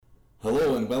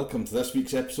Hello and welcome to this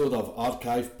week's episode of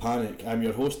Archive Panic. I'm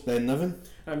your host Ben Niven.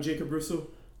 I'm Jacob Russo.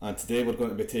 And today we're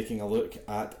going to be taking a look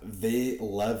at They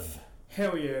Live.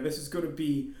 Hell yeah, this is going to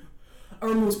be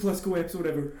our most political episode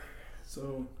ever.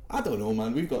 So I don't know,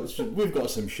 man. We've got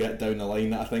some shit down the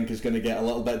line that I think is going to get a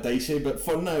little bit dicey, but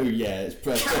for now, yeah, it's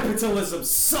pretty. Capitalism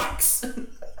sucks!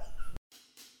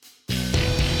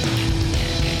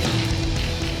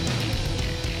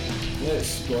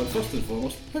 Let's go on. First and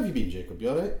foremost, how have you been, Jacob? You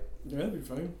alright? Yeah, I've been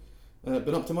fine.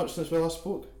 Been up to much since we last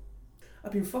spoke?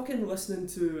 I've been fucking listening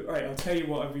to... Right, I'll tell you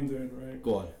what I've been doing, right?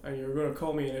 Go on. And you're going to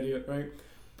call me an idiot, right?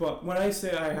 But when I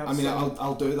say I have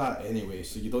I'll do that anyway,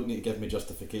 so you don't need to give me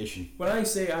justification. When I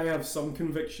say I have some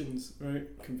convictions, right?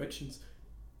 Convictions.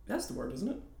 That's the word, isn't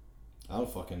it? I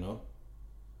don't fucking know.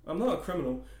 I'm not a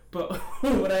criminal, but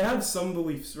when I have some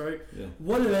beliefs, right? Yeah.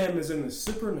 One of them is in the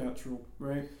supernatural,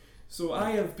 right? So I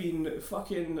have been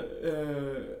fucking...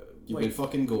 You've been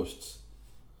fucking ghosts.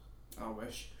 I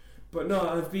wish. But no,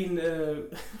 I've been...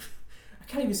 I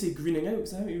can't even say greening out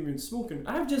because I haven't even been smoking.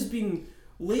 I've just been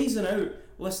lazing out,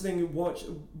 listening,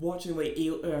 watching like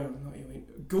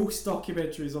ghost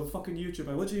documentaries on fucking YouTube.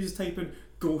 I literally just type in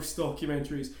ghost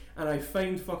documentaries and I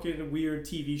find fucking weird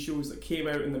TV shows that came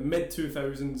out in the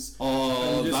mid-2000s.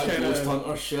 Oh, that Ghost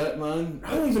Hunter shit, man.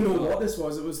 I don't even know what this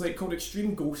was. It was like called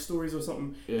Extreme Ghost Stories or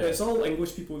something. Yeah. And it's all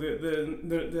English people.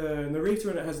 The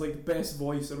narrator in it has like the best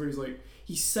voice ever. He's like,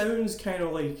 he sounds kind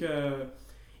of like I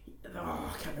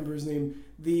can't remember his name.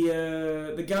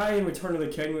 The guy in Return of the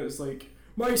King that's like,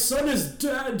 my son is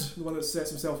dead. The one that sets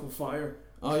himself on fire.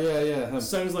 Oh yeah, him.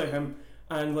 Sounds like him.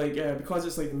 And like because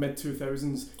it's like the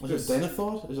mid-2000s. Was it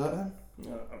Denethor? Is that him?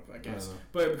 I guess.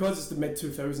 But because it's the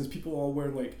mid-2000s, people all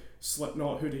wearing like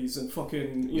Slipknot hoodies and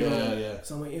fucking, you know. Yeah.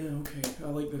 So I'm like, yeah, okay, I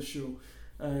like this show.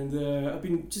 And I've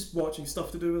been just watching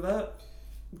stuff to do with that.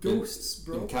 Ghosts,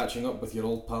 bro. Been catching up with your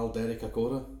old pal Derek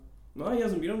Akora? No, he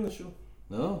hasn't been on the show.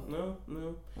 No?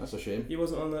 No. That's a shame. He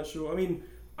wasn't on that show. I mean,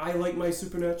 I like my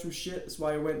supernatural shit. That's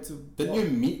why I went to... Didn't you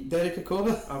meet Derek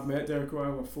Akora? I've met Derek Akora. I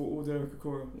have a photo of Derek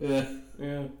Akora.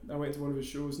 Yeah. I went to one of his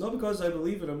shows. Not because I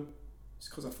believe in him. It's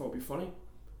because I thought it'd be funny.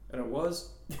 And it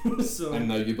was. So. And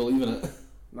now you believe in it?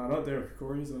 No, not Derek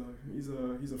Akora.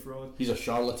 He's a fraud. He's a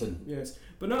charlatan. Yes.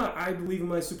 But no, I believe in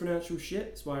my supernatural shit.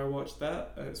 That's why I watched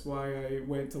that. That's why I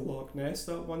went to Loch Ness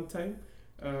that one time.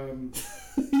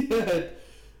 Yeah.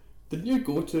 Didn't you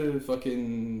go to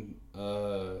fucking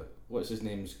what's his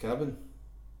name's cabin?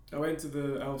 I went to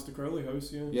the Aleister Crowley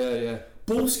house, yeah. Yeah.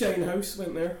 Boleskine house,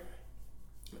 went there.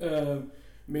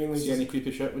 Mainly. See any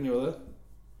creepy shit when you were there?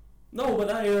 No, but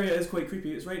that area is quite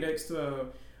creepy. It's right next to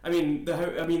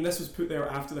this was put there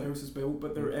after the house was built,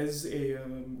 but there is a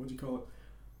what do you call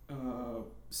it?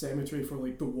 Cemetery for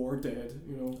like the war dead,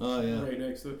 you know. Oh yeah. Right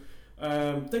next to it.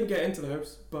 Didn't get into the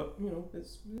house, but you know,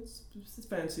 it's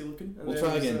fancy looking. And we'll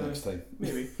try again next time.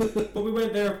 Maybe. But we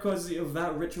went there because of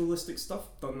that ritualistic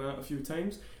stuff. Done that a few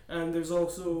times. And there's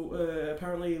also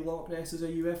apparently Loch Ness is a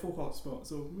UFO hotspot,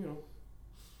 so you know,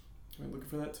 I'm looking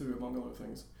for that too, among other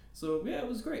things. So yeah, it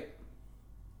was great.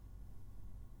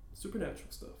 Supernatural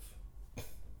stuff.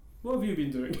 What have you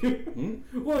been doing?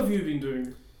 What have you been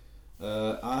doing?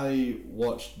 I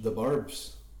watched The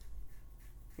Burbs.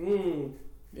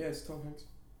 Yes, Tom Hanks.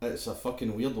 It's a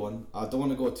fucking weird one. I don't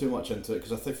want to go too much into it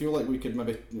because I feel like we could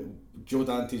maybe... Joe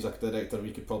Dante's a director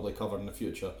we could probably cover in the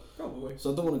future. Probably.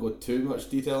 So I don't want to go too much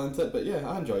detail into it, but yeah,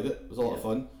 I enjoyed it. It was a lot of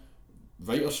fun.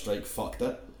 Writer's strike fucked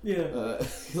it. Yeah.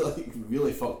 Like,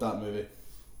 really fucked that movie.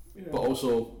 Yeah. But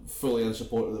also fully in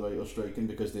support of the writer's striking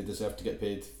because they deserve to get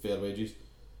paid fair wages.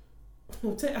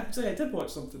 Actually, I did watch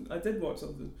something. What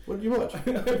did you watch?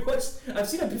 I've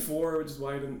seen it before, which is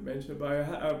why I didn't mention it.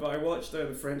 But I watched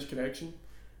The French Connection.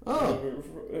 Oh.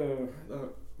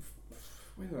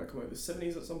 When did that come out? The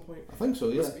 70s at some point. I think so.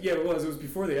 Yeah. It was. It was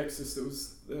before The Exorcist. It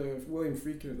was William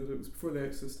Friedkin did it. It was before The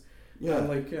Exorcist. Yeah. And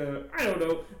I don't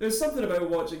know. There's something about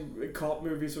watching cop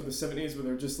movies from the 70s where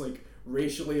they're just like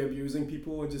racially abusing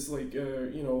people and just like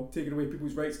taking away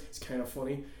people's rights. It's kind of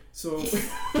funny. So.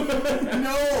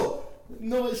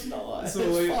 No, it's not. So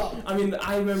I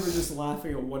remember just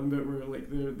laughing at one bit where like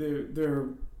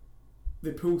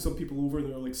they pull some people over and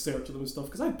they're like searching them and stuff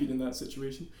because I've been in that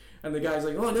situation and the guy's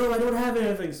like, oh no, I don't have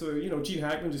anything. So Gene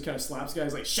Hackman just kind of slaps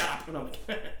guys like, shut up, and I'm like,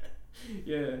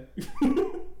 yeah.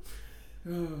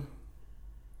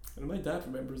 And my dad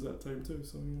remembers that time too,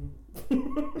 so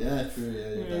Yeah, true.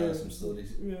 Yeah, your dad has some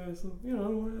stories. Yeah, so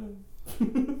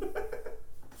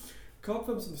cop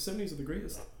films in the 70s are the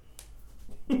greatest.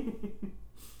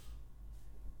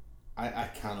 I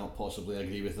cannot possibly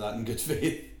agree with that in good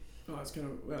faith. Oh, it's kind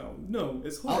of no,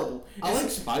 it's I horrible.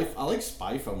 like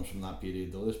spy films from that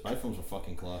period though. The spy films are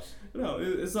fucking class. No,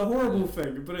 it's a horrible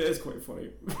thing, but it is quite funny.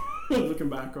 Looking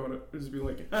back on it, just be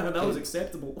like, that was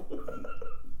acceptable.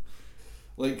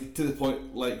 Like to the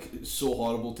point, like so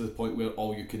horrible to the point where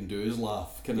all you can do is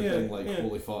laugh, kind of thing. Like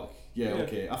holy fuck. Yeah,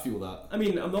 okay, I feel that. I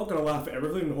mean, I'm not gonna laugh at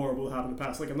everything horrible that happened in the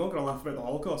past. Like, I'm not gonna laugh about the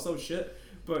Holocaust. That was shit.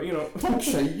 But you know, fuck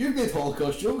shit. You made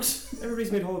Holocaust jokes.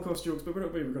 Everybody's made Holocaust jokes, but we're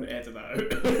gonna edit that out.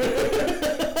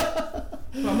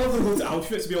 I'm not gonna go to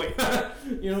Auschwitz and be like,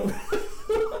 you know.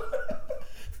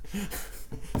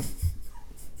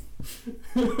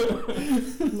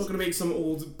 I'm not gonna make some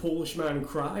old Polish man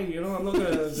cry. You know, I'm not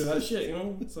gonna do that shit. You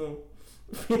know, so.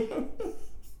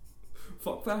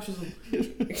 Fuck fascism.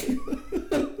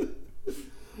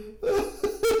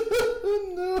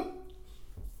 No.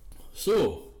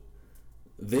 So,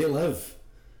 They Live.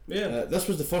 Yeah. This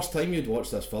was the first time you'd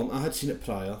watched this film. I had seen it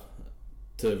prior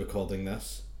to recording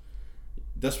this.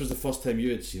 This was the first time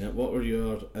you had seen it. What were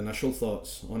your initial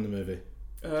thoughts on the movie?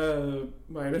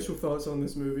 My initial thoughts on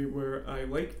this movie were I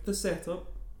liked the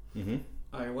setup. Mm-hmm.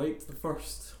 I liked the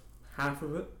first half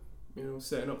of it. You know,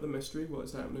 setting up the mystery,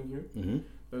 what's happening here. Mm-hmm.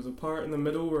 There's a part in the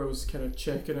middle where I was kind of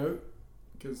checking out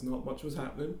because not much was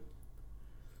happening.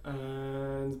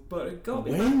 But it got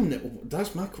me.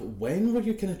 When were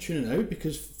you kind of tuning out?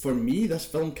 Because for me, this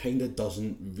film kind of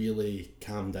doesn't really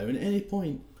calm down at any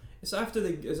point. It's after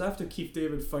Keith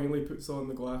David finally puts on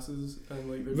the glasses and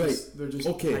like they're just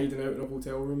okay. hiding out in a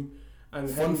hotel room. And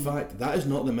fun fact, that is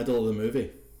not the middle of the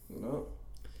movie. No.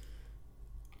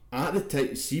 At the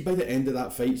time, see by the end of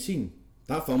that fight scene,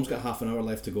 that film's got half an hour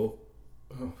left to go.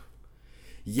 Oh.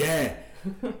 Yeah.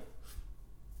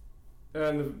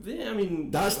 And yeah, I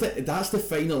mean that's the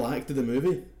final act of the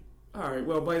movie. Alright,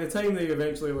 well by the time they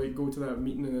eventually like go to that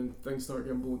meeting and then things start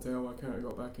getting blown to hell, I kind of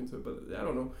got back into it, but I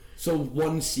don't know. So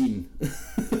one scene.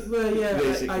 Well, yeah,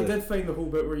 I did find the whole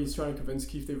bit where he's trying to convince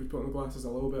Keith David to put on the glasses a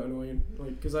little bit annoying.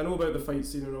 Like, because I know about the fight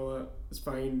scene and all that, it's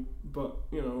fine, but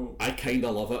you know. I kind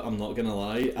of love it. I'm not gonna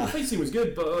lie. The fight scene was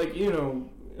good, but like you know,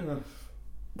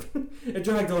 it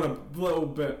dragged on a little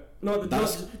bit. Not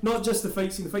just the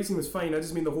fight scene. The fight scene was fine. I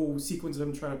just mean the whole sequence of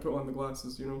him trying to put on the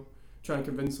glasses. You know, trying to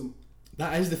convince him.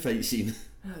 That is the fight scene.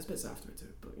 There's bits after it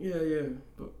too, but yeah.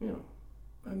 But you know,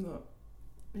 I'm not.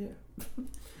 Yeah.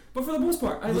 But for the most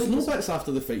part, there's no bits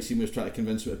after the fight scene where he's trying to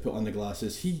convince him to put on the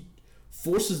glasses. He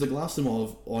forces the glasses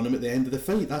on him at the end of the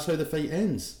fight. That's how the fight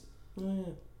ends. Oh,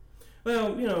 yeah.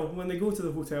 Well, you know, when they go to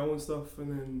the hotel and stuff,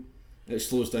 and then it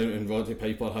slows down, and Roddy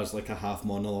Piper has like a half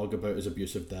monologue about his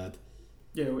abusive dad.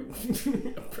 Yeah.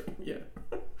 Yeah.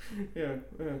 Yeah.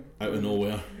 Out of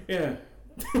nowhere. Yeah.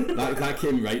 that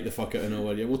came right the fuck out of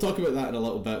nowhere. Yeah, we'll talk about that in a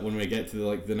little bit when we get to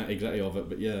the nitty gritty of it.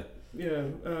 But yeah. Yeah,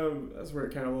 that's where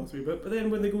it kind of lost me a bit. But then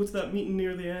when they go to that meeting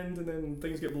near the end and then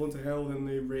things get blown to hell, then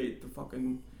they rate the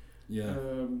fucking... Yeah.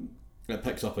 It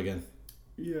picks up again.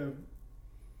 Yeah.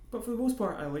 But for the most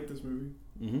part, I like this movie.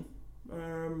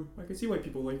 Mm-hmm. I can see why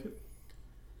people like it.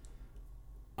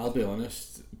 I'll be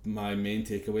honest, my main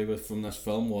takeaway from this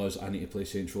film was I need to play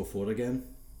Saints Row 4 again.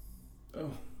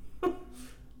 Oh.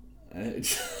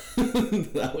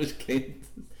 That was kind.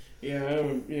 Yeah.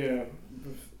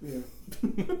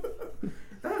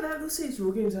 Those Saints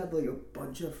Row games had like a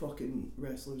bunch of fucking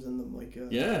wrestlers in them, like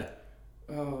yeah.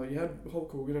 Oh, you had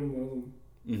Hulk Hogan in one of them.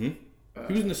 Mm-hmm.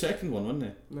 He was in the second one, wasn't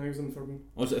he? No, he was in the third one.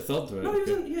 Oh, was it the third? Right? No, he was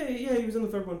in. Yeah, he was in the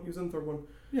third one.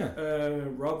 Yeah.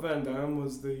 Rob Van Dam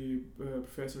was the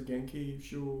Professor Genki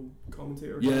show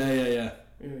commentator. Yeah. Yeah,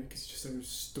 because he just sounded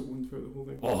stoned throughout the whole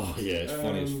thing. Oh yeah, it's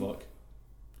funny as fuck.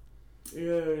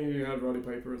 Yeah, you had Roddy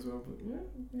Piper as well, but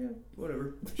yeah,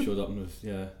 whatever. Showed up and was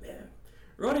yeah.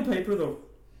 Roddy Piper though.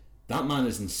 That man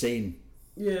is insane.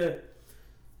 Yeah.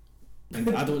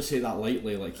 And I don't say that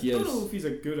lightly. Like he is. I don't know if he's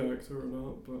a good actor or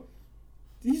not, but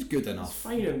he's good enough. He's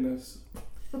fine in this.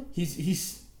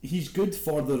 He's good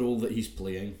for the role that he's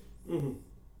playing.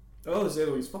 Mm-hmm. I'll say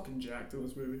though, he's fucking jacked in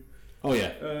this movie. Oh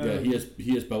yeah, yeah.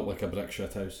 He is built like a brick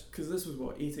shit house. Because this was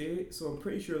what 88, so I'm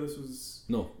pretty sure this was.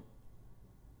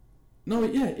 No,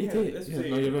 yeah, 88. Yeah,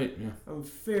 no, you're right. Yeah. I'm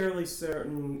fairly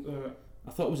certain that.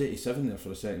 I thought it was 87 there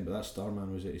for a second, but that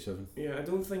Starman was 87. Yeah, I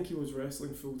don't think he was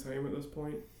wrestling full time at this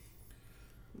point.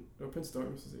 No, Prince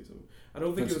Darkness is 87. I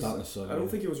don't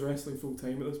think he was wrestling full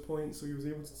time at this point, so he was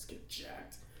able to just get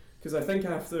jacked. Because I think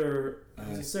after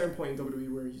there's a certain point in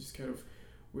WWE where he just kind of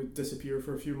would disappear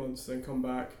for a few months, then come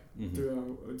back,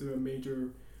 do a major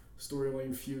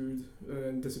storyline feud,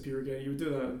 and disappear again. He would do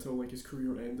that until like his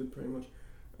career ended, pretty much.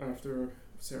 After a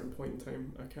certain point in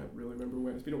time, I can't really remember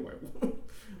when. It's been a while,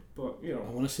 but you know.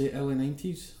 I want to say early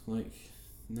 90s, like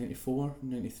 94,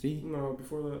 93. No,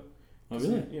 before that. Oh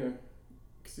really? Yeah.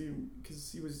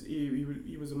 Because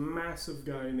he was a massive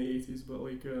guy in the 80s, but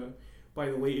like by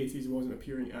the late 80s he wasn't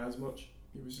appearing as much.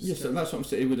 He was just Yes, that's what I'm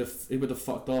saying. He would have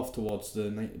fucked off towards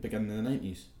the beginning of the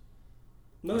 90s.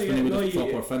 No, That's when he would have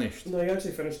proper finished. No, he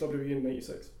actually finished WWE in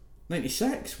 '96.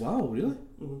 96? Wow, really?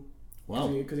 Mm-hmm. Wow.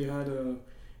 Because he had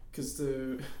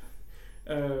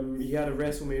he had a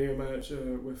WrestleMania match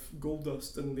with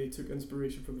Goldust, and they took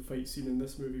inspiration from the fight scene in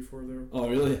this movie for their. Oh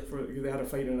really? They had a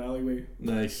fight in an alleyway.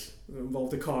 Nice. It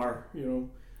involved a car, you know.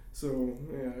 So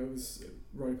yeah, it was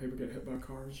Roddy Piper getting hit by a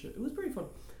car and shit. It was pretty fun.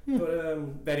 Yeah.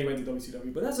 But then he went to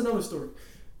WCW, but that's another story.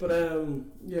 But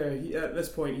yeah, at this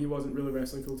point he wasn't really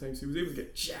wrestling full time, so he was able to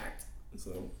get jacked.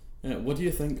 So yeah, what do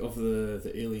you think of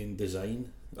the alien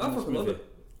design? I fucking love it.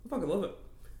 I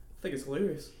think it's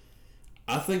hilarious.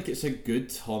 I think it's a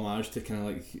good homage to kind of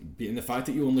like being the fact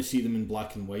that you only see them in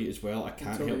black and white as well. I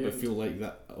can't help but feel like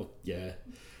that. Oh yeah,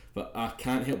 but I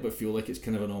can't help but feel like it's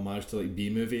kind of an homage to like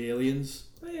B-movie aliens.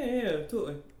 Oh, yeah,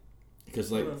 totally.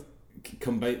 Because like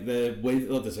combine the way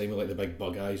they're designed with like the big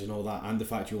bug eyes and all that, and the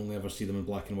fact you only ever see them in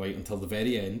black and white until the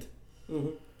very end,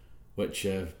 which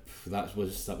that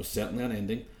was certainly an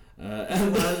ending.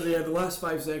 The last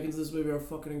 5 seconds of this movie are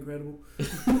fucking incredible.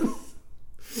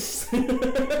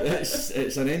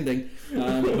 it's an ending,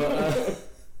 but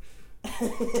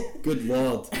good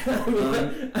lord,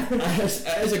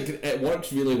 it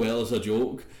works really well as a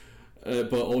joke,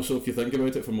 but also if you think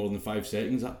about it for more than 5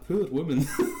 seconds, that poor woman.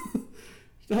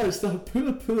 That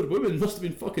poor woman must have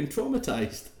been fucking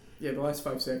traumatised. Yeah, the last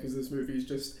 5 seconds of this movie is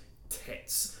just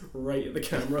tits right at the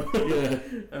camera. Yeah.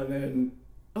 And then,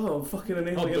 fucking an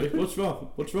alien. Oh, babe, what's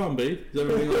wrong? What's wrong, babe? Is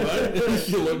everything alright?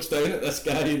 She looks down at this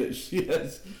guy that she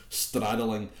is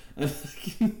straddling.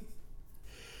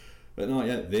 But no,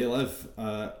 yeah, They Live.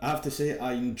 I have to say,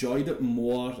 I enjoyed it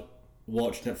more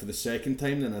watching it for the second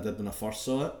time than I did when I first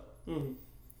saw it.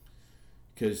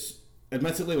 Because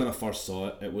admittedly, when I first saw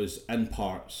it, it was in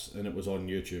parts and it was on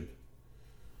YouTube.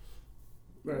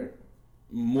 Right.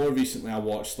 More recently, I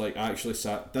watched I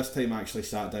sat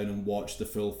down and watched the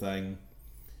full thing,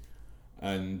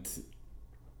 and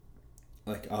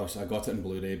like I got it in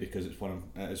Blu-ray because it's one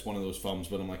of those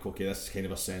films where I'm like, okay, this is kind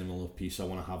of a seminal piece. I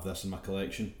want to have this in my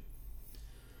collection,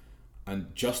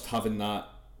 and just having that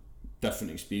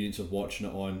different experience of watching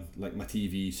it on like my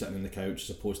TV, sitting on the couch, as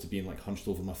opposed to being like hunched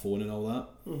over my phone and all that.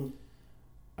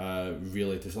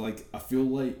 Really just like I feel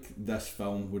like this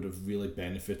film would have really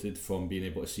benefited from being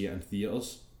able to see it in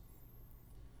theatres,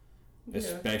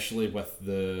 especially with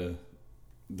the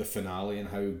finale and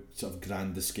how sort of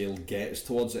grand the scale gets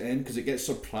towards the end, because it gets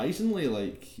surprisingly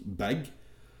like big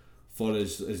for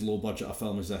as low budget a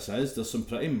film as this is. There's some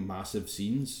pretty massive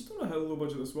scenes. I don't know how low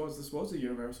budget this was. This was a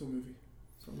Universal movie,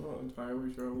 so I'm not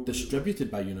entirely sure.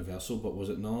 Distributed by Universal, but was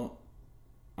it not?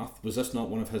 Was this not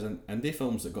one of his indie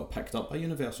films that got picked up by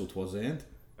Universal towards the end?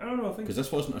 I don't know. I think because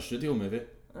this wasn't a studio movie.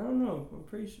 I don't know. I'm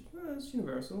pretty sure it's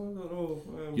Universal. I don't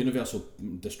know. Universal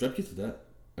distributed it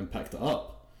and picked it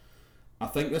up. I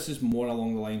think this is more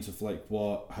along the lines of like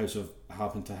what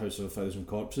happened to House of a Thousand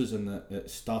Corpses, in that it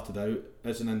started out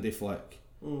as an indie flick,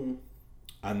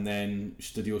 and then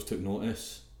studios took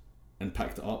notice and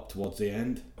picked it up towards the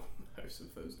end. House of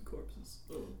a Thousand Corpses.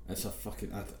 Oh. It's a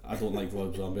fucking. I don't like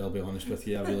Rob Zombie, I'll be honest with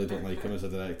you. I really don't like him as a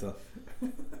director.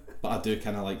 But I do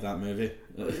kind of like that movie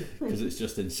because it's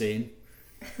just insane.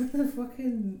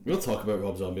 Fucking. We'll talk about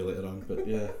Rob Zombie later on, but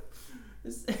yeah.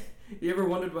 You ever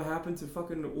wondered what happened to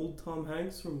fucking old Tom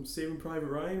Hanks from Saving Private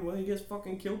Ryan? Well, he gets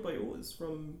fucking killed by Otis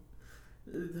from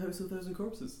House of a Thousand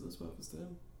Corpses. That's what happens to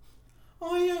him.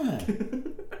 Oh yeah.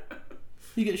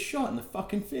 He gets shot in the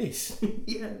fucking face.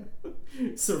 Yeah.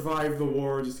 Survive the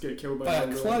war, just get killed by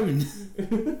a clown.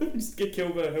 Just get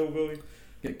killed by a hillbilly.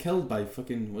 Get killed by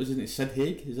fucking, what is it, Sid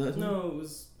Haig? Is that his name? No, it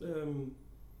was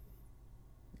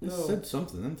It's Sid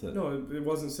something, isn't it? No, it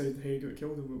wasn't Sid Haig that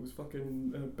killed him, it was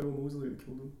fucking Bill Moseley that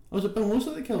killed him. Oh, was it Bill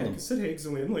Moseley that killed him? Because Sid Haig's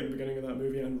only in like the beginning of that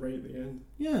movie and right at the end.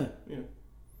 Yeah.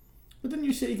 But didn't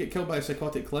you say he get killed by a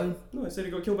psychotic clown? No, I said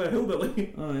he got killed by a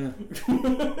hillbilly. Oh yeah.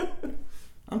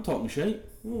 I'm talking shite.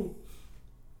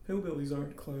 Hillbillies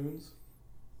aren't clowns.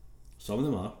 Some of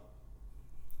them are.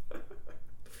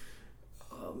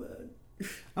 Oh man.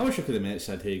 I wish I could have met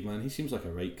Sid Haig, man. He seems like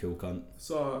a right cool cunt.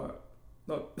 So,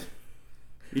 not.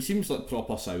 He seems like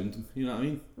proper sound, you know what I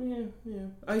mean? Yeah.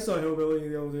 I saw Hillbilly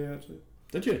the other day actually.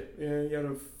 Did you? Yeah, he had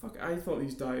a I thought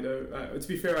he's died out. To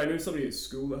be fair, I knew somebody at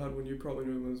school that had one. You probably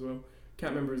knew one as well.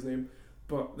 Can't remember his name,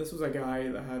 but this was a guy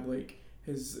that had like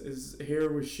his hair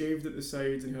was shaved at the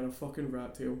sides and he had a fucking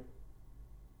rat tail.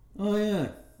 Oh yeah.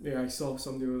 Yeah, I saw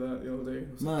somebody with that the other day.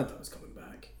 Mad. That was coming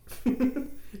back.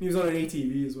 He was on an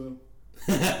ATV as well.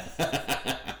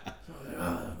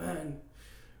 Oh man,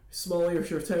 small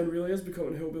Ayrshire town really is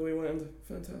becoming hillbilly land.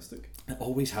 Fantastic. It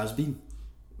always has been.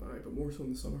 Aye, but more so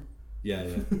in the summer. Yeah,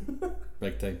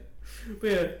 big time. But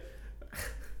yeah,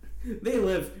 They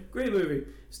Live, great movie.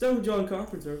 Still John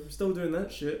Carpenter, still doing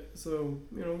that shit. So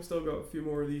we still got a few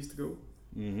more of these to go.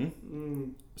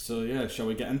 So yeah, shall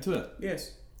we get into it?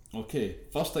 Yes. Okay,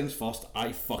 first things first,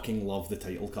 I fucking love the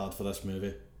title card for this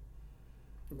movie.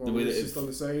 Well, the way that it's just on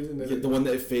the side and then the one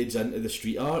that it fades into the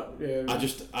street art. Yeah.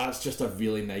 That's just a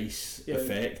really nice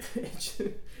effect.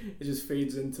 It just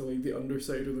fades into like the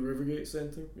underside of the Rivergate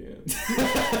Centre. Yeah.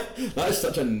 That is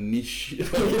such a niche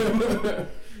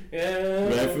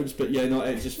reference, but yeah, no,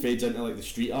 it just fades into like the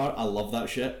street art. I love that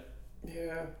shit.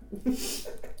 Yeah.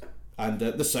 And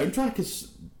the soundtrack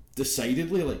is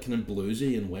decidedly like kind of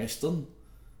bluesy and western.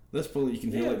 This probably you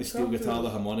can hear like the steel guitar, the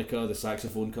harmonica, the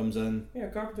saxophone comes in. Yeah,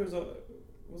 Carpenter's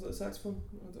was it a saxophone?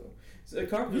 I don't know.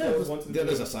 Carpenter's always wanted to there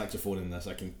is a saxophone in this.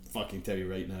 I can fucking tell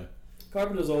you right now.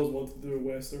 Carpenter's always wanted to do a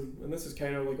western, and this is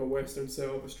kind of like a western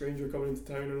setup, a stranger coming into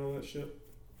town and all that shit.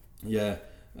 Yeah,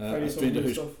 a stranger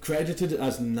who's credited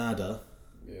as Nada.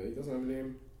 Yeah, he doesn't have a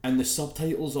name. And the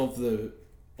subtitles of the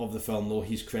film, though,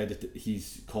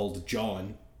 he's called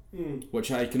John, which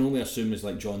I can only assume is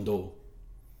like John Doe.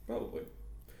 Probably.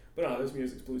 But no, this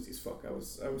music's bluesy as fuck. I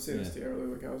was saying this to you earlier,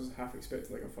 like I was half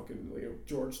expecting like a fucking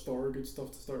George Thorogood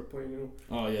stuff to start playing,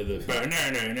 Oh yeah, the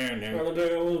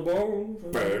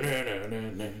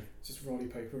just Roddy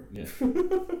Piper. Yeah.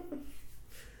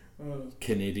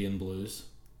 Canadian blues.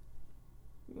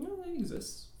 No, that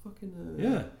exists. Fucking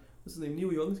yeah. What's his name?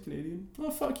 Neil Young's Canadian.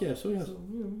 Oh fuck yeah, so yeah. So,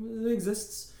 it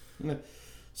exists. Yeah.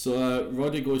 So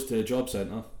Roddy goes to a job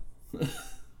centre.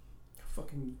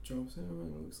 Fucking job centre,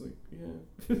 man. It looks like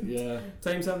yeah.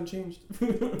 Times haven't changed.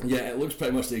 Yeah, it looks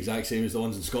pretty much the exact same as the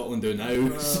ones in Scotland do now.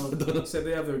 Except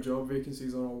they have their job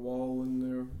vacancies on a wall in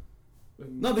there.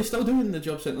 No, they still do in the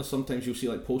job centre. Sometimes you'll see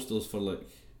like posters for like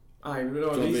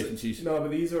job vacancies. No,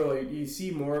 but these are like you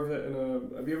see more of it in a.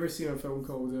 Have you ever seen a film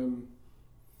called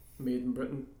Made in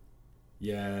Britain?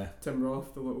 Yeah. Tim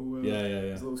Roth, the little yeah.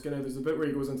 His little skinhead. There's a bit where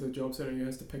he goes into the job centre and he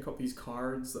has to pick up these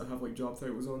cards that have like job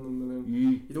titles on them, and then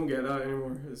you don't get that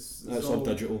anymore. It's all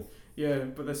digital. Yeah,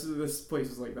 but this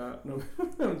place is like that. No,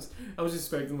 I was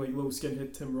just expecting like little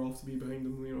skinhead Tim Roth to be behind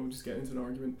him, just getting into an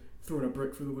argument, throwing a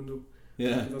brick through the window.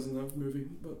 Yeah. He doesn't have a movie,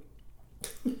 but.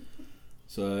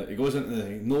 So he goes into the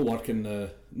thing. No work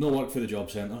for the job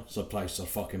centre. Surprise,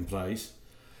 fucking prize.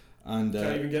 And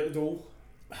can't even get the dole.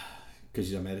 Because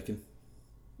he's American.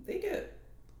 They get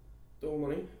dole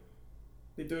money.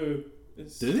 They do.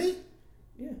 Do they?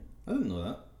 Yeah. I didn't know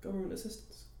that. Government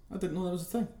assistance. I didn't know that was a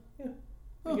thing. Yeah.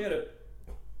 They get it.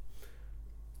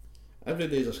 Every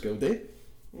day's a school day.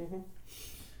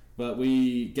 But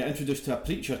we get introduced to a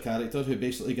preacher character who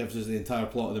basically gives us the entire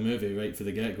plot of the movie right for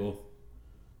the get-go.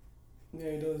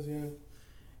 Yeah, he does, yeah.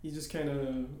 He just kind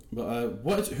of...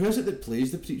 But who is it that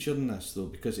plays the preacher in this, though?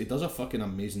 Because he does a fucking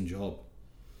amazing job.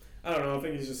 I don't know, I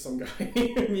think he's just some guy.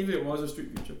 Maybe it was a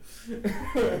street preacher.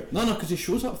 No, because he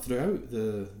shows up throughout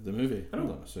the movie. I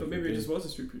know, but maybe he just was a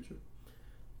street preacher.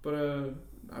 But,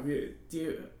 did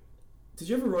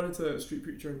you ever run into a street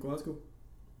preacher in Glasgow?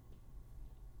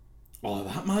 Oh,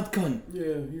 that mad cunt.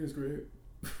 Yeah, he was great.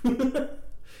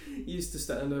 He used to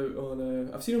stand out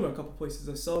on... I've seen him in a couple of places.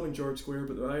 I saw him in George Square,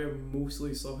 but I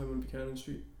mostly saw him on Buchanan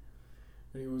Street.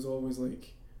 And he was always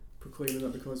like proclaiming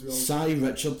that because we all... Cy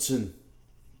Richardson.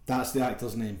 That's the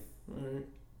actor's name. Right.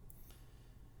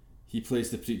 He plays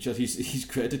the preacher. He's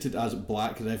credited as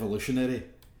Black Revolutionary.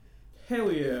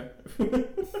 Hell yeah.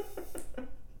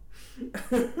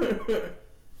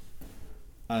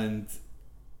 And...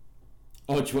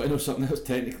 Oh, do you want to know something else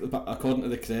technically? But according to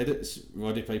the credits,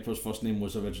 Roddy Piper's first name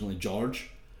was originally George.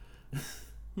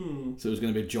 So it was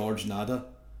going to be George Nada.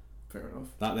 Fair enough.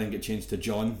 That then get changed to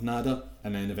John Nada,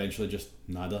 and then eventually just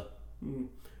Nada.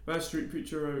 That street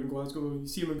preacher out in Glasgow, you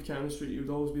see him in Buchanan Street, he would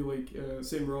always be like,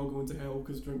 saying we're all going to hell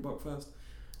because drink Buckfast.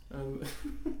 And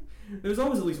there was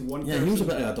always at least one person... Yeah, he was a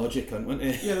bit of a dodgy cunt,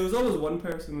 wasn't he? Yeah, there was always one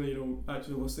person,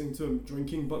 actually listening to him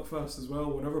drinking Buckfast as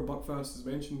well. Whenever Buckfast is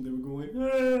mentioned, they would go like,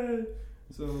 hey!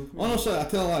 So, honestly, I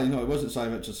tell a lie, it wasn't Cy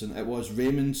Richardson, it was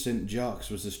Raymond St. Jacques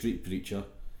was the street preacher.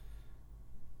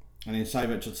 And then Cy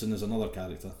Richardson is another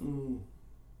character.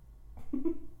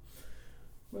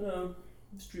 But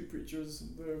street preachers,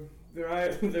 they're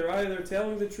either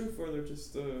telling the truth or they're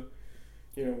just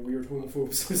weird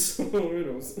homophobes. So who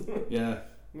knows? Yeah.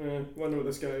 Wonder what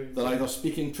this guy. They're either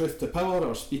speaking truth to power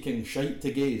or speaking shite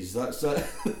to gays. That's it.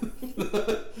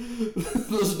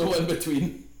 There's no in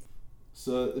between.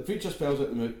 So the preacher spells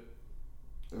out the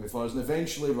and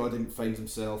eventually Roddy finds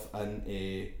himself in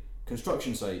a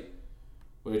construction site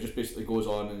where he just basically goes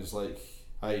on and is like,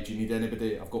 "Hi, do you need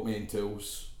anybody? I've got my own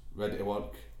tools, ready to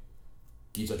work.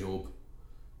 He's a job."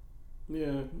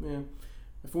 Yeah.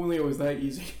 If only it was that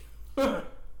easy. But,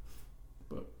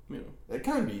 It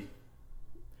can be.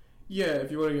 Yeah,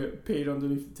 if you want to get paid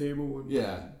underneath the table and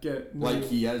get... Like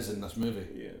he is in this movie.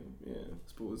 Yeah, I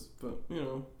suppose. But,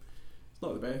 it's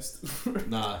not the best.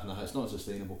 Nah, it's not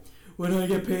sustainable. When I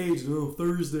get paid? Oh,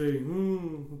 Thursday.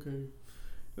 Okay.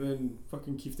 And then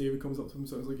fucking Keith David comes up to him,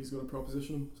 sounds like he's going to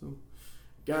proposition him. So,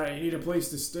 guy, you need a place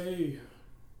to stay.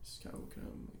 Just kind of looking at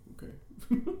him like,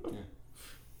 okay. Yeah.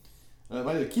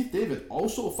 By the way, Keith David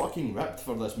also fucking ripped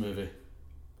for this movie.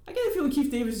 I get a feeling Keith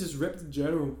David's just ripped in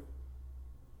general.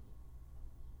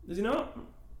 Is he not?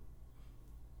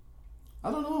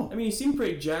 I don't know. I mean, he seemed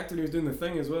pretty jacked when he was doing the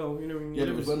thing as well. He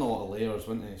was wearing a lot of layers,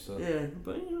 wasn't he? So. Yeah,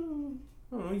 but I don't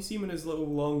know. You see him in his little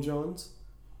long johns.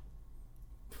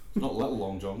 Not little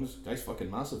long johns. Guy's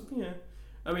fucking massive. Yeah.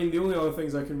 I mean, the only other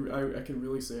things I can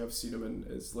really say I've seen him in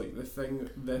is like The Thing,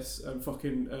 this, and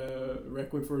fucking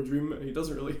Requiem for a Dream. And he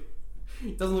doesn't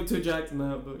look too jacked in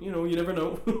that, but you never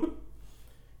know.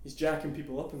 He's jacking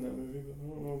people up in that movie, but I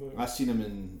don't know about... I've seen him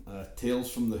in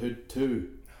Tales from the Hood 2.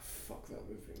 Fuck that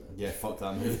movie, man. Yeah, fuck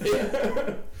that movie.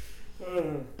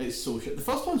 It's so shit. The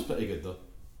first one's pretty good though.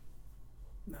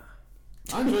 Nah.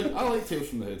 I like Tales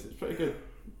from the Hood. It's pretty good.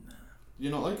 Nah. You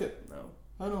not like it? No.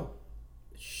 I know.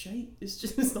 It's shite.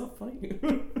 It's not funny.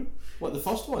 What, the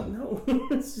first one? No.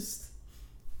 It's just...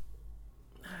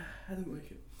 I don't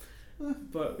like it.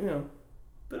 But,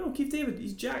 But no, Keith David,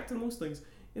 he's jacked in most things.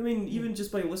 I mean, even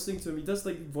just by listening to him, he does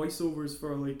like voiceovers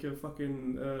for like a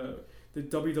fucking the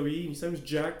WWE. He sounds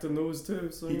jacked in those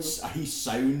too. So he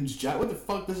sounds jacked. What the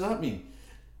fuck does that mean?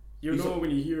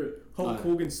 When you hear it. Hulk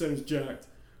Hogan sounds jacked.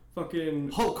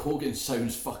 Fucking Hulk Hogan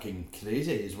sounds fucking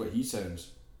crazy. Is what he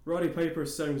sounds. Roddy Piper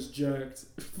sounds jacked.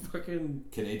 Fucking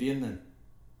Canadian then.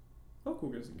 Hulk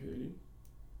Hogan isn't Canadian.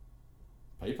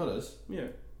 Piper is. Yeah,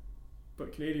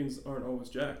 but Canadians aren't always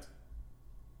jacked.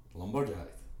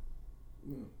 Lumberjacked.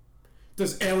 Yeah.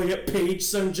 Does Elliot Page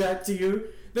sound jacked to you?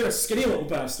 They're a skinny little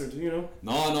bastard,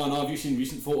 No. Have you seen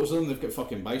recent photos of them? They've got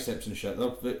fucking biceps and shit.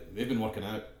 They've been working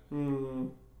out.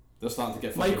 They're starting to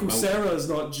get fucking Michael Cera is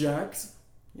not jacked.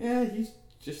 Yeah, he's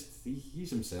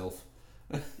himself.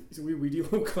 He's a wee weedy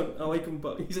little cunt. I like him,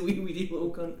 but he's a wee weedy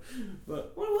little cunt.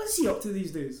 But what's he up to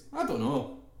these days? I don't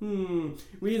know.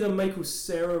 We need a Michael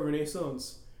Cera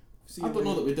renaissance. I don't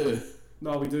know that we do.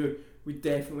 No, we do. We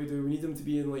definitely do. We need him to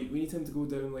be in we need him to go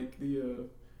down like the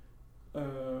I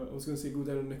was going to say go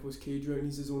down in Nicolas Cage route and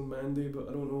he's his own Mandy, but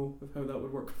I don't know how that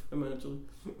would work for him actually.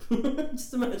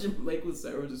 Just imagine Michael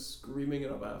Cera just screaming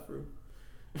in a bathroom.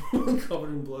 Covered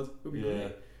in blood. It would be great.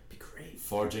 It'd be great.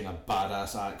 Forging a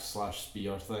badass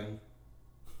axe/spear thing.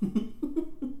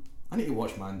 I need to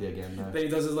watch Mandy again now. Then he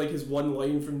does his one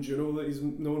line from Juno that he's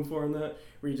known for in that,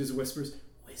 where he just whispers,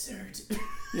 "Wizard."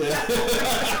 Yeah.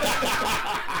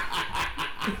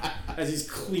 As he's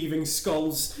cleaving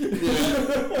skulls.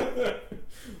 Yeah.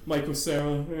 Michael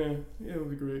Cera. Yeah, it would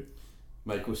be great.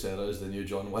 Michael Cera is the new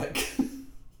John Wick.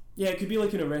 Yeah, it could be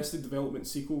like an Arrested Development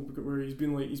sequel where he's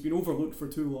been overlooked for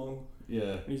too long.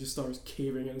 Yeah. And he just starts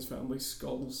caving in his family's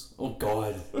skulls. Oh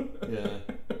God. Yeah.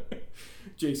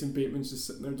 Jason Bateman's just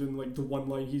sitting there doing the one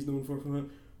line he's known for from it.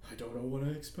 I don't know what I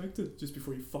expected. Just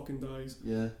before he fucking dies.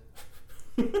 Yeah.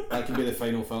 That could be the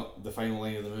final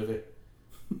line of the movie.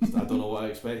 I don't know what I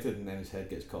expected, and then his head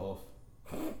gets cut off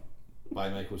by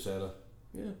Michael Cera.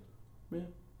 Yeah.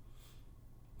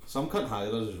 Some can't hire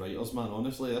us as writers, man.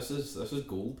 Honestly, this is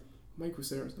gold. Michael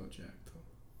Cera's not jacked though.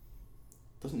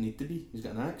 Doesn't need to be. He's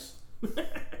got an axe.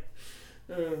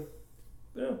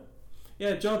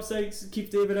 Yeah. Job sites.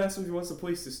 Keith David asks him if he wants a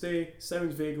place to stay.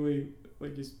 Sounds vaguely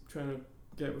like he's trying to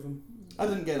get with him. I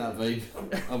didn't get that vibe.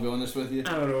 I'll be honest with you.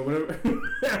 I don't know. Whatever.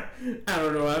 I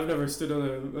don't know. I've never stood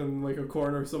on a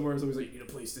corner somewhere. So he's like, "You need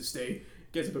a place to stay."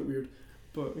 Gets a bit weird,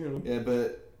 but Yeah,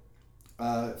 but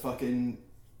fucking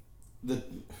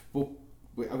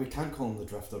we can't call him the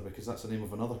Drifter because that's the name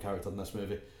of another character in this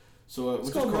movie. So we'll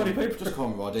just call him Roddy Piper. Just call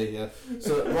him Roddy. Yeah.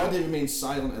 So Roddy remains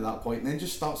silent at that point, and then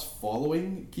just starts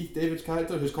following Keith David's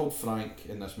character, who's called Frank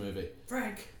in this movie.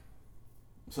 Frank.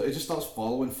 So he just starts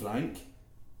following Frank.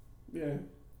 Yeah.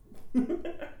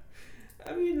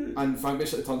 I mean... And Frank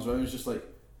basically turns around and is just like,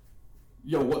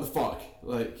 "Yo, what the fuck?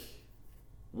 Like,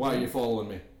 why are you following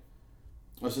me?"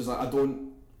 This is like, "I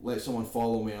don't let someone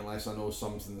follow me unless I know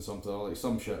something or like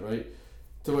some shit, right?"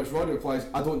 To which Roddy replies,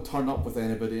 "I don't turn up with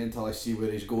anybody until I see where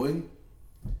he's going."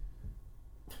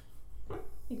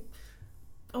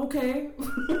 Okay.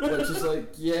 Which is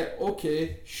like, yeah,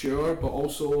 okay, sure, but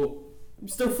also... You're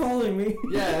still following me.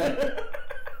 Yeah.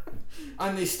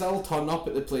 And they still turn up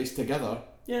at the place together.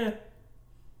 Yeah.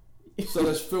 So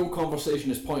this full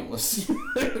conversation is pointless.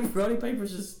 Roddy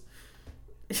Piper's just...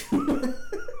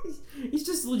 he's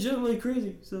just legitimately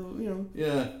crazy, so, you know.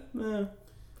 Yeah.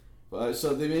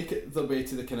 So they make it their way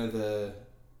to the kind of the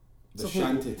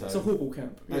shanty town. It's a hobo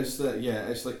camp. Yeah. It's a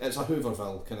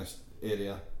Hooverville kind of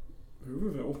area.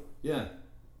 Hooverville? Yeah.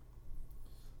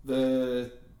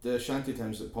 The shanty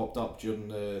towns that popped up during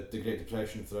the Great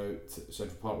Depression throughout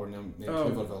Central Park were named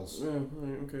Hoovervilles. Yeah,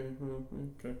 right,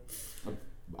 okay.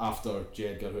 After J.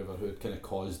 Edgar Hoover, who had kind of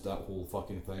caused that whole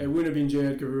fucking thing. It wouldn't have been J.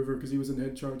 Edgar Hoover because he was in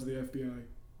head charge of the FBI.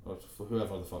 Or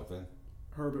whoever the fuck then.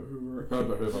 Herbert Hoover,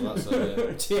 that's it,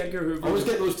 yeah. J. Edgar Hoover. I always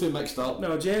get those two mixed up.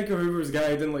 No, J. Edgar Hoover was a guy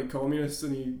who didn't like communists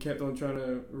and he kept on trying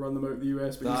to run them out of the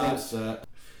US. That's it.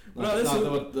 They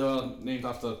were named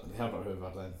after Herbert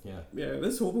Hoover then, yeah. Yeah,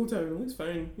 this hobo town looks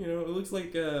fine. You know, it looks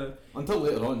like until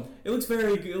later on. It looks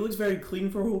very clean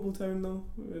for hobo town though.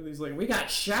 He's like, we got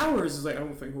showers. It's like, I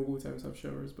don't think hobo towns have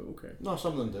showers, but okay. No,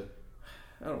 some of them do.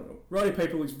 I don't know. Roddy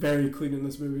Piper looks very clean in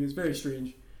this movie. It's very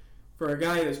strange. For a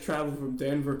guy that's travelled from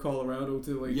Denver, Colorado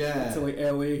to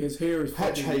LA, his hair is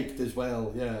hitchhiked as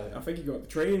well, yeah. I think he got the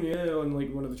train, on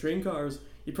like one of the train cars.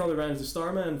 He probably ran into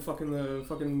Starman, fucking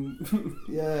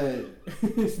yeah.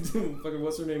 Fucking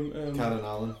what's her name? Karen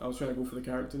Allen. I was trying to go for the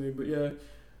character name, but yeah.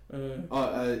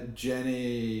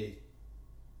 Jenny.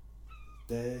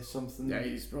 Something. Yeah,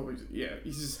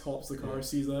 he just hops the car,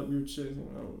 sees that weird shit.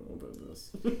 I don't know about this.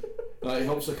 He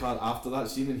hops the car after that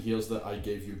scene and hears that "I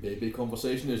gave you baby"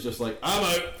 conversation. Is just like, I'm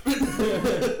out.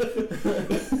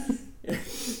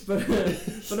 But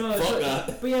no, fuck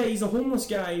that. But yeah, he's a homeless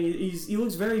guy. He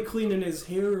looks very clean and his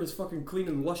hair is fucking clean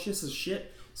and luscious as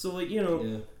shit. So like, you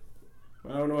know,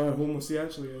 I don't know how homeless he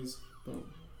actually is. But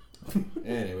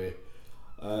anyway,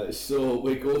 so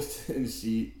we go and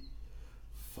see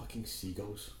fucking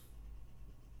seagulls.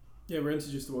 Yeah, we're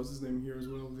introduced to what's his name here as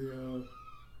well.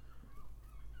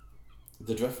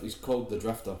 The drift. He's called the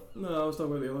Drifter. No, I was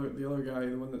talking about the other guy,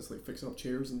 the one that's like fixing up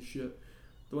chairs and shit.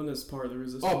 The one that's part of the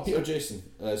resistance. Oh, Peter Jason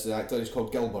is the actor. He's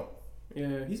called Gilbert.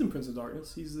 Yeah, he's in Prince of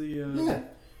Darkness. He's the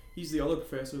he's the other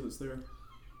professor that's there.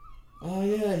 Oh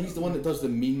yeah, he's the one that does the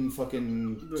mean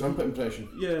fucking trumpet impression.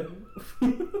 Yeah.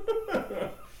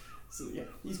 So yeah,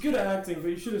 he's good at acting,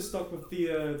 but he should have stuck with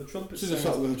the trumpet. Should have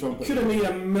stuck with the trumpet. Could have made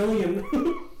 $1 million.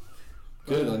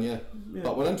 Could have done, yeah.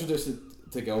 But we're introduced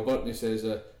to Gilbert, and he says,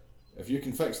 "If you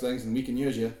can fix things, then we can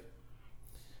use you."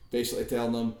 Basically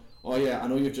telling them, "Oh yeah, I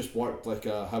know you've just worked like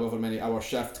a however many hour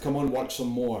shift. Come on, work some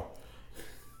more."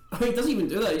 I mean, he doesn't even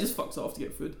do that. He just fucks off to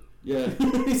get food. Yeah.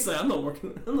 He's like, I'm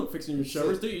not fixing your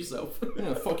showers. Do it yourself.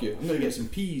 Yeah, fuck you. I'm gonna get some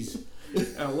peas.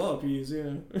 A lot of peas,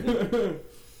 yeah.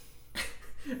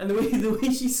 And the way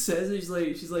she says it,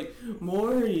 she's like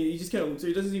more. And he just kind of, so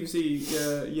he doesn't even say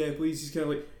yeah please. He's kind of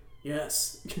like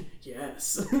yes.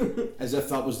 As if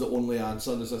that was the only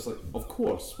answer. And it's just like, of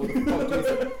course. What the fuck do you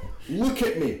think? Look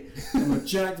at me. I'm a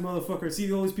jacked motherfucker.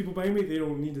 See all these people behind me? They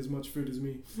don't need as much food as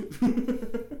me.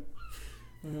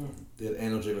 Their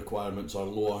energy requirements are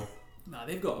lower. Nah,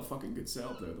 they've got a fucking good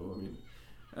setup there though. I mean,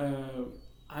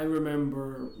 I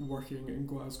remember working in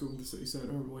Glasgow in the city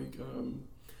centre. Like,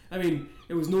 I mean,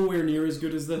 it was nowhere near as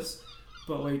good as this,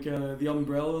 but like the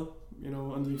umbrella,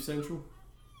 underneath Central.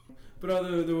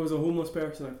 But there was a homeless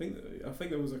person. I think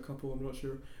there was a couple. I'm not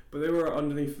sure, but they were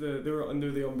under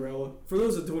the umbrella. For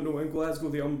those that don't know, in Glasgow,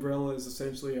 the umbrella is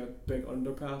essentially a big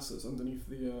underpass that's underneath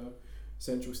the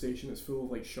Central Station. It's full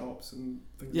of like shops and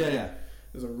things. Yeah.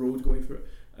 There's a road going through it.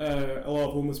 A lot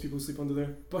of homeless people sleep under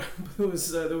there, but there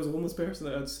was a homeless person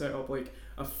that had set up like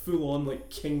a full-on like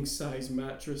king-size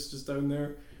mattress just down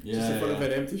there, just in front of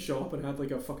an empty shop, and had like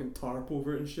a fucking tarp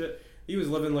over it and shit. He was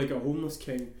living like a homeless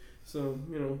king. So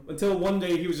until one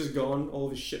day he was just gone. All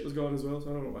of his shit was gone as well.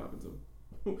 So I don't know what happened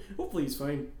to him. Hopefully he's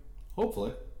fine.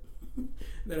 Hopefully.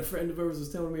 Then a friend of ours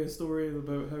was telling me a story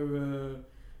about how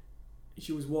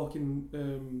she was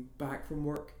walking back from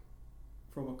work.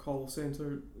 From a call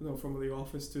centre, from the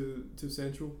office to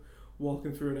Central,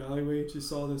 walking through an alleyway, she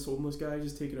saw this homeless guy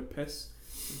just taking a piss,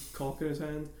 cock in his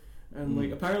hand, and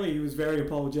like apparently he was very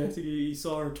apologetic. He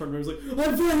saw her turn around, and was like,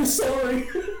 "I'm very sorry."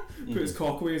 Put his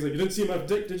cock away. He's like, "You didn't see him have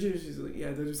dick, did you?" She's like,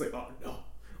 "Yeah." They're just like, "Oh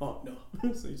no."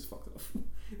 So he just fucked off.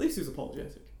 At least he was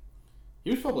apologetic.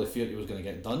 He was probably feared he was going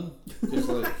to get done. Just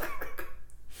like,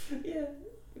 yeah,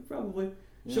 probably.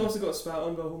 Yeah. She also got spat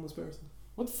on by a homeless person.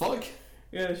 What the fuck?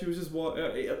 Yeah, she was just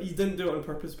he didn't do it on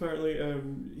purpose. Apparently,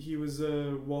 he was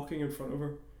walking in front of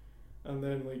her, and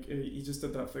then like he just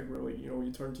did that thing where like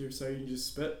you turn to your side and you just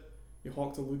spit. you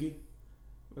hawked a loogie,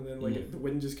 and then like the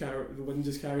wind just carried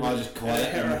I just caught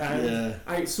it her hand.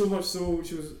 Yeah. So much so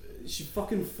she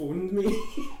fucking phoned me.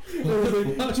 I was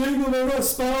like, Jingle, I got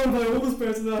spammed by an oldest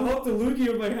person and I hawked a loogie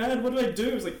on my hand. What do I do?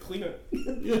 I was like, clean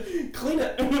it. Clean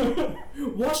it.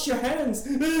 Wash your hands.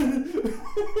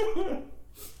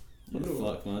 What the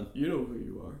fuck, man? You know who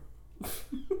you are.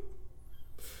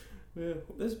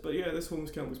 This homeless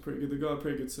camp was pretty good. They got a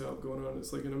pretty good setup going on.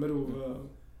 It's like in the middle of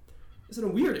it's in a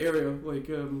weird area. Like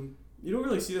you don't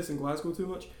really see this in Glasgow too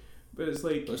much, but it's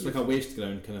like a waste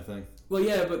ground kind of thing. Well,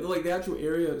 yeah, but like the actual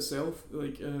area itself,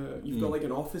 like you've got like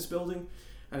an office building,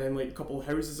 and then like a couple of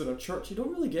houses and a church. You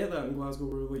don't really get that in Glasgow,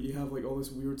 where like you have like all this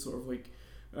weird sort of like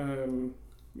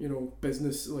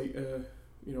business like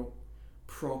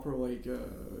proper like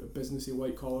businessy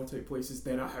white collar type places,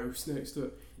 then a house next to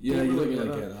it. Yeah, you don't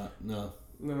really get that. No.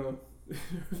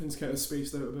 Everything's kind of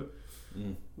spaced out a bit.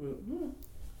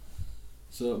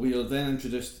 So we are then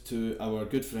introduced to our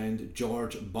good friend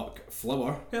George Buck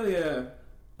Flower. Hell yeah.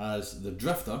 As the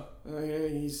Drifter. Yeah,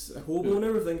 he's a hobo and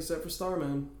everything except for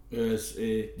Starman. Who is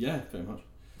pretty much.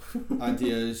 And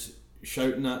he is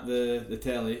shouting at the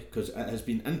telly because it has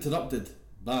been interrupted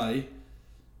by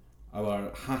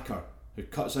our hacker, who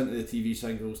cuts into the TV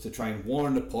signals to try and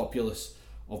warn the populace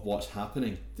of what's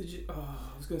happening. I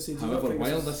was going to say, however,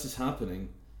 while this is happening,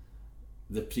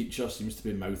 the preacher seems to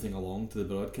be mouthing along to the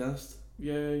broadcast.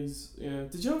 Yeah,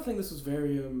 Did you not think this was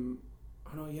very oh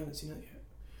no, you haven't seen it yet.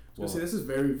 I was going to say, this is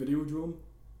very Videodrome.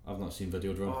 I've not seen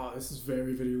Videodrome. Oh, this is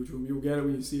very Videodrome. You'll get it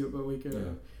when you see it, but like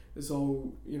it's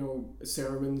all,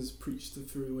 sermons preached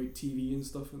through like TV and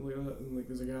stuff and like that, and like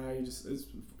there's a guy it's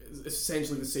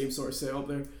essentially the same sort of setup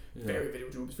there. Yeah. Very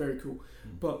Videodrome. It's very cool.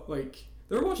 But like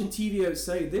they're watching TV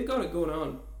outside. They've got it going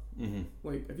on. Mm-hmm.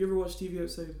 Like, have you ever watched TV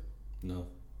outside? No.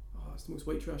 Oh, it's the most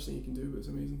white trash thing you can do, but it's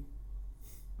amazing.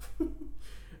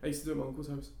 I used to do it at my uncle's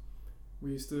house.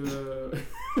 We used to,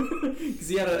 because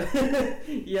he had an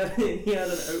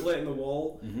outlet in the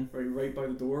wall, right by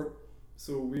the door.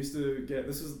 So we used to get,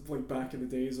 this was like back in the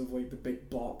days of like the big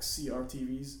box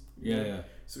CRTVs. Yeah.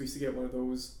 So we used to get one of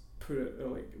those, put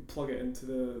it plug it into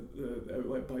the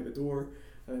outlet by the door,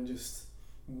 and just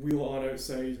wheel it on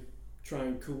outside, try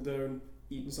and cool down,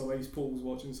 eating some ice poles,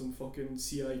 watching some fucking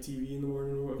CITV in the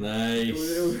morning or whatever.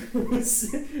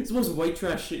 Nice. It's the most white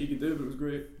trash shit you could do, but it was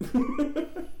great.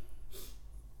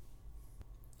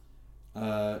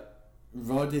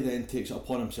 Roddy then takes it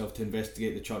upon himself to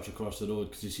investigate the church across the road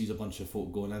because he sees a bunch of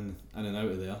folk going in and out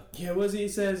of there. Yeah, what he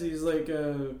says? He's like,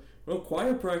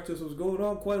 choir practice was going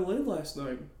on quite late last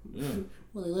night. Yeah.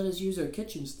 Well, they let us use our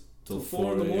kitchens till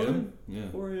 4 in the morning. Yeah.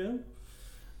 4 a.m.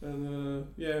 And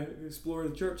explore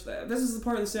the church. This is the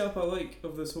part of the setup I like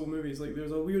of this whole movie. It's like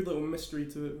there's a weird little mystery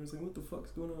to it. It's like, what the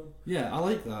fuck's going on? Yeah, I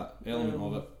like that element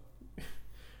of it.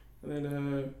 And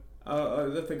then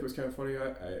I think it was kind of funny.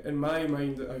 In my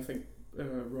mind, I think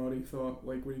Roddy thought,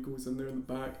 like, when he goes in there in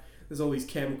the back, there's all these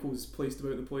chemicals placed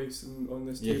about the place and on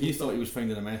this table. Yeah, he thought he was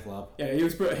finding a meth lab. Yeah,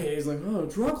 he's like, oh,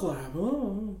 drug lab,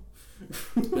 oh.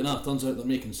 But no, it turns out they're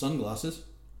making sunglasses.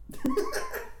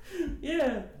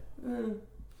 Yeah.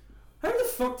 How the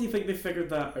fuck do you think they figured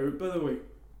that out, by the way?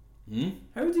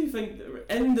 How do you think,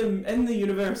 in the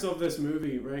universe of this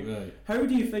movie, right? How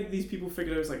do you think these people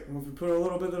figured out, it's like, well, if we put a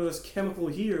little bit of this chemical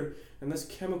here and this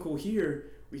chemical here,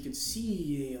 we can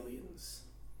see aliens?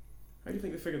 How do you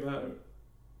think they figured that out?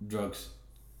 Drugs.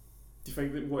 Do you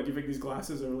think these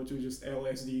glasses are literally just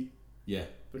LSD? Yeah.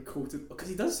 They're coated, because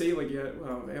he does say, like,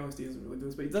 LSD doesn't really do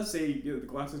this, but he does say, the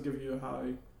glasses give you a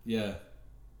high. Yeah.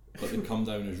 But they come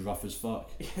down as rough as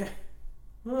fuck. Yeah.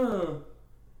 So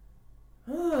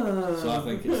I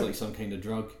think it's like some kind of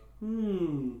drug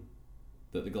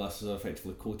that the glasses are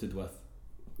effectively coated with.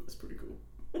 That's pretty cool.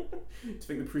 Do you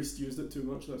think the priest used it too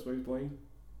much, that's why he's blind?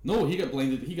 No, he got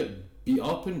blinded. He got beat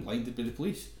up and blinded by the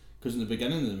police. Because in the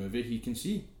beginning of the movie, he can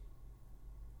see.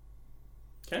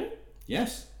 Can he?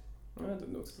 Yes. I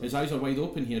didn't notice that. His eyes are wide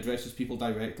open. He addresses people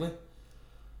directly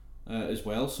as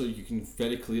well, so you can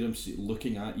very clear him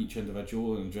looking at each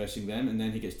individual and addressing them, and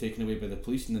then he gets taken away by the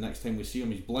police, and the next time we see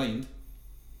him, he's blind.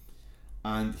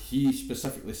 And he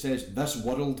specifically says, "This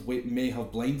world may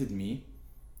have blinded me,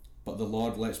 but the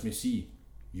Lord lets me see.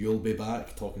 You'll be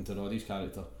back," talking to Roddy's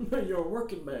character. You're a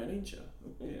working man, ain't you?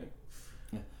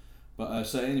 Yeah. But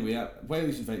so anyway, while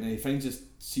he's in fighting, he finds this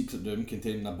secret room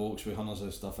containing a box with hundreds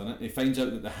of stuff in it. He finds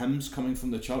out that the hymns coming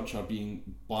from the church are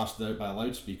being blasted out by a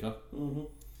loudspeaker.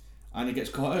 And he gets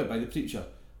caught out by the preacher,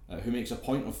 who makes a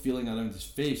point of feeling around his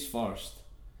face first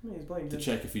he's blind, to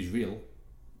check if he's real.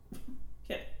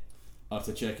 Yeah. Or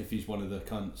to check if he's one of the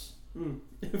cunts.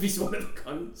 If he's one of the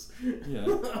cunts. Yeah.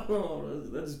 Oh,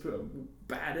 that just put a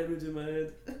bad image in my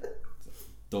head.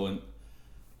 Don't.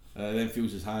 Then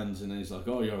feels his hands and then he's like,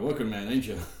 oh, you're a working man, ain't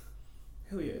you?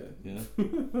 Hell yeah. Yeah.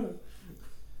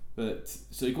 But,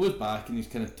 so he goes back and he's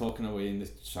kind of talking away in the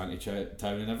shanty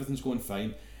town and everything's going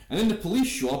fine. And then the police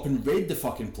show up and raid the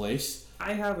fucking place.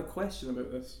 I have a question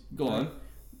about this. Go on.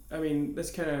 I mean,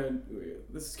 this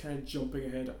is kind of jumping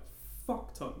ahead a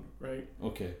fuck ton, right?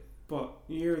 Okay. But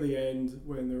near the end,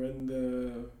 when they're in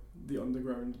the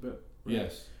underground bit, right?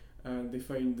 Yes. And they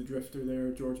find the drifter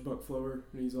there, George Buckflower,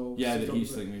 and he's all yeah, that stuck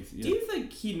he's with it. thinking. Yeah. Do you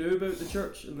think he knew about the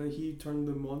church and then he turned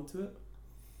them on to it?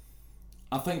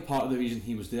 I think part of the reason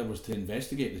he was there was to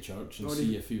investigate the church and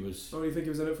see if he was. Oh, do you think he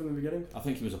was in it from the beginning? I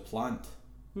think he was a plant.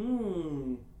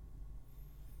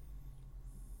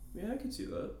 Yeah, I could see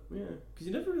that. Yeah, because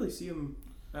you never really see him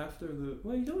after the.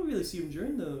 Well, you don't really see him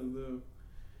during the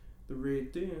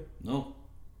raid, do you? No.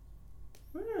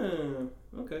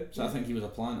 Okay. So I think he was a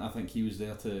plant. I think he was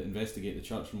there to investigate the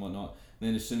church and whatnot. And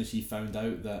then as soon as he found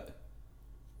out that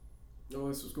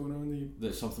this was going on,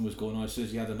 that something was going on, as soon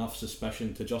as he had enough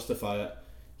suspicion to justify it,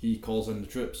 he calls in the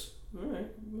troops. Alright,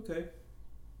 okay.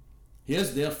 He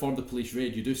is there for the police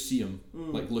raid. You do see him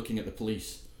like looking at the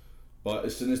police, but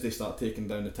as soon as they start taking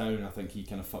down the town, I think he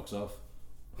kind of fucks off.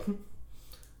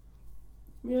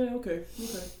 Yeah, okay.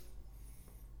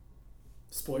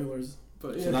 Spoilers,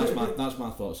 but yeah. So that's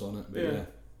my thoughts on it. But yeah.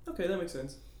 Okay, that makes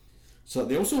sense. So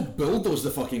they also bulldoze the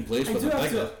fucking place with a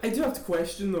digger. I do have to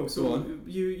question though. So Go on.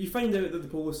 you find out that the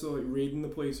police are like raiding the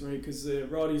place, right? Because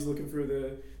Roddy's looking through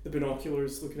the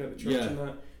binoculars, looking at the church and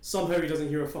that. Somehow he doesn't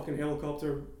hear a fucking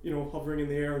helicopter, hovering in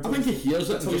the air. I think he hears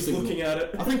it. Until he's looking at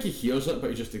it. I think he hears it, but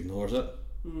he just ignores it.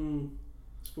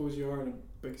 Suppose you are in a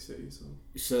big city, so.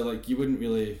 So like you wouldn't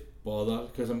really bother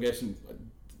because I'm guessing.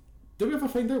 Did we ever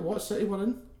find out what city we're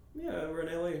in? Yeah, we're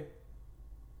in LA.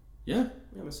 Yeah.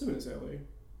 Yeah, I'm assuming it's LA.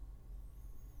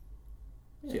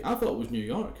 Yeah. See, I thought it was New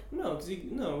York. No, because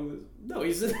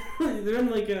he's they're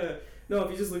in like a no.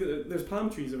 If you just look at there's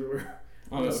palm trees everywhere.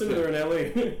 I'm assuming they're in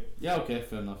LA. Yeah, okay,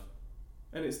 fair enough.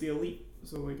 And it's the elite,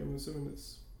 so like I'm assuming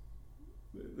it's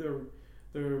they're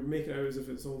making it out as if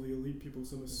it's all the elite people.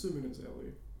 So I'm assuming it's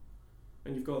LA.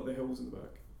 And you've got the hills in the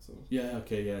back. So yeah,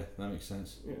 okay, yeah, that makes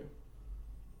sense. Yeah.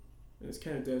 And it's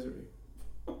kind of deserty.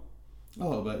 A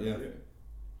little bit, yeah.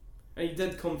 And he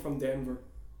did come from Denver.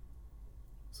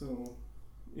 So.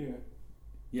 Yeah.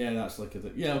 Yeah, that's like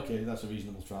okay, that's a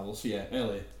reasonable travel. So yeah,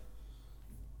 LA.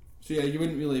 So yeah, you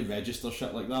wouldn't really register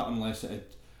shit like that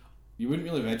you wouldn't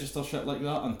really register shit like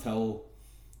that until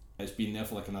it's been there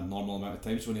for like an abnormal amount of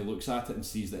time. So when he looks at it and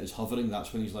sees that it's hovering,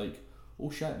 that's when he's like, oh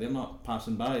shit, they're not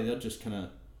passing by, they're just kinda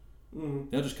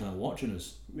watching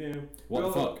us. Yeah. What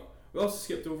the fuck? We also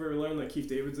skipped over, we learned that Keith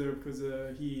David's there because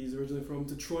he's originally from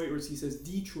Detroit, or as he says,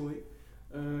 Detroit.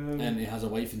 And he has a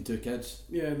wife and 2 kids.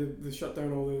 Yeah, they shut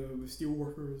down all the steel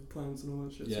workers plants and all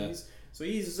that shit. Yeah. So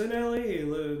he's in LA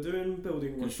doing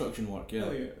building work. Construction work, yeah.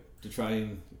 Hell yeah. To try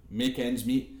and make ends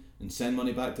meet and send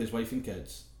money back to his wife and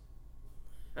kids.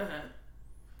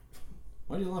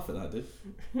 Why do you laugh at that, dude?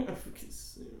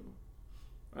 Because,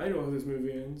 I know how this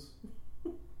movie ends.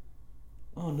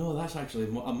 Oh no, that's actually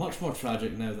much more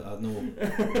tragic now that I know.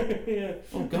 Yeah.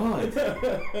 Oh god.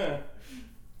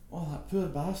 Oh, that poor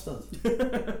bastard.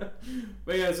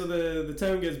 But yeah, so the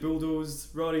town gets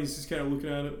bulldozed. Roddy's just kind of looking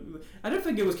at it. I did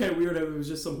think it was kind of weird how there was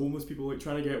just some homeless people like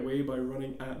trying to get away by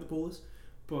running at the police.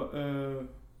 But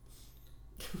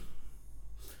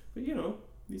but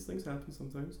these things happen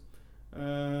sometimes.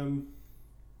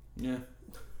 Yeah.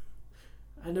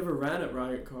 I never ran at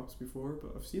riot cops before,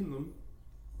 but I've seen them.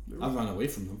 I ran away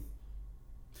from them.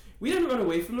 We didn't run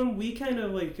away from them. We kind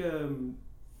of like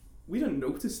we didn't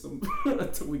notice them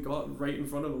until we got right in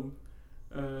front of them.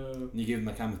 You gave them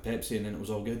a can of Pepsi and then it was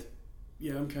all good?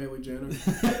 Yeah, I'm Kylie Jenner.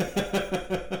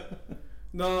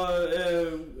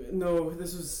 No,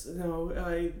 this was... No,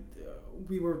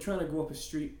 we were trying to go up a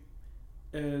street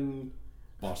in...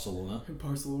 Barcelona. In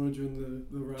Barcelona during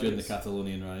the riots. During the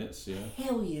Catalonian riots, yeah.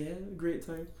 Hell yeah, great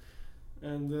time.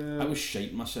 And I was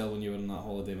shiting myself when you were on that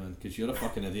holiday, man, because you're a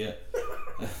fucking idiot.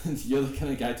 And you're the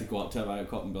kind of guy to go up to a riot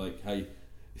cop and be like, hey,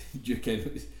 you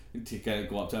can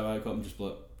go up to a riot cop and just be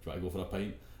like, try to go for a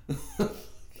pint.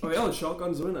 Oh, we all had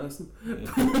shotguns, we didn't ask them.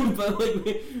 Yeah. But like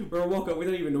we were walking up, we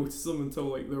didn't even notice them until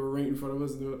like they were right in front of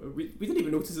us, and we didn't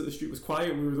even notice that the street was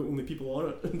quiet and we were the only people on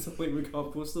it until like we got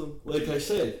up close to them. Like I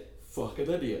said, fucking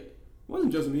idiot. It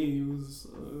wasn't just me, it was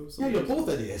yeah, you're both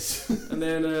idiots. And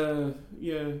then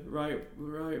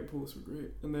riot police were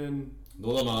great. And then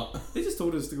no, they're not. They just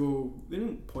told us to go. They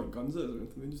didn't point guns at us or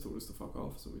anything, they just told us to fuck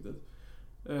off, so we did.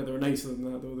 They were nicer than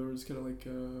that though. They were just kind of like,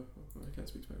 I can't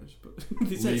speak Spanish, but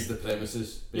they Leave the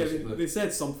premises, basically. Yeah, they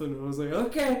said something, and I was like,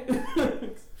 okay.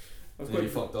 I was you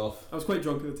fucked off. I was quite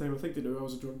drunk at the time. I think they knew I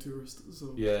was a drunk tourist.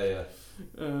 So Yeah.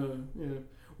 yeah.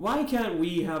 Why can't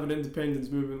we have an independence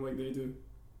movement like they do?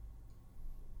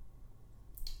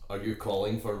 Are you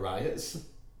calling for riots?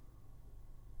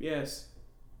 Yes.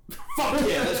 Fuck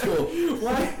yeah, let's go.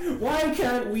 Why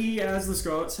can't we, as the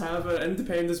Scots, have an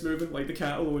independence movement like the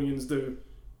Catalonians do?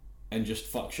 And just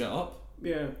fuck shit up?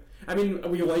 Yeah. I mean,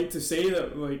 we like to say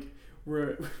that, like,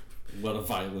 we're a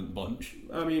violent bunch.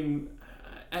 I mean,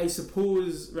 I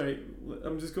suppose, right,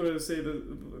 I'm just going to say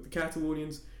that the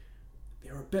Catalonians,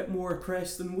 they're a bit more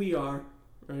oppressed than we are,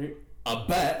 right? A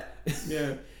bit?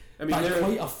 Yeah. I mean, by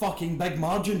quite a fucking big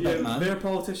margin, big man. Their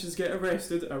politicians get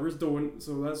arrested, ours don't,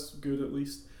 so that's good at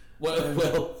least.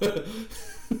 Well.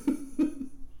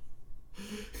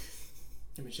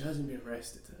 I mean, she hasn't been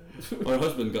arrested. Her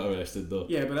husband got arrested though.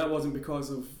 Yeah, but that wasn't because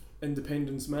of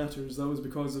independence matters. That was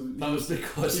because of he was a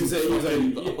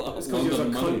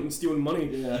cunt and stealing money.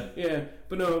 Yeah.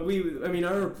 But no,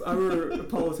 our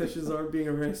politicians aren't being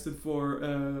arrested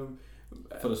for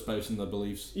espousing their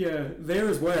beliefs. Yeah,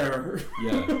 theirs were.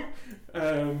 Yeah.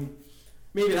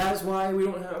 Maybe that's why we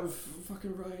don't have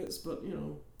fucking riots. But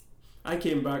I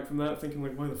came back from that thinking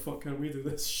like, why the fuck can't we do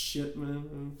this shit,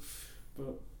 man?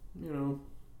 But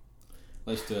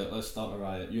let's do it. Let's start a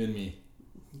riot. You and me.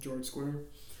 George Square.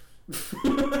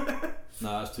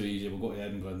 Nah, that's too easy. We'll go to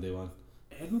Edinburgh on day one.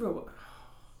 Edinburgh?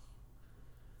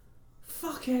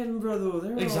 Fuck Edinburgh though.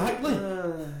 They're exactly.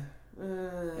 All,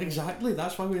 exactly.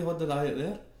 That's why we had the riot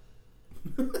there.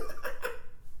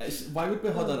 Why would we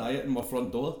have a riot in my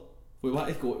front door? We want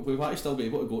to still be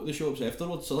able to go to the shops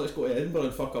afterwards. So let's go to Edinburgh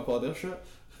and fuck up all their shit.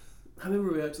 I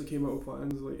remember we actually came up with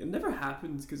plans. Like, it never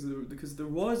happened because there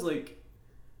was like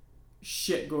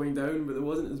shit going down, but it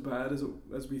wasn't as bad as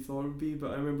we thought it would be.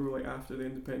 But I remember like after the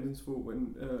independence vote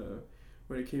when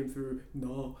it came through,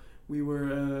 we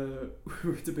were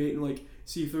debating like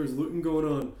see if there's looting going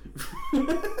on.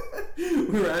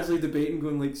 We were actually debating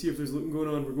going like see if there's looting going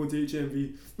on. We're going to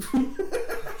HMV.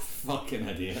 Fucking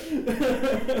idiot.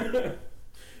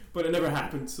 But it never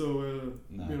happened. So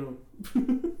nah.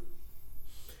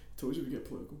 Told you we get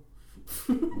political.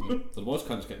 There was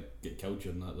cunts get killed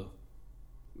during that though.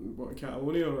 What, in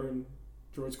Catalonia or in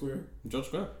George Square? George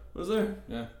Square. Was there?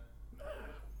 Yeah.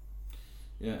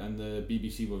 Yeah, and the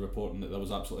BBC were reporting that there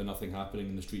was absolutely nothing happening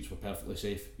and the streets were perfectly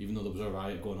safe, even though there was a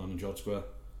riot going on in George Square.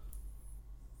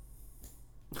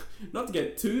 Not to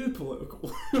get too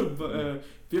political, but have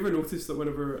you ever noticed that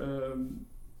whenever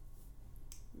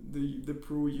the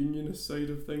pro-unionist side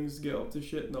of things get up to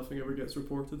shit, nothing ever gets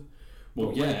reported?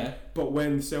 Well, But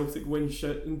when Celtic win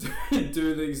shit and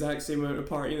do the exact same amount of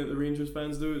partying that the Rangers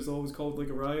fans do, it's always called like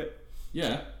a riot.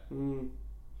 Yeah.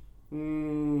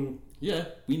 Yeah,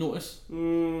 we notice.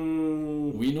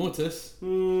 We notice.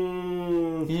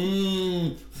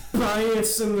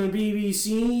 Riots on the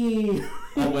BBC.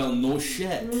 Oh well, no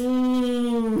shit.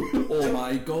 Oh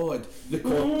my god.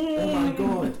 Oh my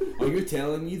god. Are you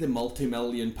telling me the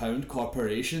multi-million-pound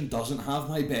corporation doesn't have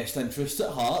my best interests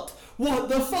at heart? What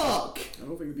the fuck? I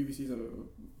don't think the BBC's a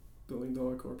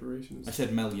billion-dollar corporation. I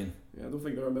said million. Yeah, I don't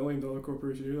think they're a million-dollar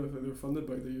corporation either. I think they're funded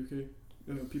by the UK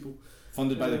people.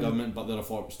 Funded by the government, but they're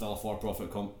still a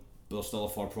for-profit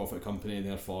company, and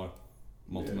therefore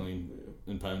multi-million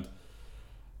pound.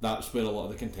 That's where a lot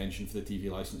of the contention for the TV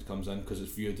licence comes in, because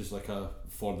it's viewed as like a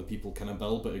for the people kind of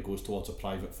bill, but it goes towards a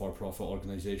private for-profit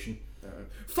organisation.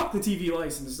 Fuck the TV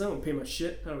licence. I don't pay my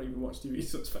shit. I don't even watch TV,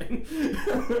 so it's fine.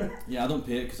 Yeah, I don't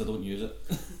pay it because I don't use it.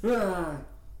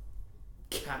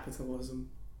 Capitalism.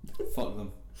 Fuck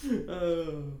them.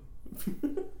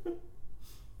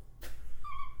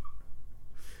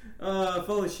 If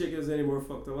all this shit gets any more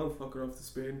fucked up, I'll fuck her off to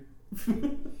Spain.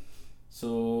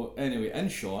 So anyway, in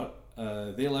short,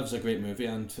 They Live's a great movie,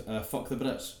 and fuck the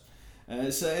Brits.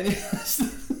 So anyway,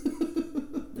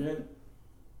 yeah.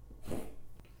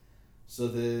 So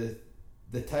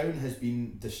the town has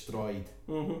been destroyed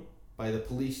by the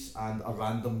police and a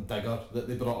random digger that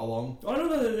they brought along. Oh, I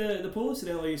know the police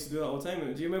in LA used to do that all the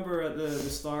time. Do you remember at the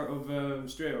start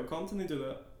of Straight Outta Compton they do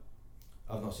that?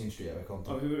 I've not seen Straight Outta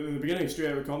Compton. Oh, in the beginning of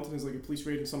Straight Outta Compton is like a police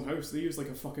raid in some house. They use like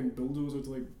a fucking bulldozer to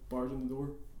like barge in the door.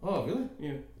 Oh, really?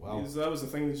 Yeah. Wow. So that was the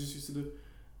thing they just used to do.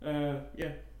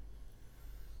 Yeah.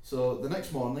 So the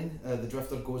next morning, the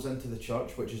drifter goes into the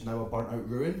church, which is now a burnt out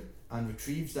ruin, and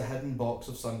retrieves the hidden box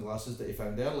of sunglasses that he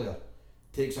found earlier.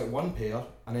 Takes out one pair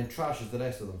and then trashes the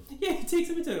rest of them. Yeah, he takes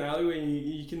them into an alleyway and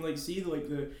you can like see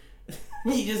the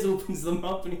he just opens them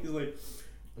up and he's like,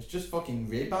 It's just fucking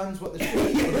Ray-Bans what the shit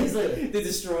is. Like, they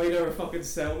destroyed our fucking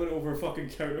settlement over fucking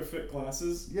counterfeit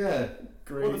glasses. Yeah.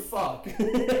 Great. What the fuck?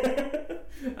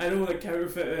 I know that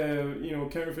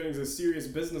counterfeiting is a serious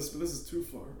business, but this is too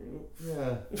far,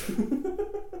 Yeah.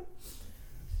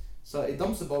 So he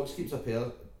dumps the box, keeps a pair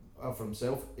for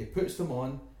himself, he puts them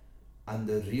on, and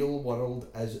the real world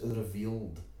is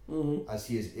revealed. As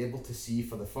he is able to see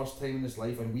for the first time in his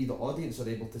life, and we the audience are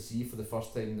able to see for the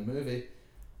first time in the movie,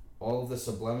 all of the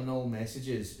subliminal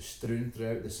messages strewn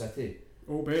throughout the city.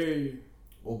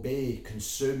 Obey,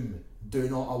 consume, do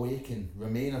not awaken,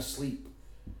 remain asleep.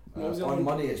 On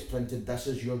money it's printed, this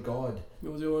is your god.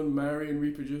 What was the one? Marry and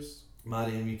reproduce.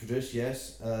 Marry and reproduce,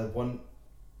 yes. One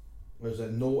was a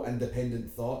no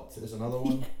independent thought is another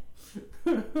one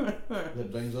that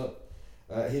brings up.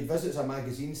 He visits a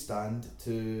magazine stand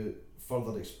to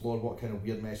further explore what kind of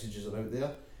weird messages are out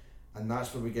there, and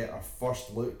that's where we get our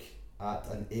first look at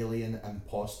an alien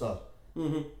imposter.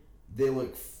 They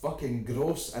look fucking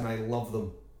gross, and I love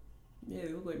them. Yeah,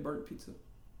 they look like burnt pizza.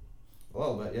 A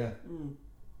little bit, yeah.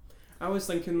 I was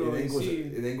thinking though. He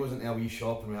then goes into a wee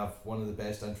shop, and we have one of the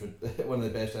best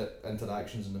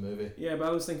interactions in the movie. Yeah, but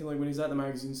I was thinking like when he's at the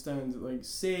magazine stand, like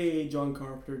say John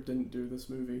Carpenter didn't do this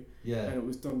movie, yeah, and it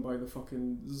was done by the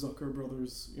fucking Zucker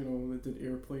brothers, that did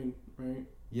Airplane, right?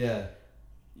 Yeah.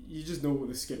 You just know what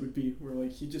the skit would be, where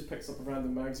like he just picks up a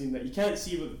random magazine that you can't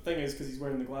see what the thing is because he's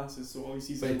wearing the glasses, so all he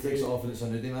sees. But is he takes it off and it's a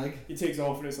nudie mag. He takes it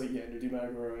off and it's like nudie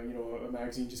mag or a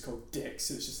magazine just called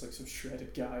Dicks. It's just like some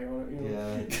shredded guy on it,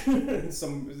 Yeah. and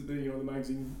the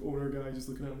magazine owner guy just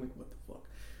looking at him like, what the fuck?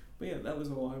 But yeah, that was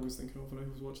all I was thinking of when I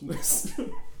was watching this.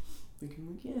 Thinking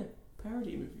like, yeah,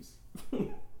 parody movies.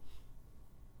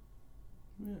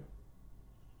 Yeah.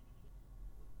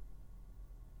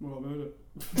 What about it?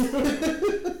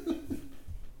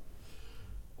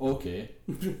 Okay.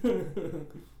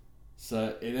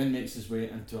 So he then makes his way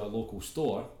into a local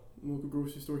store. Local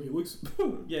grocery store. He looks,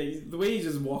 the way he's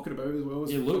just walking about as well.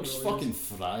 He looks fucking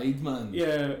fried, man.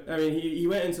 Yeah, I mean, he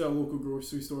went into a local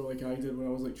grocery store like I did when I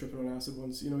was like tripping on acid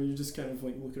once. You're just kind of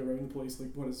like looking around the place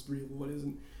like what is real, what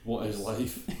isn't. What is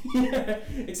life? Yeah,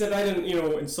 except I didn't,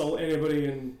 insult anybody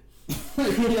and.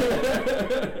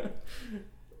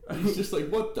 He's just like,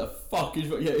 what the fuck is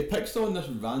what? Yeah, he picks on this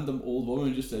random old woman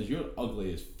and just says, "You're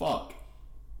ugly as fuck."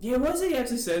 Yeah, what is it he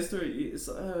actually says to her?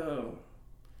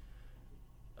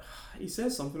 He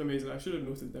says something amazing. I should have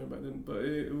noted down, but I didn't. But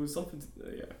it was something.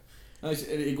 Yeah. And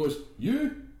he goes,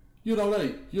 "You're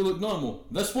alright. You look normal.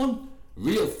 This one,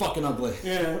 real fucking ugly."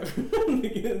 Yeah.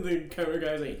 The counter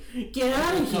guy's like, "Get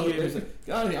out of here!" He's like,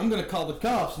 "Get out of here! I'm gonna call the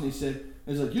cops." And he said.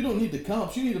 He's like, "You don't need the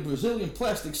cops, you need a Brazilian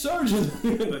plastic surgeon."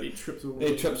 And then he trips over.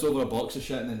 He trips over a box of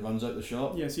shit and then runs out the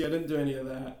shop. Yeah, see, I didn't do any of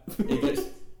that.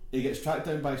 He gets tracked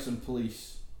down by some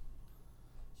police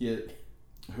who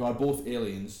are both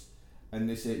aliens, and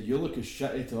they say, "You look as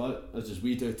shitty to us as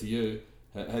we do to you."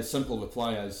 His simple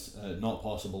reply is, "Not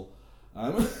possible."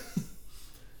 Well.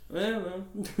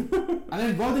 And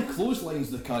then Roddy clotheslines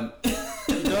the cunt.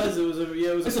 He does.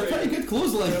 It's a pretty good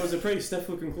clothesline. Yeah, it was a pretty stiff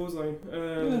looking clothesline.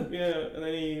 Yeah, and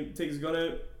then he takes his gun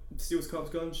out, steals cop's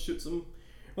gun, shoots him.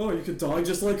 "Oh, you could die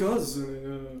just like us."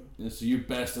 And so you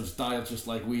bastards die just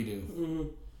like we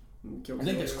do. I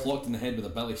think it's clocked in the head with a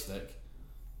billy stick.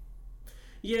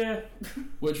 Yeah.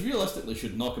 Which realistically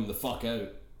should knock him the fuck out.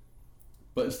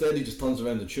 But instead he just turns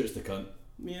around and shoots the cunt.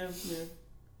 Yeah.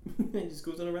 He just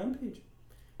goes on a rampage.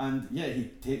 And yeah, he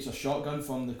takes a shotgun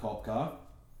from the cop car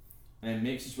and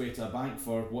makes his way to a bank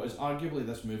for what is arguably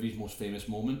this movie's most famous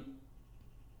moment.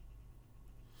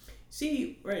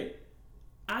 See, right,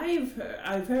 I've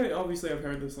heard, obviously I've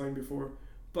heard this line before,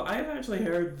 but I've actually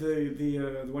heard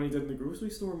the one he did in the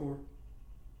grocery store more.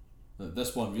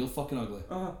 This one, real fucking ugly.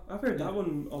 I've heard that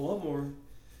one a lot more.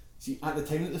 See, at the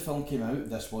time that the film came out,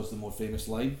 this was the more famous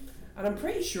line. And I'm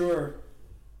pretty sure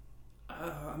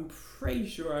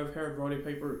I've heard Roddy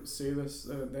Piper say this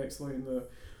next line,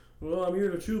 "Well, I'm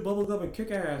here to chew bubblegum and kick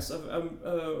ass." I'm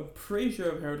pretty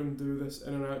sure I've heard him do this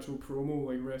in an actual promo,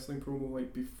 like wrestling promo,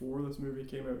 like before this movie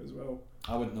came out as well.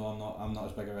 I wouldn't know. I'm not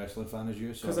as big a wrestling fan as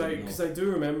you. So because I do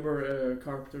remember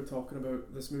Carpenter talking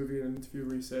about this movie in an interview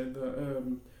where he said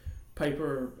that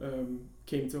Piper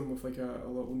came to him with like a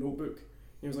little notebook.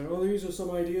 He was like, "Oh, these are some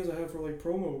ideas I have for like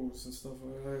promos and stuff.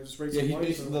 I just write some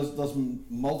lines." There's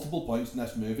multiple points in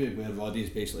this movie where Roddy is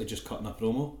basically just cutting a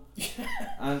promo.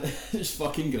 And it's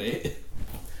fucking great.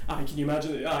 Can you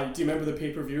imagine? Do you remember the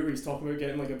pay-per-view where he's talking about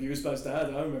getting like abused by his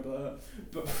dad? I remember that.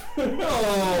 But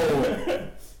oh,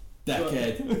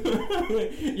 dickhead.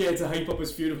 Yeah, to hype up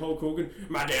his feud with Hulk Hogan.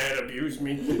 "My dad abused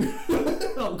me."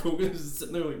 Hulk Hogan's just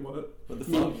sitting there like, what? What the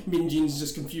fuck? Mean Gene's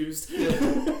just confused.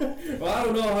 Well, I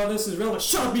don't know how this is relevant.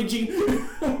 Shut up, Mean Gene!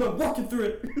 I'm walking through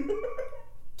it.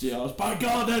 JR's, by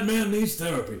God, that man needs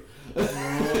therapy.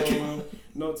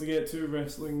 Not to get too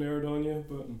wrestling nerd on you,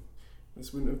 but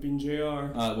this wouldn't have been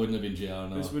JR. It wouldn't have been JR,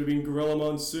 no. This would have been Gorilla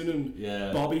Monsoon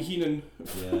and Bobby Heenan.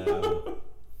 Yeah.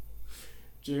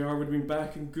 JR would have been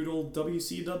back in good old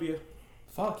WCW.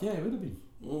 Fuck yeah, it would have been.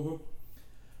 Mm-hmm.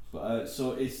 But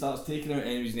so he starts taking out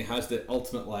enemies and he has the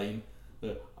ultimate line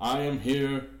that I am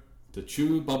here to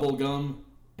chew bubblegum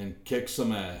and kick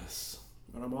some ass.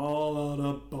 And I'm all out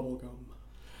of bubblegum.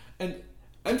 And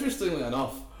interestingly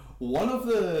enough, one of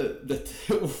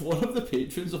the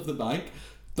patrons of the bank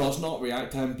does not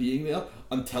react to him being there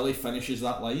until he finishes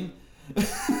that line.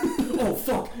 Oh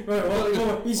fuck! Right,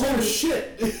 well, he's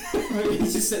shit! Right,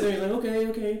 he's just sitting there like,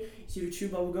 okay. He's here to chew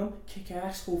bubblegum, kick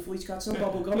ass, hopefully he's got some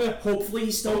bubblegum, hopefully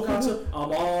he's still got some.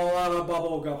 I'm all out of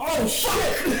bubblegum. Oh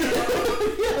shit!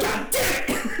 God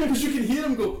damn it! Because you can hear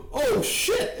him go, oh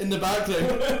shit, in the background.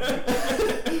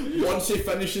 Once he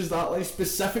finishes that line,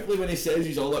 specifically when he says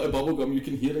he's all out of bubblegum, you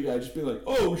can hear the guy just be like,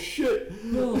 oh shit.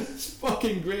 It's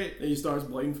fucking great. And he starts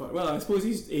blind fighting. Well, I suppose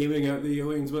he's aiming at the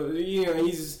aliens, but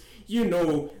he's. You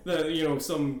know that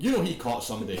some. You know he caught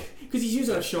somebody. Because he's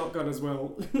using a shotgun as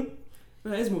well.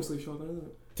 That is mostly a shotgun, isn't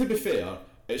it? To be fair,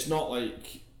 it's not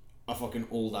like a fucking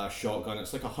old ass shotgun.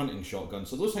 It's like a hunting shotgun.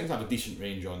 So those things have a decent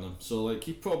range on them. So like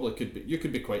he probably could be. You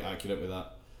could be quite accurate with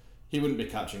that. He wouldn't be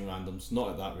catching randoms,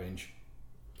 not at that range.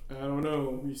 I don't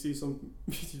know. You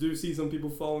do see some people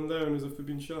falling down as if they've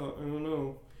been shot. I don't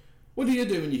know. What do you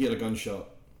do when you hear a gunshot?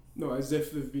 No, as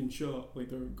if they've been shot. Like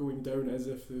they're going down as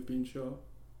if they've been shot.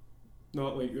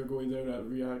 Not like they're going down at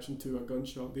reaction to a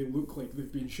gunshot. They look like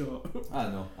they've been shot. I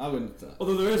don't know. I wouldn't.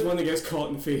 Although there is one that gets caught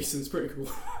in the face, and it's pretty cool.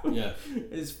 Yeah.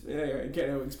 It's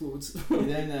getting how it explodes. And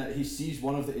then he sees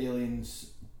one of the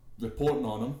aliens reporting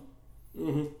on him,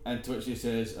 mm-hmm. and to which he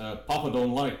says, "Papa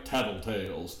don't like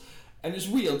tattletales," and it's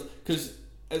weird because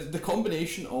the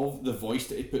combination of the voice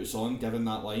that he puts on, given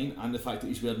that line, and the fact that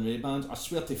he's wearing Ray-Bans, I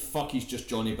swear to fuck, he's just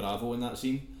Johnny Bravo in that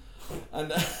scene,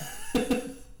 and.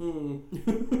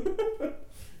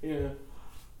 Yeah.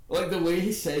 Like the way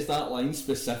he says that line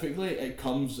specifically, it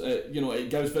comes, it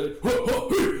gives very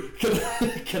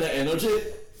kind of energy.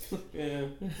 Yeah.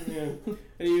 And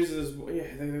he uses,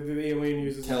 the alien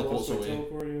uses teleports his away.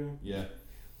 Teleport, Yeah.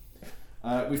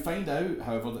 We find out,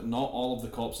 however, that not all of the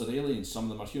cops are aliens. Some of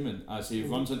them are human. As he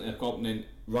runs into a cop and then,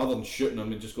 rather than shooting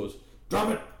him, he just goes, "Drop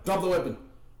it! Drop the weapon!"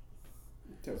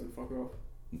 Tells him to fuck off.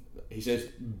 He says,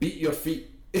 "Beat your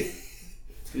feet."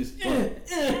 He goes,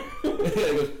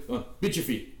 "Oh, beat your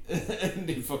feet." And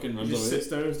he fucking runs away. He just away. sits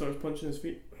down and starts punching his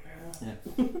feet.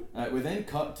 Yeah. We then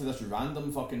cut to this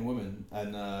random fucking woman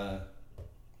and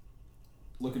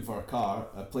looking for a car,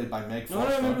 played by Meg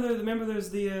Foster. No, remember there's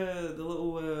the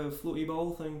little floaty ball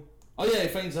thing. Oh yeah, he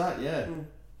finds that. Yeah.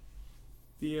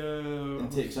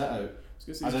 And takes that out.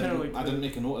 I didn't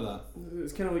make a note of that.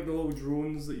 It's kind of like the little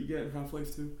drones that you get in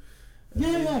Half-Life 2.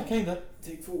 Yeah, kinda.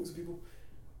 Take photos of people.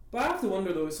 But I have to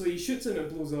wonder though. So he shoots it and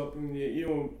it blows up, and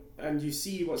and you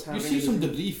see what's happening. You see some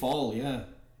debris fall, yeah.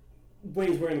 When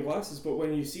he's wearing glasses, but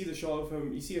when you see the shot of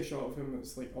him, you see a shot of him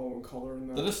that's like all in colour and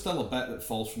that. There is still a bit that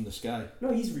falls from the sky.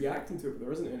 No, he's reacting to it, but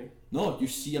there isn't any. No, you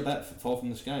see a bit fall from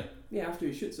the sky. Yeah, after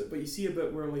he shoots it, but you see a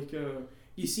bit where like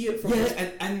you see it from. Yeah,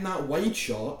 and in that wide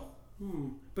shot.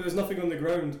 But there's nothing on the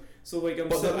ground, so like I'm.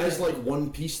 But there is like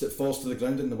one piece that falls to the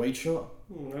ground in the wide shot.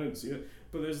 I didn't see it.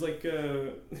 But there's like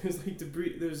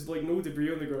debris. There's like no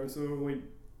debris on the ground. So like,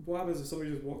 what happens if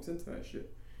somebody just walks into that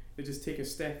shit? They just take a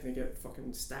step and they get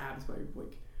fucking stabbed by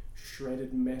like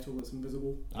shredded metal that's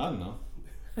invisible. I don't know.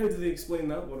 How do they explain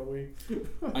that one away?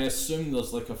 I assume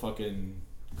there's like a fucking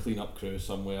clean-up crew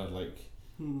somewhere, like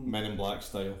Men in Black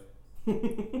style.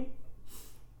 He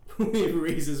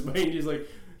raises his mind. He's like,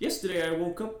 yesterday I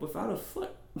woke up without a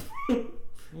foot.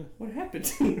 What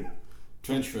happened?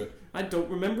 Trench foot. I don't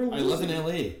remember. I live in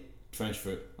LA. Trench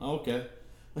foot. Oh, okay.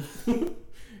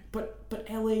 But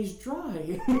LA's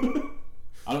dry.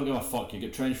 I don't give a fuck. You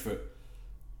get trench foot.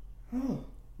 Oh.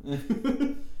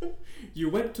 You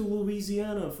went to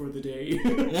Louisiana for the day.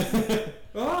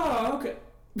 Oh, okay.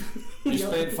 You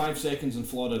spent 5 seconds in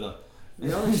Florida.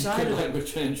 The other side of it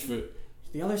with trench foot.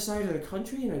 The other side of the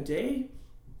country in a day.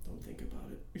 Don't think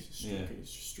about it. He's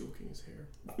just stroking his hair.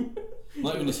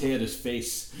 Not even his hair, his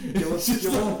face. You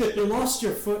lost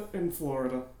your foot in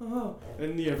Florida.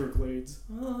 In the Everglades.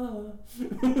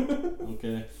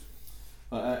 Okay.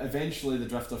 Eventually the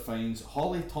Drifter finds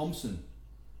Holly Thompson,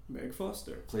 Meg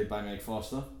Foster, played by Meg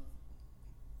Foster,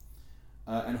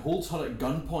 and holds her at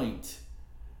gunpoint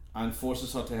and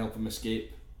forces her to help him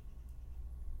escape.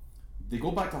 They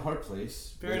go back to her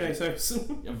place. Very nice house.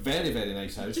 A very, very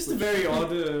nice house. Just a very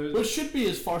odd... which should be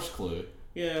his first clue.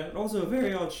 Yeah, and also a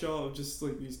very odd shot of just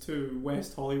like these two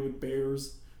West Hollywood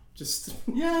bears. Just...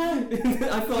 Yeah!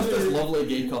 I thought this lovely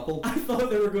gay couple. I thought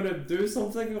they were going to do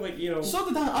something like, you know... So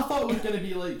did I. I thought it was going to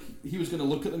be like, he was going to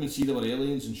look at them and see they were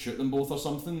aliens and shoot them both or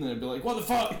something, and they'd be like, what the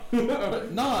fuck?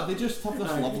 But nah, they just have this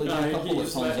lovely gay couple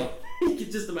that turns up. You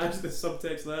could just imagine the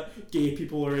subtext of that. Gay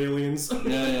people are aliens.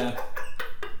 Yeah.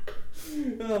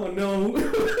 Oh no.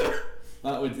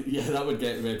 That would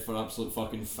get read for absolute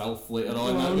fucking filth later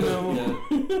on. Oh no.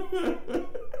 Yeah.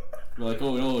 We're like,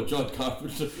 oh no, John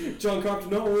Carpenter. John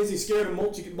Carpenter, not only is he scared of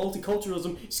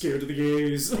multiculturalism, he's scared of the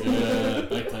gays. Yeah,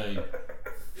 big time.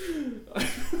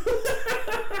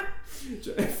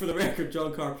 For the record,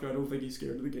 John Carpenter, I don't think he's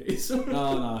scared of the gays.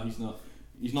 No, he's not.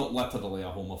 He's not literally a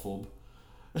homophobe.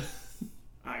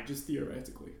 Aye, just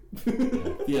theoretically.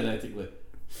 Yeah, theoretically.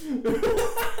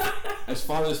 As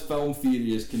far as film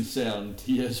theory is concerned,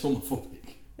 he is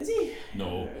homophobic. Is he?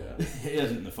 No, he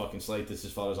isn't in the fucking slightest,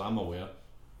 as far as I'm aware.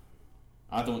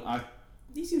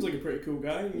 He seems like a pretty cool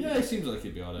guy. Yeah, he seems like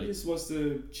he'd be He alright. just wants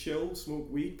to chill, smoke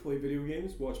weed, play video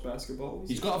games, watch basketball.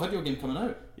 He's got a video game coming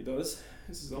out. He does.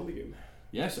 It's a zombie game.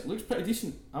 Yes, it looks pretty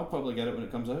decent. I'll probably get it when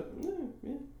it comes out.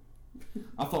 Yeah.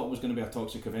 I thought it was going to be a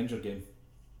Toxic Avenger game.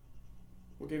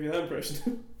 What gave you that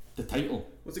impression? The title.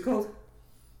 What's it called?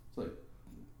 It's like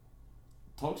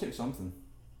Toxic something.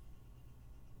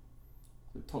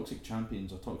 Like Toxic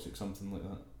Champions or Toxic something like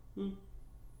that.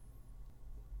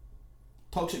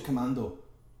 Toxic Commando.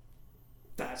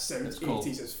 That sounds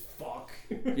 80s as fuck.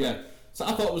 Yeah. So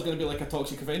I thought it was going to be like a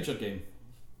Toxic Avenger game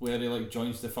where he like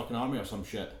joins the fucking army or some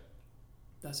shit.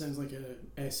 That sounds like a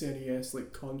SNES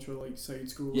like Contra like side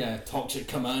scroll. Yeah, Toxic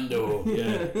Commando.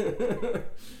 Yeah.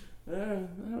 I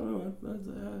don't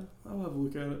know. I'll have a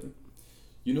look at it.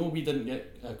 You know we didn't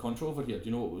get Contra over here. Do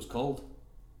you know what it was called?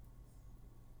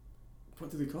 What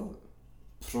do they call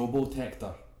it?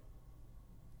 Probotector.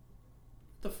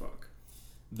 The fuck?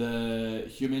 The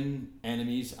human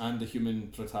enemies and the human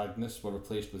protagonists were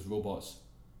replaced with robots,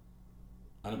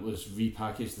 and it was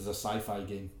repackaged as a sci-fi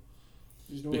game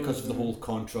because of the whole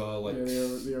Contra like. Yeah,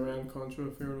 the Iran Contra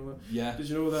affair and all that. Yeah. Did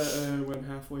you know that when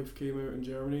Half-Life came out in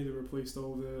Germany, they replaced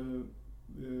all the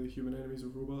human enemies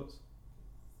with robots?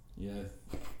 Yeah.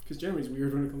 Because Germany's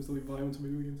weird when it comes to like violence in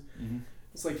video games. Mm-hmm.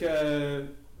 It's like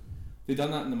they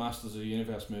done that in the Masters of the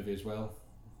Universe movie as well,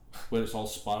 where it's all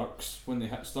sparks when they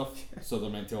hit stuff, so they're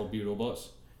meant to all be robots.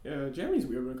 Yeah, Germany's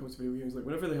weird when it comes to video games. Like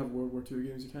whenever they have World War II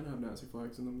games, you can't have Nazi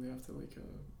flags in them. They have to like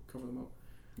cover them up.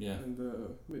 Yeah. And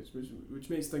which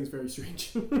makes things very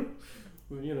strange.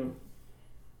 Well, you know.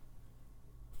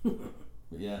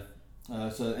 But yeah.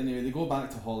 So anyway, they go back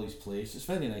to Holly's place. It's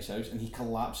a very nice house, and he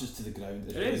collapses to the ground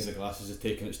as reading the glasses is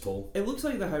taking its toll. It looks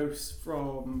like the house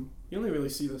from... You only really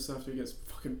see this after he gets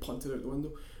fucking punted out the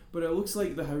window. But it looks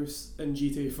like the house in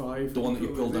GTA 5. The one that you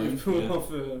pulled down.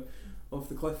 Off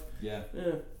the cliff. Yeah.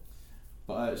 Yeah.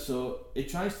 But so he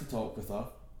tries to talk with her.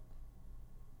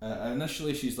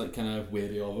 Initially she's like kind of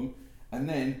wary of him, and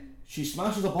then she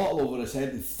smashes a bottle over his head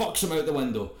and fucks him out the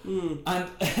window. And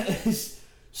it is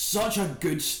such a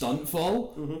good stunt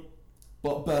fall.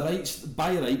 But by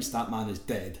rights that man is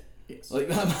dead. Yes. Like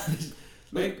that man is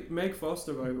Meg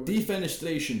Foster, by the way.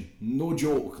 defenestration, no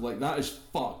joke. Like that is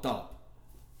fucked up.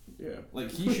 Yeah.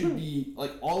 Like he should be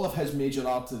like all of his major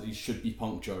arteries should be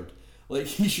punctured. Like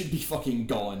he should be fucking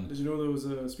gone. Did you know there was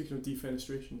speaking of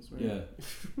defenestrations, right? Yeah.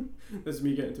 This is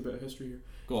me getting into a bit of history here.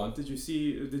 Go on. Have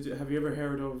you ever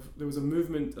heard of, there was a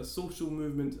movement, a social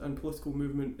movement and political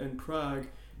movement in Prague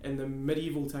in the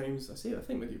medieval times, I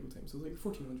think medieval times, so like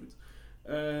 1400s,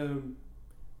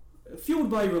 fueled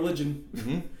by religion,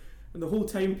 and the whole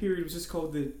time period was just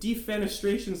called the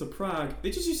defenestrations of Prague. They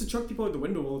just used to chuck people out the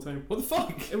window all the time. What the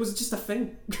fuck? It was just a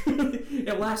thing.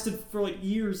 It lasted for like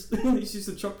years. They just used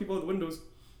to chuck people out the windows.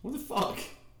 What the fuck?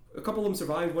 A couple of them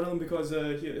survived. One of them because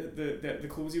the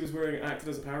clothes he was wearing acted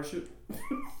as a parachute,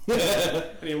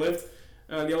 and he lived.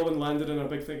 And the other one landed in a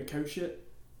big thing of cow shit,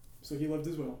 so he lived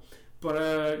as well.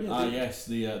 But yes,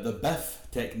 the Biff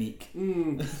technique.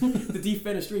 The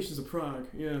defenestrations of Prague.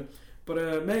 Yeah,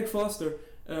 but Meg Foster,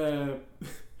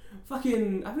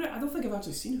 fucking, I don't think I've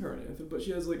actually seen her or anything, but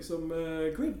she has like some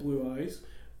great blue eyes,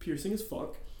 piercing as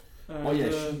fuck.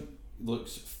 She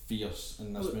looks fierce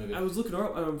in this movie. I was looking her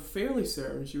up, and I'm fairly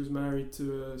certain she was married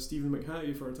to Stephen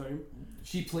McHattie for a time.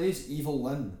 She plays Evil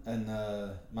Lynn in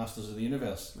Masters of the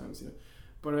Universe. I haven't seen it.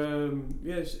 But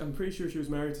I'm pretty sure she was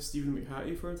married to Stephen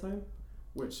McHattie for a time,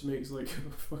 which makes like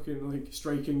a fucking like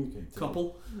striking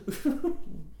couple.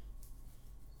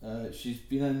 She's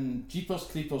been in Jeepers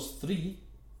Creepers 3.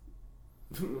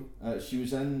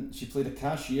 She played a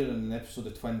cashier in an episode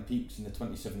of Twin Peaks in the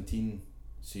 2017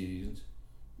 season.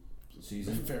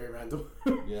 Very random.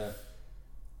 Yeah.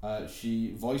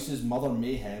 She voices Mother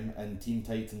Mayhem in Teen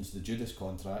Titans The Judas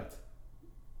Contract.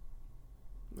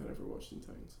 I never watched Teen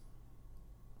Titans.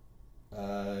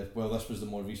 Well, this was the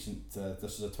more recent,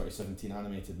 this is a 2017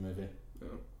 animated movie.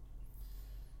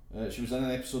 Oh. She was in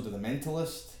an episode of The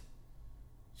Mentalist.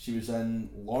 She was in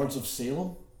Lords of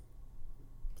Salem.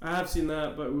 I have seen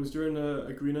that, but it was during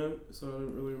a green out, so I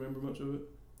don't really remember much of it.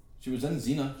 She was in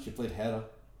Xena. She played Hera.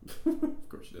 Of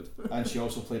course she did. And she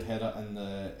also played Hera in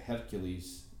the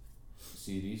Hercules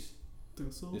series, the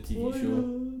TV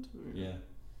show. Yeah.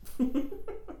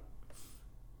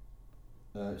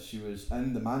 She was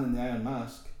in The Man in the Iron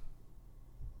Mask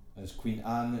as Queen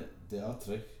Anne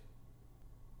d'Artrich.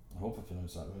 I hope I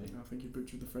pronounced that right. I think you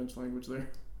butchered the French language there.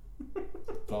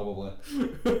 Probably.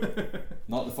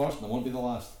 Not the first, and it won't be the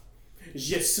last.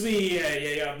 Je suis,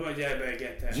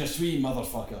 Je suis,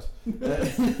 motherfucker.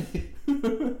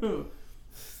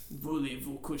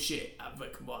 Voulez-vous coucher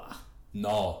avec moi?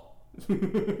 No.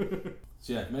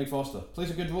 So yeah, Meg Foster plays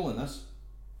a good role in this.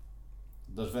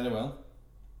 Does very well.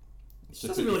 She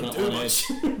doesn't really do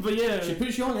much, but yeah. She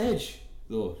puts you on edge,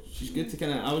 though. She's good to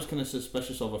kind of. I was kind of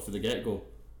suspicious of her for the get-go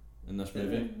in this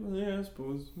movie. Yeah, I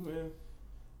suppose. Yeah.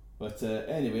 But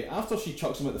anyway, after she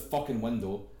chucks him out the fucking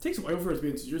window, it takes a while for her to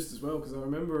be introduced as well, because I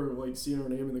remember like seeing her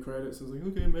name in the credits. I was like,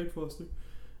 okay, Meg Foster,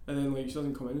 and then like she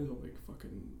doesn't come in until like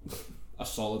fucking a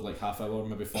solid like half hour,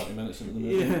 maybe 40 minutes into the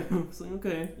movie. Yeah, it's like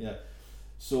okay. Yeah,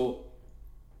 so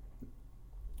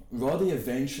Roddy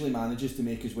eventually manages to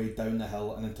make his way down the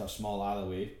hill and into a small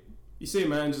alleyway. You say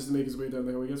manages to make his way down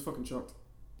the hill, he gets fucking chucked.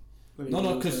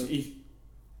 No, because he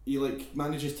like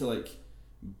manages to like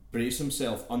brace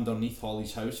himself underneath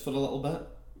Holly's house for a little bit,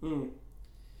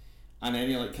 and then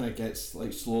he like kind of gets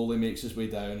like slowly makes his way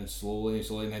down and slowly,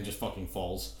 and then just fucking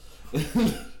falls.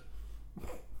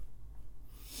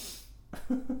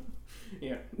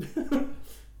 Yeah.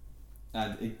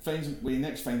 And we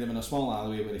next find him in a small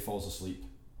alleyway where he falls asleep.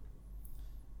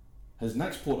 His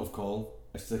next port of call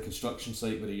is to the construction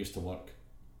site where he used to work.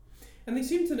 And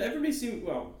everybody seemed,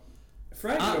 well,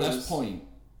 Frank at knows, this point.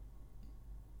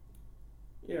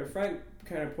 Yeah, Frank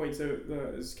kind of points out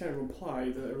that it's kind of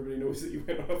implied that everybody knows that you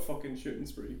went on a fucking shooting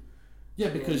spree. Yeah,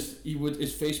 because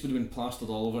his face would have been plastered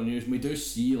all over news, and we do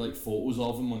see like photos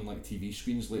of him on like TV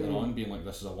screens later on, being like,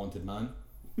 "This is a wanted man."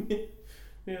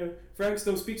 Yeah, Frank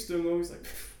still speaks to him though. He's like,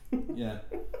 yeah,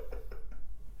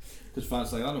 because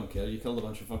Frank's like, "I don't care. You killed a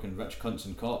bunch of fucking rich cunts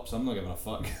and cops. I'm not giving a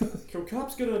fuck."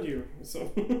 Cops good on you,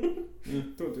 so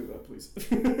don't do that, please.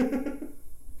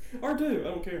 Or do, I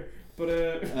don't care. But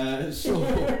it's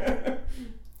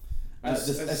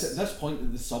at this point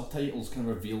that the subtitles kind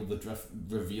of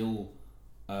reveal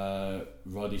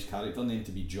Roddy's character name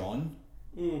to be John.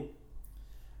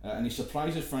 And he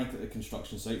surprises Frank at the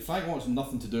construction site. Frank wants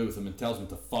nothing to do with him and tells him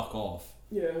to fuck off.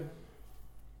 Yeah.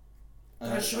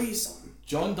 I'll show you something.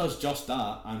 John does just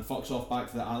that and fucks off back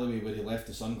to the alleyway where he left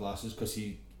the sunglasses, because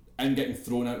in getting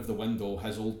thrown out of the window,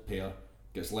 his old pair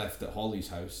gets left at Holly's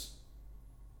house.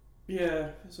 Yeah,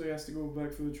 so he has to go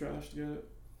back for the trash to get it.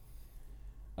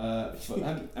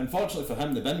 Unfortunately for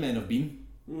him, the bin men have been.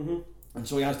 And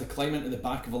so he has to climb into the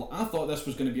back of I thought this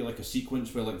was going to be like a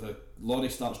sequence where like the lorry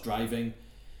starts driving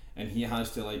and he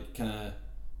has to like kind of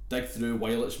dig through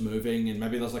while it's moving, and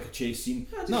maybe there's like a chase scene.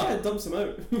 It dumps him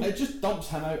out. It just dumps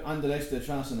him out and the rest of the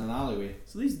trash in an alleyway.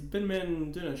 So these bin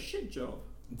men doing a shit job.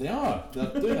 They are.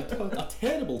 They're doing a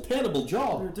terrible, terrible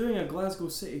job. They're doing a Glasgow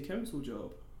City Council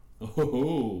job.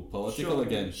 Oh, political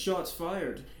again. Shots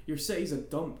fired. Your city's a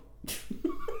dump.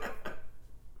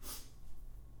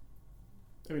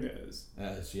 I mean, it is.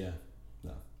 It is, yeah.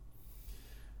 No.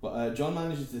 But John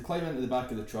manages to climb into the back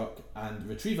of the truck and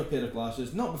retrieve a pair of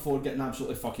glasses, not before getting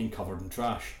absolutely fucking covered in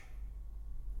trash.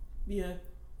 Yeah.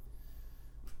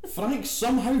 Frank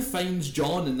somehow finds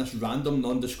John in this random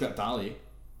nondescript alley.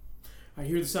 I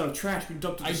hear the sound of trash being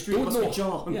dumped in the street. Must be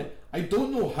John. Yeah, I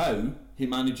don't know how he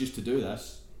manages to do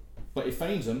this, but he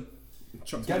finds him,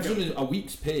 gives him a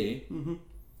week's pay,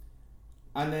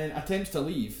 and then attempts to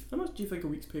leave. How much do you think a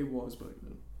week's pay was back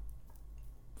then?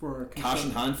 For a cash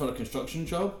in hand for a construction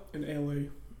job? In LA.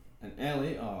 In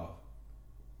LA?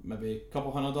 Maybe a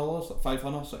couple $100, like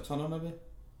 $500, $600 maybe?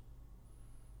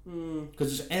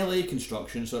 Because it's LA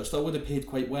construction, so it still would have paid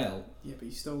quite well. Yeah, but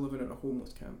he's still living at a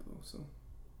homeless camp though, so...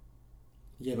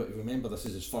 Yeah, but remember, this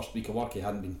is his first week of work. He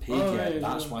hadn't been paid yet. Right,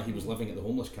 That's why he was living at the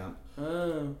homeless camp.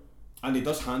 Ah. And he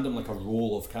does hand him like a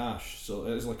roll of cash, so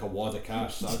it is like a wad of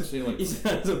cash. So I'd say like he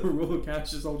hands him a roll of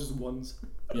cash. It's all just ones.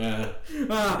 Yeah.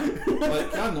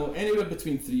 Like, I don't know, anywhere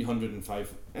between $300 and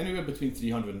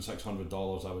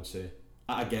 $600, I would say.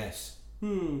 At a guess.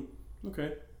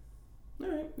 Okay.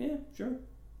 Alright, yeah, sure.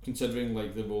 Considering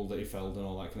like the role that he filled and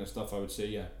all that kind of stuff, I would say,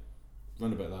 yeah.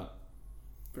 Round about that.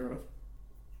 Fair enough.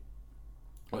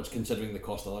 Which, considering the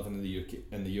cost of living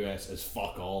in the US is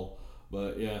fuck all.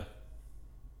 But yeah.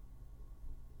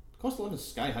 The cost of living is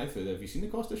sky high through there. Have you seen the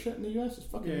cost of shit in the US? It's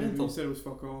fucking mental. You said it was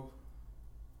fuck all.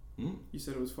 You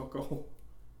said it was fuck all.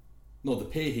 No, the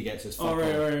pay he gets is fuck all.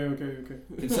 Right, okay.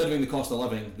 Considering the cost of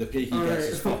living, the pay he gets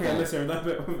is fuck all. I misheard that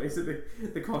bit. Is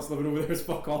it the cost of living over there is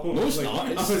fuck all? No, it's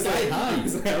not. It's sky high.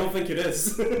 I don't think it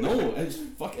is. No, it's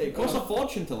fuck. It costs a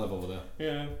fortune to live over there.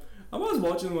 Yeah. I was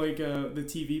watching like the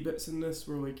TV bits in this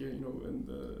where like in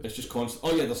the... It's just constant.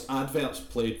 Oh yeah, there's adverts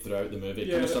played throughout the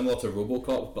movie, kind of similar to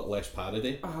RoboCop but less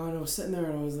parody. And I was sitting there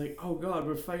and I was like, oh god,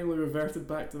 we're finally reverted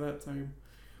back to that time.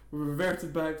 We're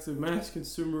reverted back to mass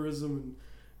consumerism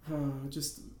and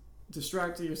just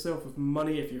distracting yourself with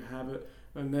money if you have it,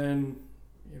 and then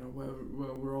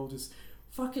we're all just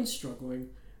fucking struggling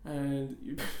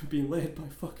and being led by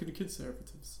fucking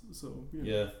conservatives. So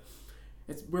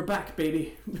we're back,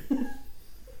 baby.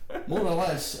 More or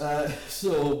less.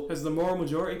 So has the moral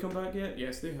majority come back yet?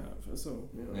 Yes, they have. So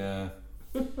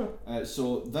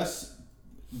so this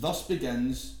thus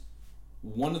begins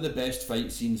one of the best fight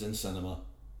scenes in cinema,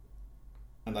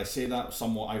 and I say that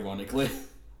somewhat ironically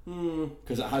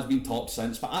because it has been topped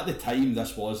since. But at the time,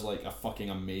 this was like a fucking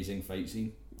amazing fight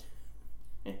scene.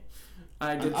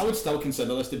 I would still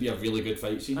consider this to be a really good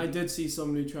fight scene. I did see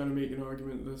somebody trying to make an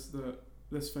argument that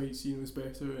this fight scene was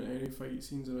better than any fight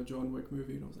scenes in a John Wick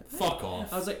movie, and I was like, fuck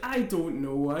off. I was like, I don't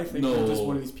know. I think I'm just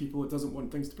one of these people that doesn't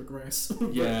want things to progress.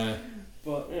 Yeah.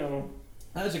 But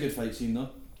that is a good fight scene though.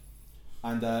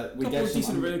 And we get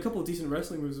a couple of decent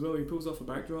wrestling moves as well. He pulls off a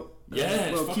backdrop.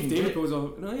 Yeah, Keith David pulls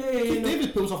off. Keith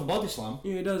David pulls off a body slam.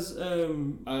 Yeah, he does.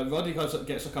 Roddy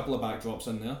gets a couple of backdrops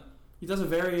in there. He does a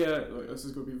very this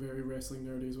is going to be very wrestling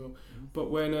nerdy as well. But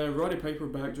when Roddy Piper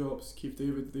backdrops Keith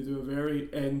David, they do a very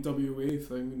NWA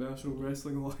thing, National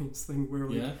Wrestling Alliance thing, where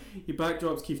he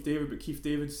backdrops Keith David, but Keith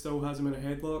David still has him in a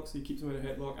headlock, so he keeps him in a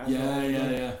headlock.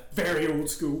 Yeah. Very old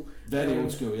school. Very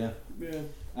old school, yeah. Yeah.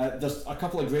 There's a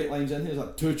couple of great lines in here. There's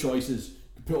like two choices: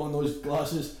 put on those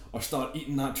glasses or start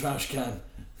eating that trash can.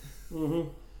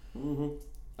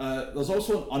 There's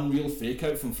also an unreal fake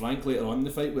out from Frank later on in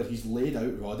the fight where he's laid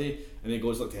out Roddy and he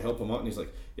goes like to help him up and he's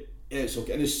like, yeah, it's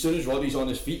okay. And as soon as Roddy's on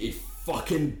his feet, he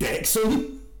fucking decks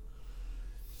him.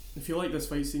 If you like this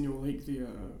fight scene, you'll like the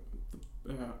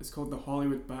it's called the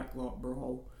Hollywood Backlot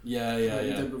Brawl. Yeah.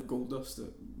 He did with Goldust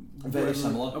at very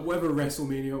similar. At whatever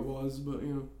WrestleMania it was, but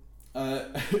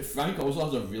Frank also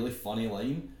has a really funny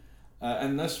line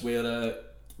in this where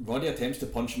Roddy attempts to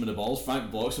punch him in the balls. Frank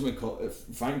blocks him and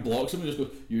just goes,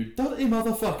 "You dirty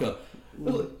motherfucker!"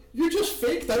 Like, you just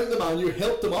faked out the man. You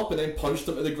helped him up and then punched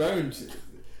him to the ground.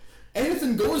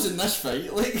 Anything goes in this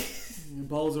fight. Like, your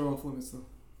balls are off limits though.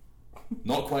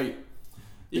 Not quite.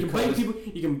 You can bite people.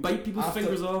 You can bite people's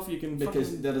fingers off. You can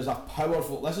there is a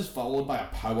powerful. This is followed by a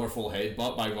powerful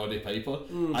headbutt by Roddy Piper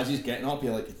as he's getting up. He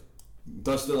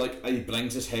he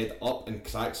brings his head up and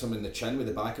cracks him in the chin with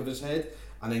the back of his head.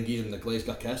 And then gives him the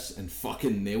Glasgow kiss and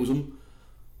fucking nails him.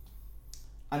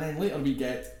 And then later we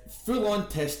get full-on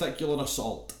testicular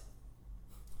assault,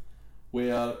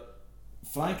 where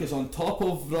Frank is on top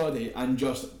of Roddy and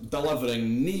just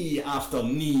delivering knee after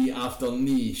knee after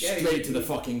knee straight to the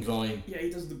fucking groin. Yeah, he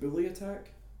does the bully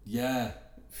attack. Yeah.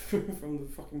 From the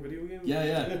fucking video game.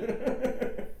 Yeah.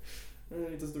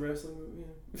 He does the wrestling move. Yeah.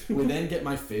 We then get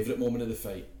my favourite moment of the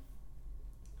fight.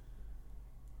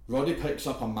 Roddy picks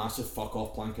up a massive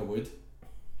fuck-off plank of wood.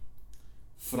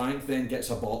 Frank then gets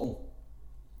a bottle.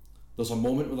 There's a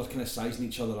moment where they're kind of sizing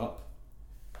each other up.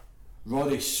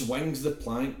 Roddy swings the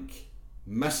plank,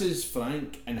 misses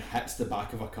Frank, and hits the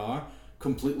back of a car,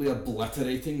 completely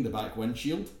obliterating the back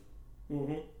windshield.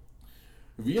 And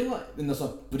there's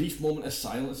a brief moment of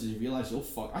silence as you realise, oh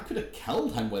fuck, I could have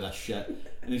killed him with this shit.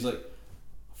 And he's like,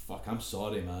 fuck, I'm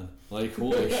sorry, man. Like,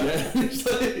 holy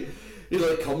shit. He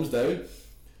comes down.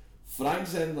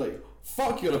 Frank's then like,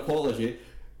 fuck your apology,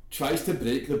 tries to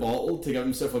break the bottle to give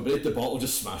himself a break. The bottle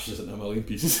just smashes into a million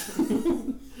pieces.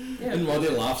 And Roddy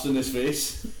laughs in his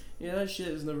face. Yeah, that shit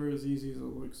is never as easy as it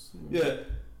looks. Yeah.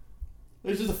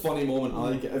 It's just a funny moment. I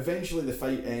like it. Eventually the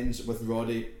fight ends with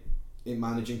Roddy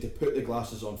managing to put the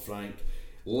glasses on Frank,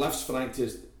 lifts Frank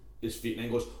to his feet and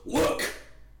then goes, look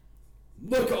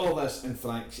at all this. And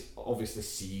Frank obviously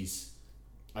sees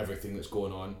everything that's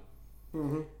going on.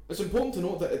 It's important to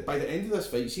note that by the end of this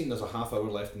fight scene there's a half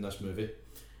hour left in this movie.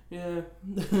 Yeah.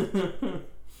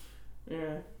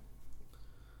 Yeah.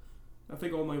 I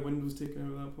think all my wind was taken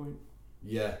out at that point.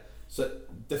 Yeah. So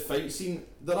the fight scene,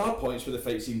 there are points where the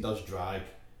fight scene does drag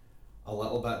a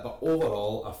little bit, but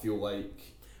overall I feel like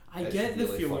I it's get the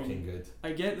really feeling. fucking good.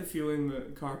 I get the feeling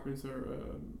that Carpenter,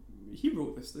 he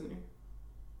wrote this, didn't he?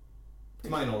 To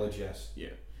my knowledge, yes. Yeah.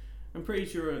 I'm pretty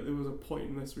sure there was a point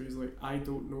in this where he's like, I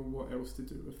don't know what else to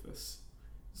do with this,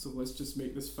 so let's just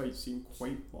make this fight scene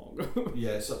quite long.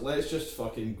 Yeah, so let's just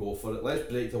fucking go for it.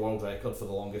 Let's break the world record for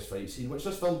the longest fight scene, which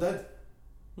this film did.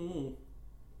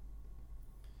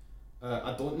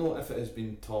 I don't know if it has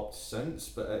been topped since,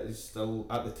 but it is still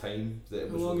at the time that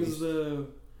it was released.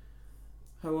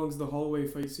 How long's the hallway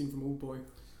fight scene from Oldboy?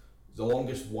 The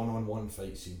longest one-on-one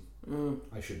fight scene,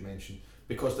 I should mention.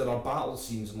 Because there are battle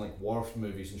scenes in like war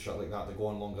movies and shit like that go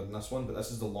on longer than this one, but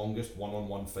this is the longest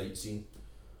one-on-one fight scene.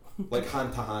 Like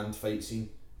hand-to-hand fight scene.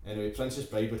 Anyway, Princess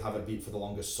Bride would have it beat for the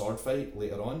longest sword fight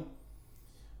later on,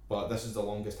 but this is the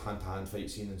longest hand-to-hand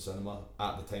fight scene in cinema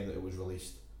at the time that it was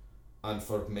released, and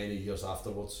for many years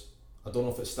afterwards. I don't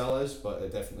know if it still is, but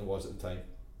it definitely was at the time.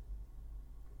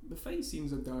 The fight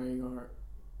scenes are dying art.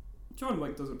 John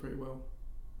Wick does it pretty well,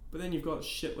 but then you've got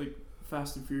shit like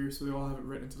Fast and Furious, so they all have it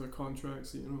written into their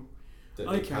contracts, you know. That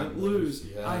I they can't lose.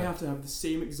 Yeah. I have to have the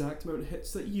same exact amount of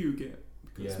hits that you get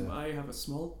because Yeah. I have a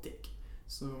small dick.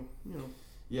 So, you know.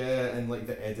 Yeah, and like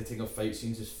the editing of fight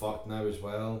scenes is fucked now as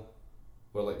well,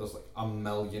 where like there's like a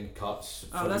million cuts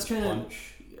for that's each kinda-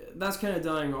 punch. That's kind of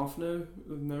dying off now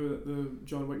that the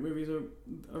John Wick movies are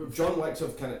John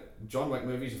Wick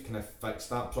movies have kind of fixed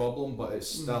that problem, but it's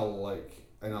still like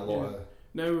in a lot of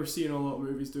now we're seeing a lot of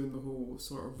movies doing the whole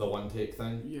sort of the one take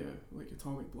thing. yeah, like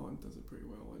Atomic Blonde does it pretty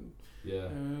well, and Yeah.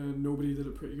 Nobody did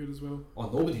it pretty good as well. Oh,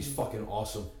 Nobody's fucking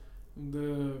awesome.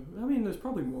 And I mean, there's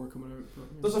probably more coming out.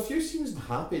 But, There's a few scenes in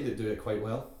Happy that do it quite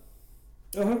well.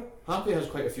 Happy has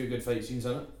quite a few good fight scenes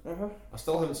in it. I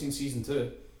still haven't seen season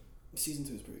 2. Season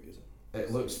 2 is pretty good.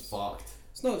 It looks fucked.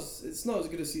 It's not as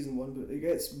good as season 1, but it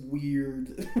gets weird.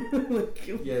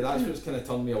 Yeah, that's what's kind of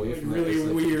turned me away Like from really it. It's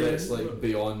like weird. It gets like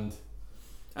beyond.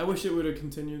 I wish it would have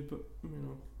continued, but you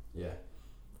know. Yeah.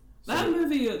 That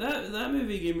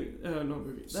movie gave me not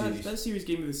movie. Series. That series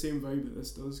gave me the same vibe that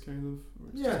this does, kind of.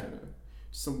 Where it's Yeah. Just kinda,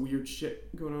 some weird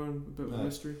shit going on, a bit of a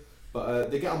mystery.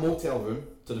 But they get a motel room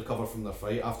to recover from their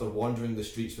fight after wandering the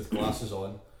streets with glasses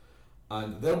on,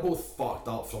 and they're both fucked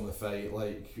up from the fight.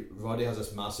 Like Roddy has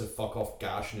this massive fuck off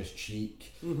gash in his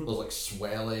cheek. There's like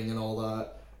swelling and all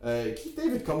that. Keith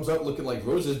David comes out looking like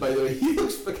roses. By the way, he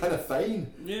looks kind of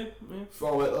fine. Yeah.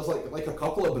 From it, there's like a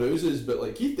couple of bruises, but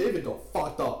like Keith David got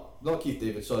fucked up. Not Keith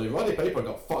David, sorry. Roddy Piper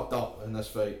got fucked up in this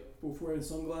fight. Both wearing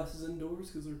sunglasses indoors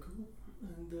because they're cool.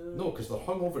 And No, because they're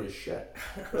hungover as shit.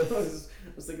 I was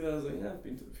thinking that, I was like, yeah, I've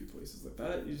been to a few places like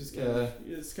that. You just can't,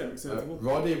 it's kind of acceptable.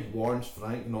 Roddy warns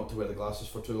Frank not to wear the glasses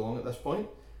for too long at this point,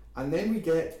 and then we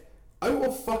get out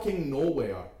of fucking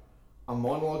nowhere a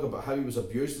monologue about how he was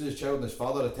abused as a child and his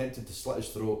father attempted to slit his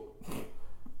throat.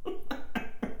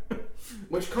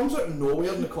 Which comes out of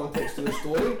nowhere in the context of the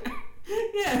story.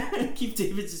 Yeah, Keith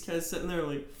David's just kind of sitting there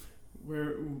like,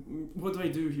 what do I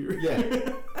do here?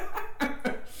 Yeah.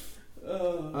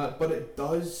 But it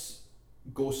does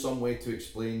go some way to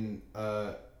explain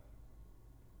the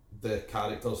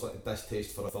character's like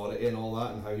distaste for authority and all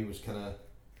that, and how he was kind of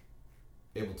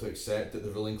able to accept that the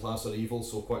ruling class are evil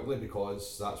so quickly,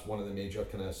 because that's one of the major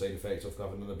kind of side effects of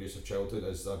having an abusive childhood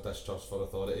is their distrust for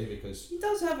authority. Because he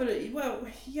does have it. Well,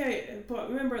 yeah, but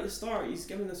remember at the start he's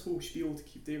given this whole spiel to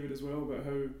Keith David as well about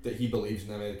how that he believes in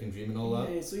the American dream and all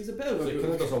that. Yeah, so he's a bit of So a he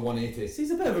kind of does a 180. So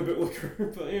he's a bit of a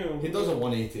bootlicker, but you know. He does a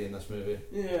 180 in this movie.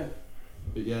 Yeah.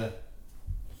 But yeah.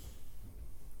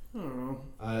 I don't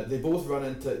know. They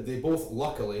both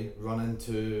luckily run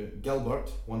into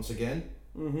Gilbert once again.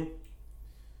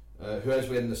 Who is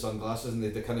wearing the sunglasses, and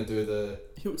they kind of do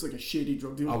he looks like a shady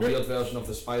drug dealer. a weird version of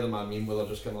the Spider-Man meme where they're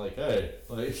just kind of like, hey,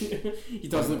 like. He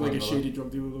does look like a shady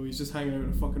drug dealer though. He's just hanging out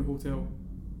in a fucking hotel.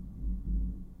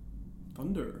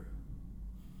 Thunder.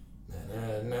 Na,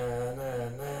 na, na, na,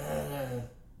 na.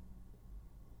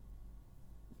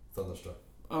 Thunderstruck.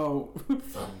 Oh.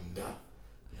 Thunder.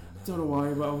 Don't know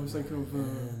why, but I was thinking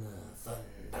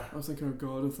of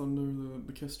God of Thunder,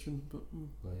 the Kiss tune,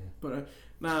 but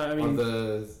I mean,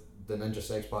 or the Ninja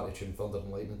Sex Party tune, Thunder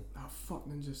and Lightning. Oh fuck,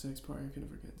 Ninja Sex Party! I can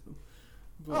never get to them.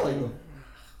 But, I like them.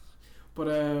 But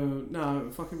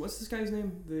fucking what's this guy's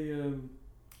name?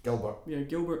 Gilbert. Yeah,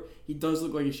 Gilbert. He does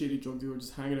look like a shady drug dealer,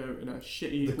 just hanging out in a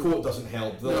shitty. The coat doesn't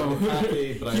help. The No.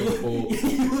 khaki brown coat.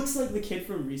 He looks looks like the kid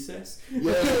from Recess.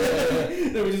 Yeah.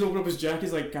 Then we just open up his jacket.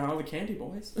 He's like, "Got all the candy,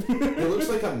 boys." He looks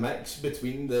like a mix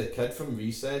between the kid from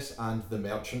Recess and the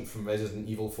merchant from Resident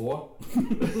Evil 4.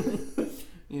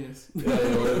 Yes. Yeah,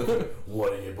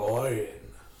 what are you buying?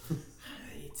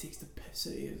 He takes the piss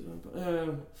out of you as well. But,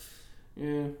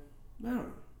 yeah. I don't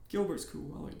know. Gilbert's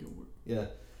cool. I like Gilbert. Yeah.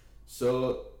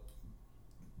 So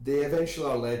they eventually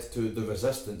are led to the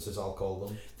Resistance, as I'll call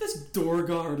them. This door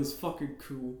guard is fucking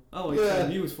cool. I like Yeah.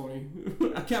 him. He was funny.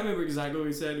 I can't remember exactly what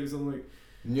he said. It was something like,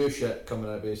 New shit coming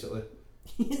out, basically.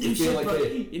 new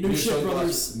shit, new shit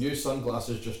brothers. New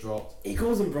sunglasses just dropped. He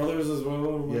calls them brothers as well.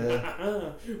 I'm like,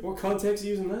 Yeah. what context are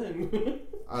you using that in?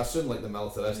 I assume like the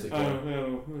militaristic I one.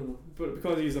 know. But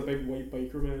because he's a big white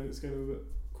biker man, it's kind of a bit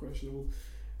questionable.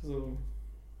 So,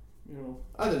 you know.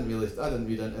 I didn't read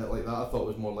into it like that. I thought it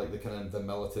was more like the kind of the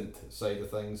militant side of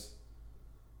things.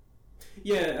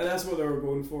 Yeah, and that's what they were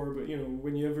going for. But you know,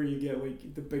 whenever you get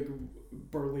like the big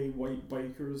burly white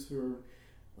bikers who are,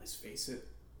 let's face it,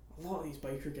 a lot of these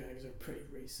biker gangs are pretty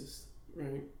racist,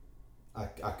 right?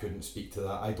 I couldn't speak to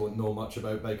that. I don't know much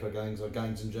about biker gangs or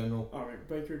gangs in general. Alright,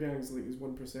 biker gangs like these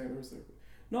 1%ers. They're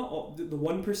not all, the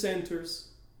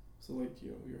 1%ers. So like, you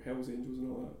know, your Hells Angels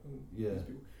and all that. And Yeah.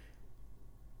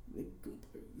 these people,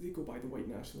 they go by the white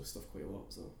nationalist stuff quite a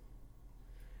lot.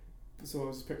 So I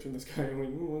was picturing this guy. I'm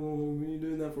like, what are you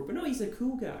doing that for? But no, he's a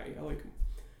cool guy. I like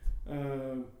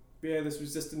him. But yeah, this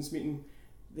resistance meeting,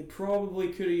 they probably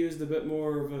could have used a bit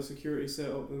more of a security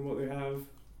setup than what they have.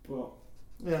 But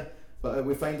Yeah. But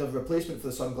we find a replacement for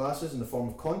the sunglasses in the form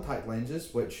of contact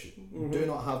lenses, which do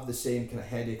not have the same kind of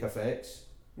headache effects.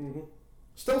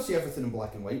 Still see everything in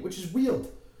black and white, which is weird,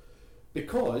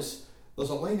 because there's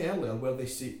a line earlier where they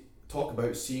talk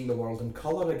about seeing the world in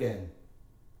colour again,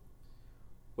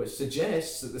 which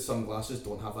suggests that the sunglasses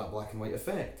don't have that black and white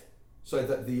effect. So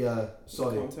that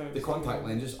the contact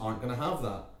lenses aren't going to have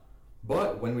that.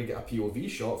 But when we get a POV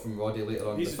shot from Roddy later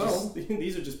on in the film,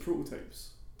 these are just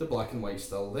prototypes. the black and white's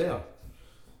still there.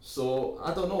 So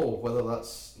I don't know whether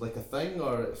that's like a thing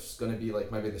or it's going to be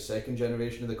like maybe the second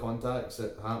generation of the contacts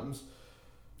that happens.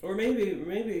 Or maybe,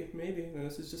 and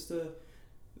this is just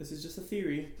a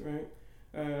theory, right?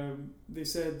 They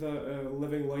said that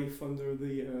living life under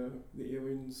the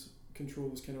aliens' control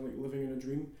was kind of like living in a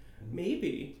dream.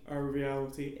 Maybe our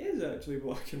reality is actually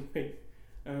black and white,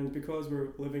 and because we're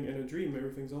living in a dream,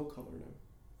 everything's all colour now.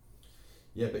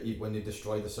 Yeah, but when they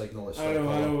destroy the signal, it's I still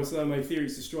colour. know, it's not my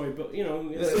theory's destroyed, but you know,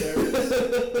 it's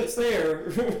there. It's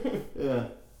there. Yeah.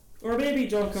 Or maybe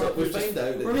John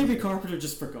Carpenter maybe Carpenter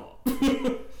just forgot.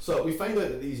 So we find out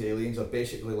that these aliens are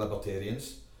basically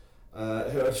libertarians, who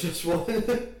are just wanting.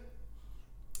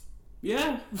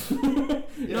 Yeah.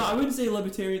 No, I wouldn't say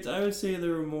libertarians. I would say they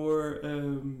were more.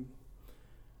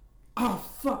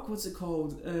 What's it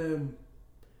called?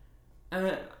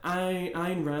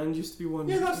 Ayn Rand used to be one.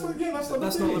 That's libertarianism.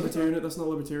 That's not libertarian. That's not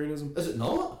libertarianism. Is it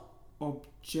not? Let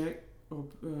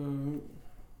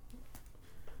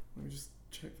me just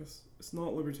check this. It's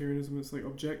not libertarianism. It's like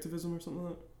objectivism or something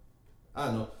like that. I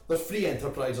don't know. They're free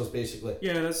enterprisers, basically.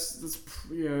 Yeah, that's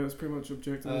pretty much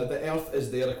objectivism. The Earth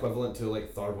is their equivalent to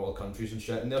like third world countries and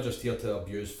shit, and they're just here to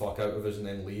abuse fuck out of us and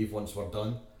then leave once we're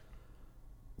done.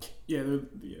 Yeah, they're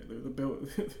the built.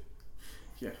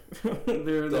 Yeah,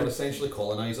 they're essentially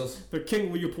colonisers. They're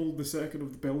King Leopold II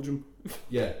of Belgium.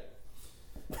 Yeah.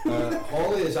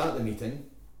 Holly is at the meeting.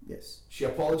 Yes. She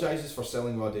apologises for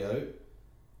selling Roddy out,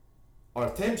 or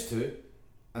attempts to,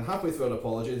 and halfway through her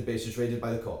apology, the base is raided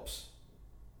by the cops.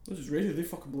 This is raided. They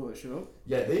fucking blow that shit up.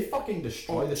 Yeah, they fucking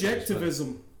destroy the place.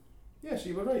 Objectivism. Yes,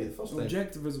 you were right the first time.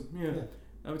 Objectivism. Yeah.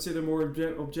 I would say they're more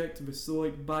objectivist. So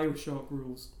like Bioshock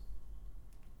rules.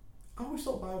 I always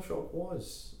thought Bioshock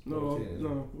was. No,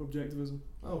 objectivism.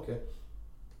 Oh, okay.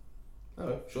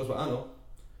 Oh, shows what I know.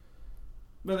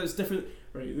 But it's different,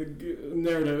 right?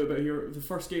 Nerd out a bit here. The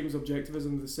first game is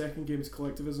objectivism, the second game is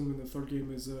collectivism, and the third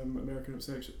game is American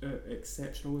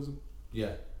exceptionalism.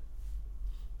 Yeah.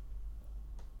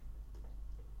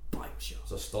 Bioshock.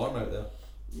 There's a storm out there.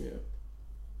 Yeah.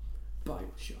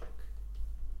 Bioshock.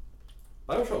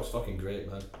 Bioshock's fucking great,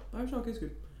 man. Bioshock is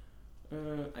good.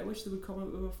 I wish they would come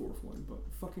out with a fourth one, but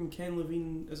fucking Ken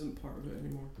Levine isn't part of it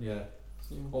anymore. Yeah.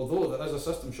 So Although there is a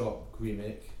System Shock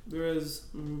remake. there is.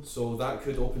 So that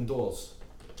could open doors.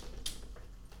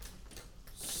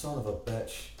 Son of a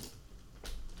bitch.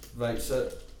 Right,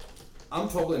 so I'm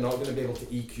probably not going to be able to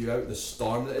EQ out the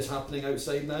storm that is happening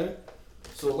outside now.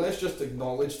 So let's just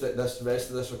acknowledge that this rest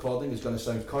of this recording is going to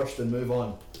sound cursed and move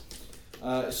on.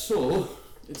 It's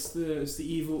the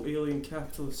evil alien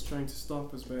capitalists trying to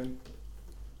stop us, Ben.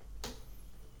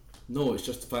 No, it's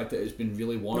just the fact that it's been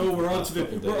really warm. No, for we're the on past to the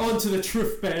couple we're days. on to the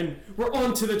truth, Ben. We're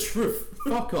on to the truth.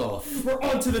 Fuck off. We're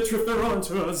on to the truth. They're on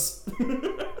to us.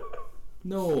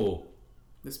 No.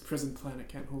 This prison planet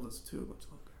can't hold us too much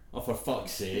longer. Oh, for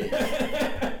fuck's sake.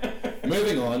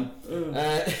 Moving on.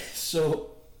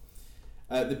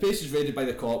 The base is raided by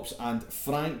the cops, and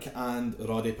Frank and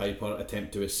Roddy Piper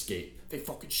attempt to escape. They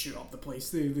fucking shoot up the place.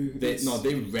 They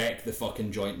wreck the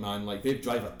fucking joint, man. Like, they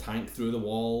drive a tank through the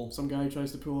wall. Some guy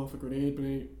tries to pull off a grenade, but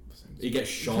He gets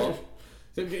shot.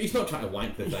 He's not trying to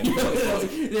wank the thing.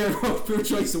 Yeah, poor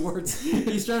choice of words.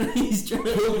 He's trying to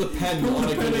Pull the pin on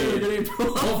a grenade.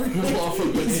 Pull off a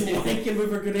grenade. He's wanking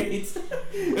with a grenade.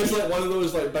 It's like one of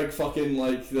those like big fucking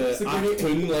like the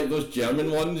Achtung, like those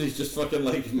German ones. He's just fucking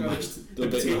like mashed the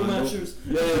potato mashers.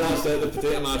 Yeah, that's it. The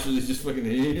potato mashers. He's just fucking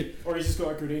hey. Or he's just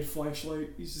got a grenade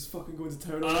flashlight. He's just fucking going to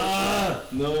town.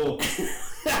 No.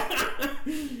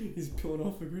 He's pulling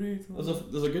off a grenade.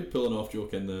 There's a good pulling off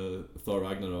joke in the Thor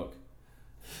Ragnarok.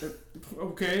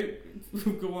 Okay,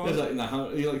 go on. He's like,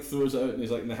 he like throws it out and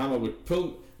he's like, the hammer would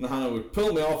pull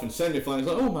me off and send me flying. He's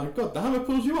like, oh my god, the hammer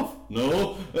pulls you off.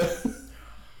 No. Taika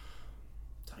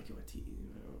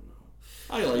Waititi, I don't know.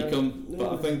 I like him,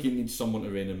 but I think he needs someone to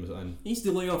rein him in. He needs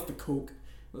to lay off the coke.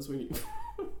 That's what he needs.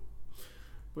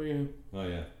 But yeah. Oh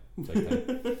yeah.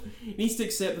 He needs to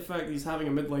accept the fact that he's having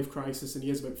a midlife crisis and he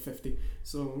is about 50.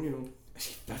 So, you know. Is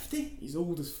he 50? He's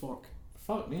old as fuck.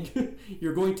 Fuck me.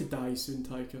 You're going to die soon,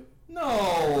 Taika.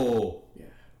 No. Yeah.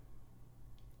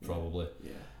 Probably.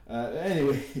 Yeah.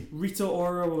 Anyway. Rita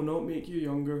Ora will not make you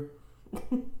younger.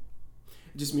 It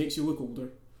just makes you look older.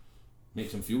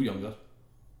 Makes him feel younger.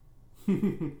 Yeah,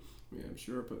 I'm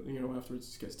sure, but you know,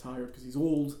 afterwards he gets tired because he's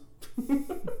old.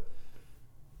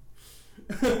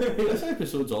 This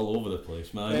episode's all over the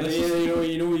place, man. And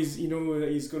you know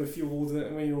that he's gonna feel old,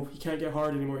 and you know he can't get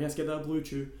hard anymore. He has to get that blue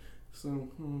chew. So.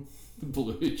 The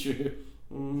blue chew.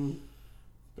 Mm.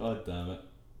 God damn it.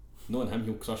 Knowing him,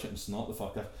 he'll crush it and snort the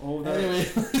fucker. All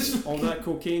that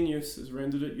cocaine use has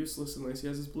rendered it useless unless he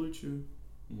has his blue chew.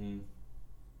 Mm-hmm.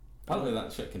 Apparently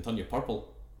that shit can turn you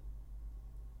purple.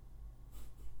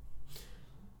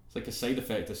 It's like a side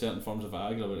effect of certain forms of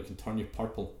Viagra where it can turn you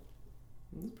purple.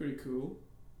 That's pretty cool.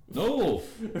 No!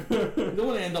 You don't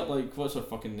want to end up like, what's her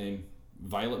fucking name?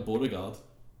 Violet Beauregard.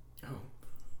 Oh.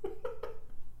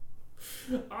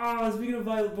 Speaking of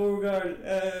Violet Beauregard,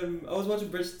 I was watching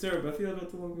Bridge to Terabithia not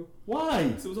too long ago.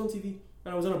 Why? So it was on TV,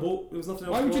 and I was on a boat. There was nothing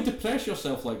else. Why would you depress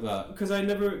yourself like that? Because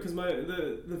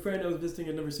the friend I was visiting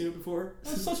had never seen it before.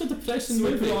 That's such a depressing So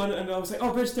I movie. put it on, and I was like,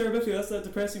 "Oh, Bridge to Terabithia, that's that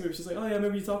depressing movie." She's like, "Oh yeah, I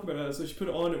remember you talking about that." So she put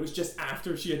it on. It was just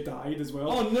after she had died as well.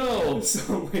 Oh no!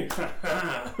 So I'm like,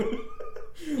 haha.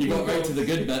 You got right to the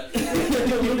good bit.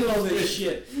 Look at all this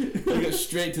shit. You got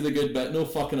straight to the good bit, no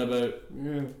fucking about.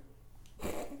 Yeah.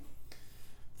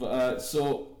 But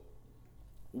so,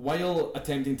 while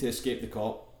attempting to escape the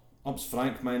cop,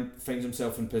 Frank finds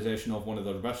himself in possession of one of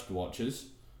their wristwatches,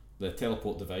 the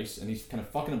teleport device, and he's kind of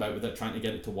fucking about with it, trying to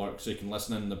get it to work so he can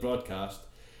listen in the broadcast.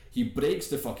 He breaks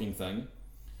the fucking thing,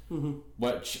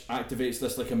 which activates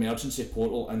this like emergency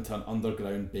portal into an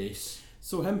underground base.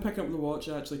 So him picking up the watch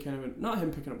actually kind of, not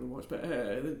him picking up the watch, but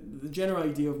the general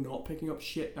idea of not picking up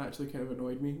shit actually kind of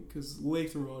annoyed me, because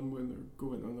later on when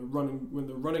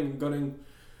they're running and gunning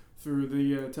through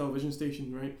the television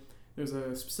station, right, there's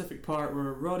a specific part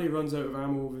where Roddy runs out of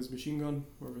ammo with his machine gun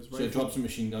or his rifle. So he drops a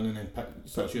machine gun and then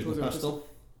starts using the pistol.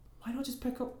 Why not just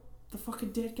pick up the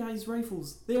fucking dead guy's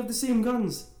rifles? They have the same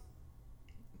guns.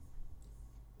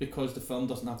 Because the film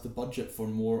doesn't have the budget for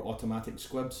more automatic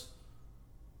squibs.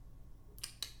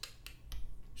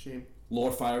 Shame.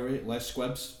 Lower fire rate, less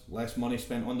squibs, less money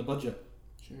spent on the budget.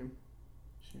 Shame.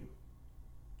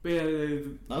 But yeah,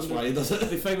 that's why he does it.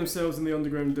 They find themselves in the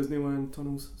underground Disneyland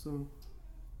tunnels, so...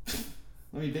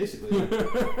 I mean, basically.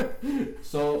 Yeah.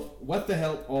 So, with the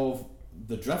help of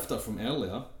the Drifter from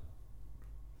earlier,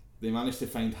 they managed to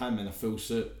find him in a full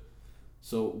suit.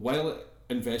 So, while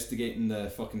investigating the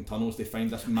fucking tunnels, they find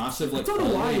this massive like... I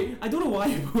don't know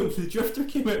why when the Drifter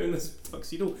came out in this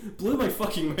tuxedo, blew my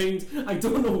fucking mind. I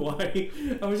don't know why.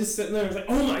 I was just sitting there, I was like,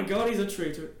 oh my god, he's a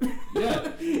traitor.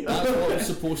 Yeah, that's what it's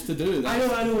supposed to do.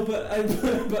 I know, but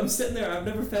I'm sitting there, I've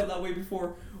never felt that way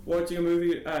before watching a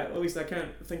movie. At least I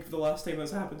can't think of the last time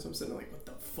that's happened, so I'm sitting there like, what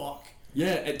the fuck?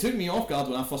 Yeah, it took me off guard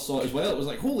when I first saw it as well. It was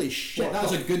like, holy shit, that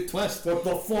was a good twist. What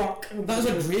the fuck? That was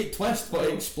a great twist, but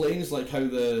it explains like how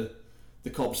the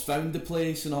cops found the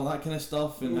place and all that kind of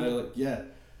stuff, and how like, yeah.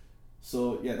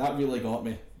 So yeah, that really got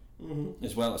me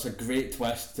as well. It's a great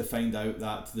twist to find out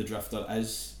that the Drifter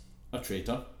is a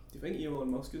traitor. Do you think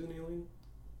Elon Musk is an alien?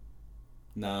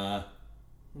 Nah,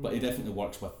 but he definitely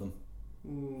works with them.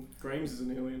 Grimes is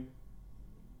an alien.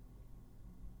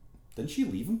 Didn't she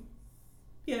leave him?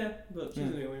 Yeah, but she's Yeah.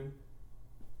 an alien.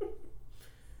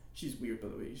 She's weird, by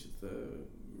the way. She's the.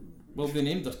 Well, they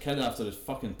named their kid after his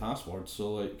fucking password,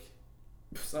 so like.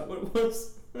 Is that what it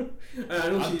was? I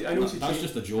know she. That's changed,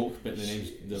 just a joke, but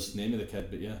the name of the kid.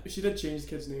 But yeah, she did change the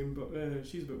kid's name, but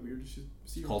she's a bit weird.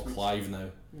 it's called Clive now.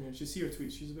 Yeah, she see her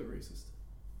tweets. She's a bit racist.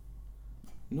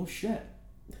 No shit.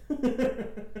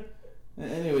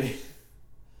 Anyway,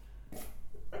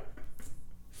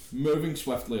 moving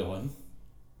swiftly on.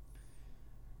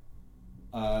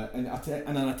 In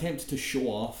an attempt to show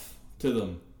off to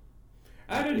them.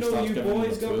 I didn't He know starts you giving them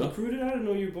boys a got tour. recruited. I didn't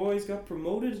know you boys got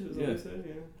promoted. Is what Yeah. I said,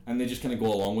 yeah. And they just kind of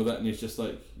go along with it, and he's just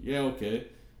like, yeah, okay.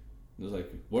 And it's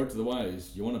like, word to the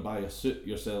wise, you want to buy a suit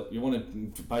yourself, you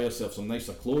want to buy yourself some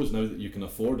nicer clothes now that you can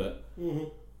afford it. Mm-hmm.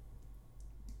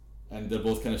 And they're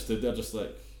both kind of stood there just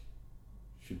like,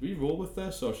 should we roll with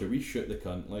this, or should we shoot the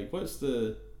cunt? Like, what's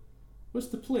the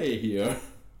play here?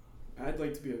 I'd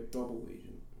like to be a double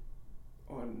agent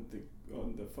on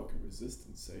the fucking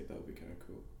resistance side. That would be kind of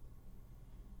cool.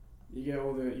 You get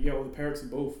all the perks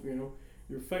of both. You know,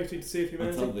 you're fighting to save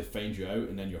humanity. Until they find you out,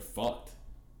 and then you're fucked.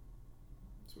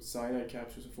 That's what cyanide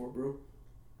capsules are for, bro.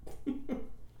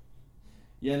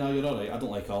 Yeah, no, you're alright. I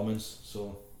don't like almonds,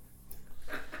 so.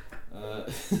 Or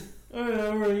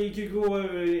you could go out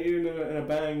in a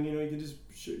bang. You know, you could just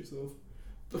shoot yourself.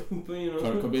 But you know.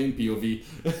 Kurt Cobain, POV.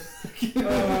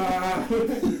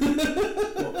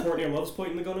 What, Courtney Love's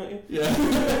pointing the gun at you?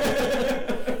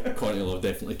 Yeah. Courtney Love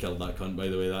definitely killed that cunt, by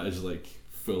the way. That is like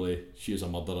fully. She is a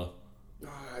murderer.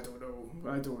 I don't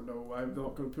know. I'm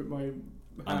not going to put my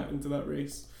hat into that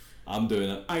race. I'm doing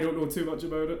it. I don't know too much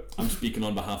about it. I'm speaking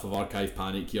on behalf of Archive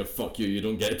Panic here. Fuck you, you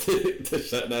don't get to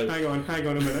sit now. Hang on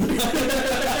a minute.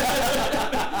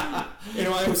 You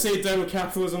know, I would say down with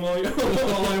capitalism all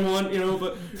I want, you know,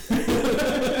 but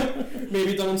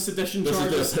maybe done on sedition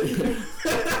charges.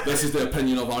 This is the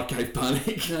opinion of Archive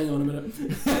Panic. Hang on a minute.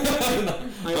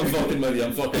 I'm fucking with you.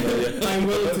 I'm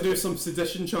willing to do some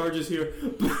sedition charges here,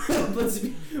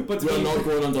 but We're not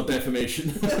going under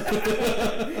defamation.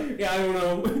 Yeah, I don't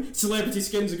know. Celebrity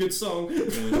Skin's a good song.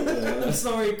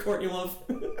 Sorry, Courtney Love.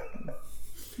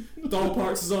 Doll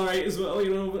Parks is alright as well,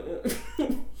 you know, but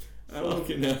I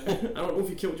don't know if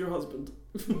you killed your husband.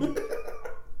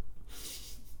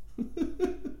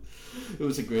 It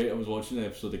was I was watching an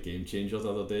episode of Game Changer the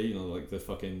other day, you know, like the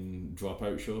fucking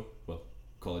Dropout show. Well,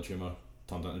 College Humor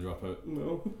turned into Dropout.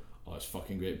 No. Oh, it's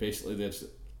fucking great. Basically, they just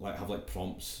like have like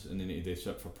prompts and they need to do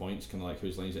shit for points, kind of like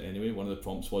whose lines it anyway. One of the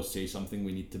prompts was say something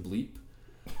we need to bleep.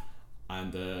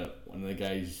 And one of the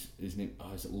guys, his name,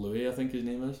 is it Louis, I think his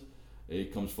name is? He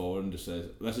comes forward and just says,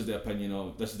 this is the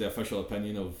official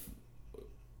opinion of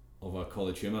a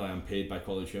College Humor. I am paid by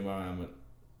College Humor. I am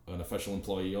an official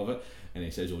employee of it. And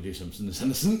he says O.J. Simpson is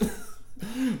innocent.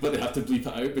 But they have to bleep it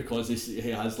out because he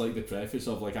has like the preface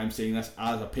of like, I'm saying this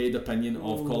as a paid opinion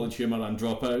of College Humor and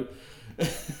Dropout.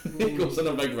 He goes on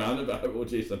a big rant about how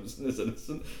O.J. Simpson is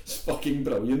innocent. It's fucking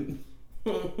brilliant.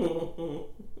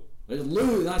 It's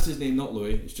Lou, that's his name, not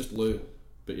Louis. It's just Lou.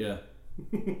 But yeah.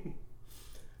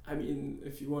 I mean,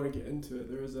 if you want to get into it,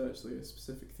 there is actually a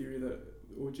specific theory that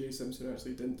O.J. Simpson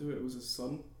actually didn't do it. It was his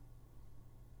son.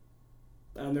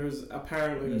 And there's quite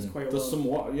a There's lot. some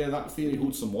water. Yeah, that theory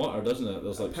holds some water, doesn't it?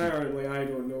 There's like apparently, I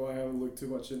don't know. I haven't looked too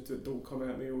much into it. Don't come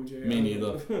at me, OJ. Me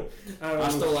neither. I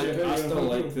still like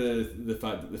the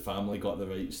fact that the family got the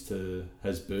rights to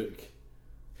his book.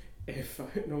 If I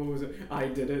was it, I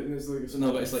did it, and it's like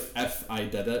No, but it's like if I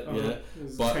did it, yeah.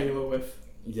 It's But- a tiny little if.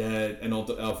 Yeah, in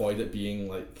order to avoid it being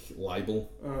like libel,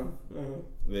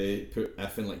 they put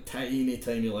if in like tiny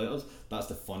letters. That's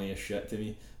the funniest shit to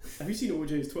me. Have you seen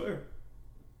OJ's Twitter?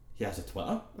 He has a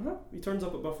Twitter. He turns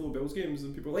up at Buffalo Bills games,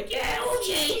 and people are like, "Yeah,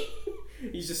 OJ."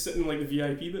 He's just sitting in like the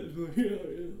VIP bit. He's like, yeah.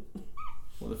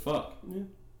 What the fuck? Yeah.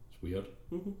 It's weird.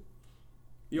 Mm-hmm.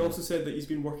 He also said that he's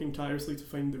been working tirelessly to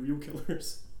find the real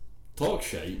killers. Talk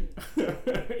shite.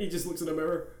 He just looks in a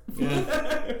mirror. Yeah.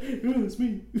 Oh, it's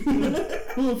me.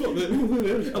 Oh fuck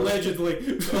that. Allegedly.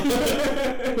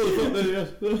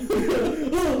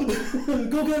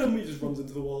 Go get him. He just runs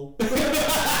into the wall.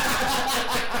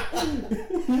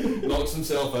 Knocks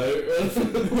himself out.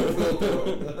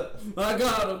 I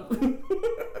got him.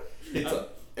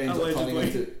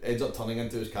 Ends up turning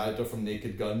into his character from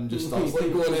Naked Gun. Just starts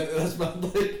like going into this mad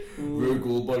like Rube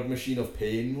Goldberg machine of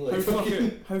pain. Like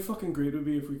How fucking great would it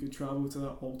be if we could travel to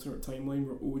that alternate timeline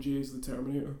where OJ is the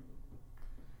Terminator?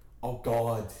 Oh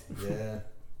god, yeah.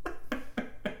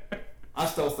 I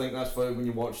still think that's why when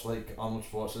you watch like Arnold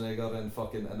Schwarzenegger and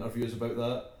fucking interviews about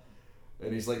that,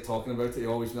 and he's like talking about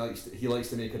it. He likes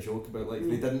to make a joke about like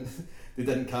they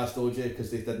didn't cast OJ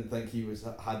because they didn't think he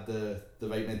had the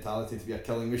right mentality to be a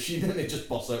killing machine, and they just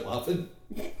burst out laughing.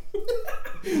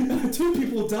 2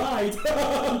 people died.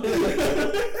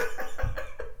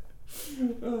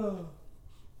 Oh.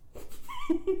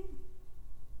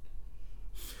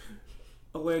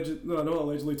 Not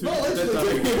allegedly. 2 people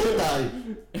did die.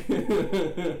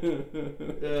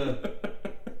 Yeah.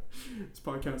 This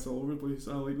podcast's all over the place.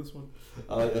 I like this one.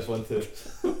 I like this one too.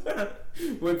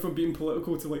 Went from being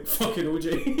political to like fucking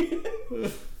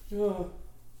OJ.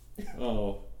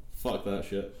 Oh, fuck that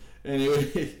shit.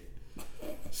 Anyway,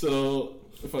 so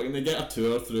fucking they get a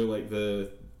tour through like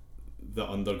the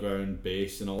underground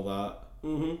base and all that.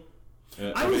 Mm-hmm.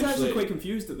 I was actually quite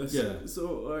confused at this. Yeah.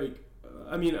 So like,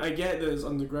 I mean, I get that it's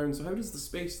underground. So how does the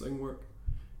space thing work?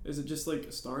 Is it just like a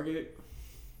Stargate?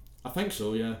 I think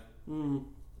so. Yeah.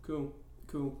 Cool.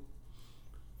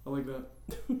 I like that.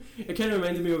 It kind of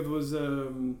reminded me of those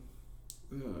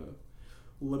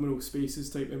liminal spaces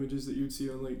type images that you'd see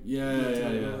on like Yeah.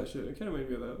 that shit. It kind of reminded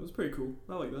me of that. It was pretty cool.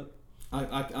 I like that.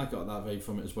 I got that vibe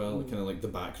from it as well. Kind of like the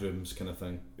back rooms kind of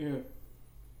thing. Yeah.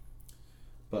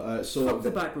 But so fuck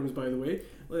the back rooms, by the way.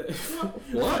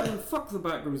 What? Fuck the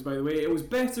back rooms, by the way. It was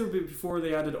better before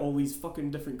they added all these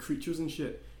fucking different creatures and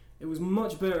shit. It was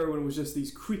much better when it was just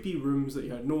these creepy rooms that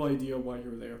you had no idea why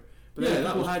you were there. But then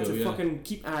people had to fucking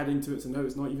keep adding to it, so now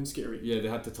it's not even scary. Yeah, they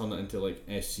had to turn it into like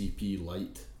SCP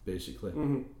light, basically.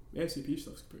 SCP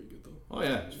stuff's pretty good though. Oh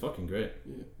yeah, it's fucking great.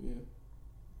 Yeah.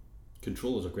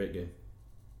 Control is a great game.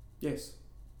 Yes.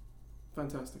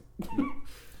 Fantastic.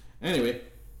 Anyway.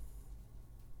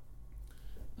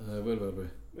 Where were we?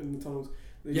 In the tunnels.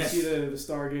 You see the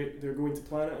Stargate, they're going to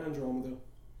planet Andromeda.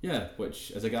 Yeah,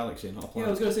 which is a galaxy, not a planet. Yeah, I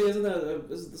was going to say, isn't that...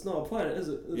 it's not a planet, is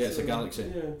it? It's a galaxy.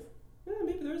 Yeah,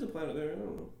 maybe there is a planet there, I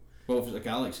don't know. Well, if it's a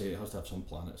galaxy, it has to have some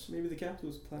planets. Maybe the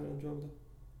capital's planet Andromeda.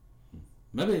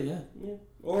 Maybe, yeah.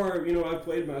 Or, I've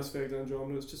played Mass Effect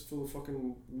Andromeda, it's just full of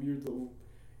fucking weird little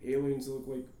aliens that look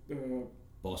like...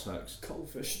 boss hacks.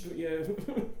 Cuttlefish, but yeah.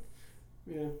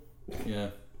 Yeah.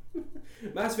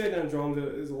 Mass Effect Andromeda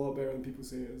is a lot better than people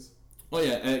say it is. Oh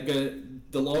yeah,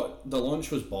 the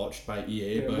launch was botched by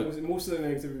EA, but most of the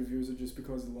negative reviews are just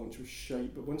because the launch was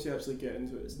shite. But once you actually get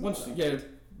into it, it's not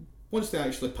once they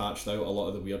actually patched out a lot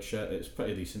of the weird shit, it's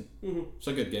pretty decent. It's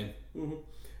a good game.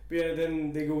 But yeah,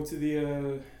 then they go to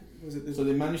the so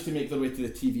they managed to make their way to the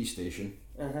TV station.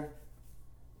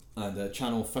 And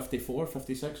channel 54,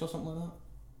 56 or something like that,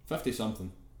 50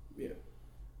 something. Yeah.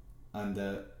 And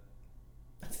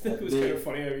I think it was kind of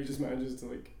funny how he just manages to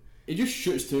like. He just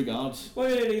shoots 2 guards. Well,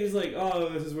 yeah, he's like, oh,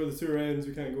 this is where the tour ends,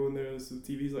 we can't go in there. So the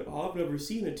TV's like, oh, I've never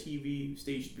seen a TV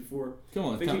station before. Come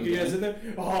on, thinking you guys in there?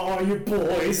 Oh, you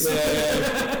boys!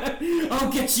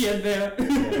 I'll get you in there!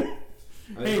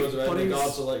 And he goes around, the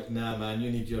guards are like, nah man,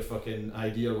 you need your fucking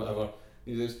ID or whatever.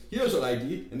 He says, here's our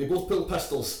ID, and they both pull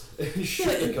pistols and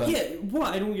shoot the cunt. Yeah,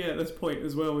 what I don't get at this point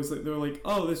as well is like, they're like,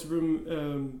 oh, this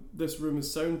room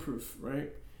is soundproof,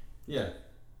 right? Yeah.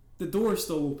 The door's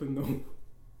still open though.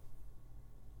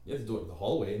 Yeah, the door to the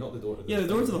hallway, not the door to the... Yeah, the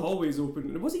door to the hallway is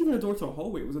open. It wasn't even a door to a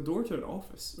hallway, it was a door to an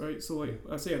office, right? So, like,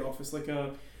 I say an office, like,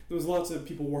 there was lots of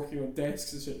people working on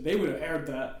desks and shit. They would have heard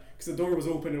that, because the door was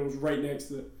open and it was right next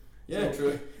to it. Yeah, so,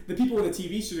 true. The people in the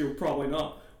TV studio probably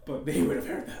not, but they would have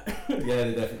heard that. Yeah,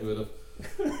 they definitely would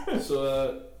have.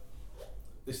 So,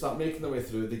 they start making their way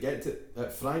through. They get to...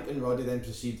 Frank and Roddy then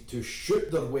proceed to shoot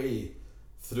their way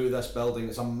through this building.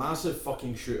 It's a massive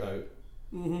fucking shootout.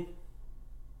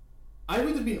 I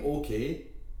would have been okay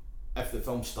if the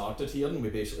film started here and we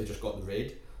basically just got the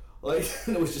raid. Like,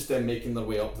 and it was just them making their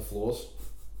way up the floors.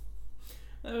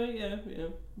 Yeah.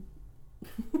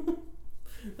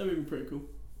 That would have been pretty cool.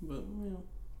 But,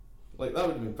 Like, that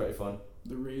would have been pretty fun.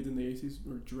 The raid in the 80s,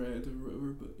 or Dread, or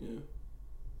whatever, but yeah.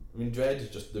 I mean, Dread is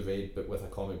just the raid, but with a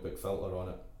comic book filter on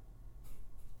it.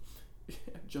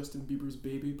 Yeah, Justin Bieber's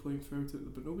baby playing throughout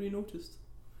it, but nobody noticed.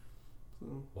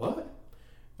 So. What?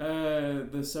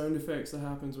 The sound effects that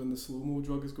happens when the slow-mo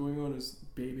drug is going on is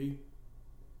baby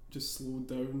just slowed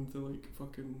down to like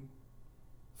fucking...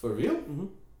 For real?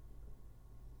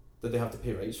 Did they have to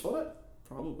pay rights for it?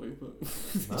 Probably, but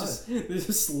they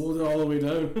just slowed it all the way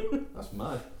down. That's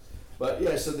mad. But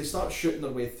yeah, so they start shooting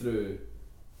their way through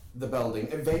the building.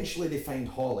 Eventually they find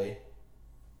Holly.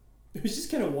 He was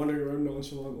just kind of wandering around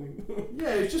nonchalantly.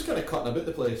 Yeah, he was just kind of cutting about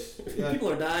the place. Yeah.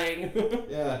 People are dying.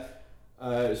 Yeah.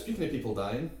 Speaking of people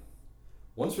dying,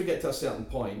 once we get to a certain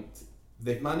point,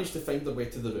 they've managed to find their way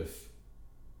to the roof.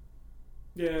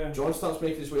 Yeah. John starts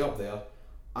making his way up there,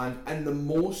 and in the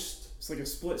most It's like a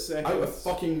split second. Out of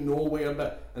fucking nowhere,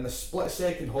 but in a split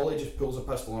second, Holly just pulls a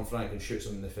pistol on Frank and shoots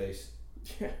him in the face.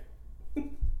 Yeah.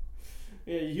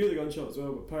 Yeah, you hear the gunshot as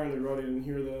well, but apparently Roddy didn't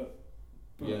hear that.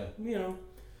 But, Yeah. You know.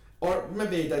 Or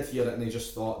maybe he did hear it and he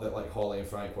just thought that like Holly and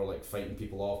Frank were like fighting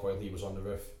people off while he was on the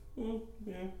roof.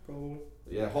 Yeah, probably.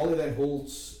 Yeah, Holly then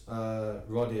holds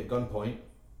Roddy at gunpoint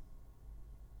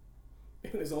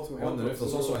There's also a on the roof. helicopter.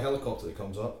 There's also a helicopter that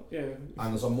comes up, Yeah.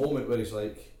 and there's a moment where he's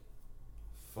like,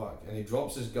 "Fuck," and he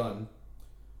drops his gun,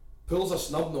 pulls a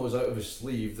snub nose out of his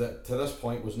sleeve that to this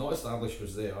point was not established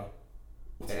was there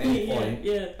at any point.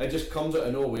 Yeah. It just comes out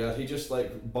of nowhere. He just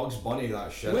like Bugs Bunny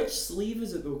that shit. Which sleeve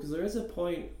is it though? Because there is a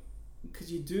point,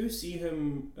 because you do see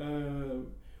him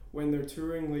when they're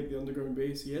touring like the underground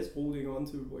base. He is holding on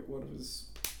to like one of his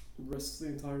wrists the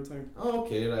entire time. Oh,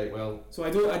 okay, right. Well, So I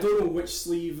don't know which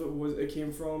sleeve it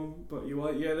came from, but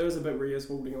there's a bit where he is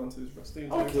holding on to his wrist the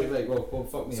entire okay, time. right. Well,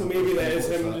 fuck me. So up. maybe that I is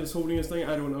didn't him notice just holding his thing.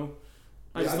 I don't know.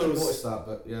 that. Yeah, I didn't notice that,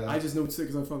 but yeah. I just noticed it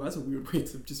because I thought that's a weird way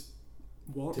to just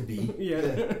walk. To be.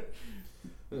 Yeah.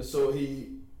 So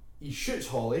he shoots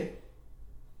Holly.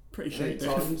 Pretty And he shite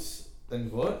death. turns. Then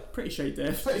what? Pretty shite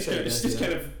death. Pretty shite Just death,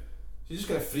 kind yeah. of She just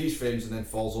kind of freeze frames and then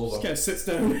falls over. just kind of sits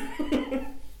down.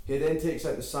 He then takes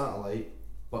out the satellite,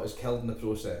 but is killed in the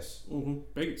process.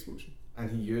 Big explosion. And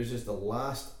he uses the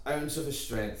last ounce of his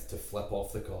strength to flip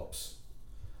off the cops.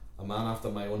 A man after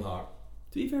my own heart.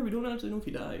 To be fair, we don't actually know if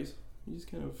he dies. He just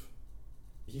kind of.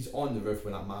 He's on the roof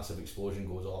when that massive explosion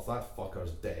goes off. That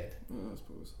fucker's dead. I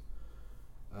suppose.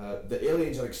 The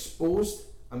aliens are exposed,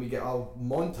 and we get a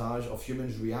montage of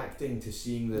humans reacting to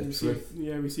seeing the truth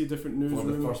We see a different for the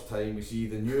newsroom. first time. We see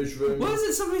the newsroom. What is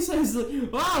it? Somebody says, like,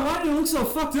 "Wow, why do you look so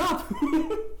fucked up?"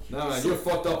 No man, you're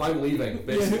fucked up. I'm leaving.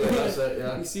 Basically, that's it.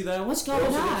 Yeah. You see that? What's We going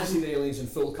also get to see on? the aliens in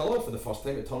full colour for the first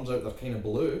time. It turns out they're kind of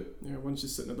blue. Yeah, one's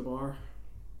just sitting at the bar.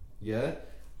 Yeah,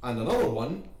 and another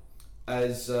one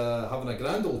is having a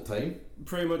grand old time.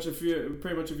 Pretty much, if you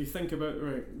think about it,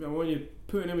 right, now when you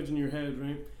put an image in your head,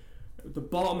 right, the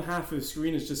bottom half of the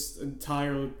screen is just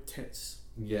entire tits.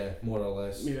 Yeah, more or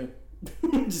less. Yeah,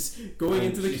 just going And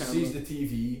into the she camera. sees the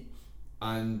TV,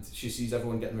 and she sees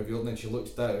everyone getting revealed, and then she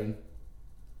looks down.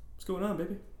 What's going on,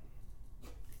 baby?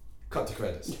 Cut to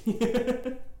credits.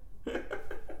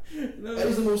 No, It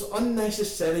is the most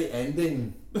unnecessary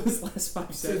ending. those last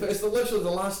 5 seconds. It's literally the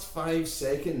last 5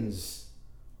 seconds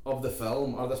of the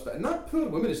film are this bit, and that poor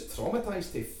woman is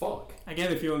traumatized to fuck. I get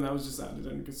the feeling that was just added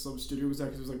in because some studio was there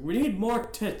because it was like, we need more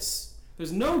tits.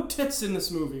 There's no tits in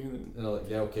this movie. And they're like,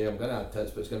 yeah, okay, I'm gonna add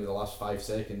tits, but it's gonna be the last 5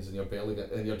 seconds, and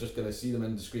you're just gonna see them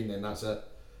in the screen, and that's it.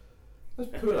 This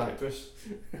poor actress.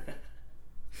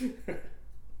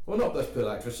 Well, not this poor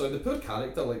actress. Sorry, the poor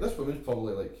character. Like, this woman's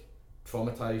probably like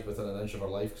traumatized within an inch of her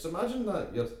life. Because imagine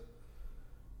that you're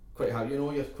quite happy. You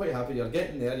know, you're quite happy. You're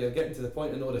getting there. You're getting to the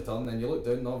point of no return. Then you look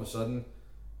down, and all of a sudden,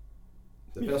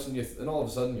 and all of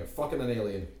a sudden, you're fucking an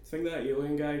alien. I think that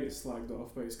alien guy gets slagged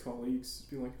off by his colleagues,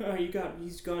 being like, "Oh,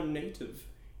 he's gone native.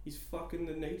 He's fucking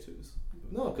the natives."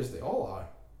 No, because they all are.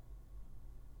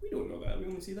 We don't know that. We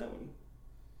only see that one.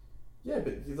 Yeah,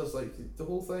 but there's like the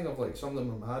whole thing of like some of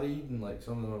them are married and like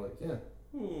some of them are like yeah.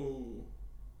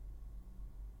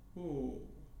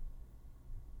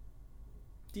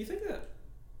 Do you think that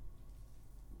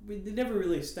they never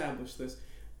really established this,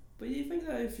 but do you think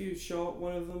that if you shot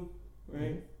one of them,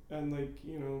 right, and like,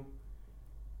 you know,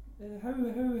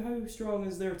 how strong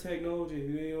is their technology?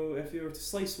 You know, if you were to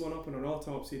slice one up on an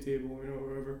autopsy table, you know, or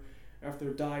whatever, after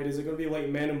they're died, is it going to be like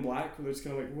Men in Black, where they're just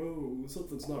kind of like, whoa,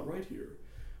 something's not right here?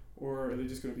 Or are they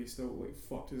just going to be still like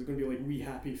fucked? Is it going to be like We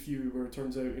Happy Few, where it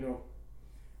turns out, you know,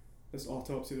 this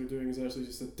autopsy they're doing is actually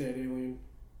just a dead alien?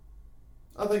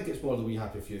 I think it's more the We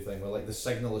Happy Few thing, where like the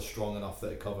signal is strong enough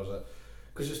that it covers it.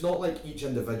 Because it's not like each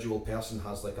individual person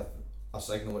has like a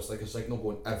signal. It's like a signal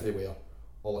going everywhere,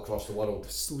 all across the world.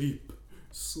 Sleep.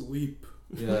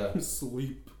 Yeah.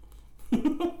 Sleep.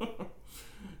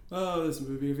 Oh, this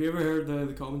movie. Have you ever heard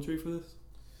the commentary for this?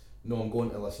 No, I'm going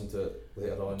to listen to it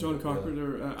later on. John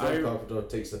Carpenter. John Carpenter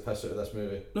takes the piss out of this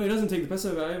movie. No, he doesn't take the piss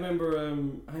out of it. I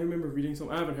remember reading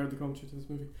something. I haven't heard the commentary to this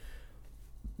movie,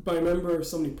 but I remember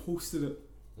somebody posted it,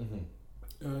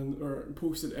 or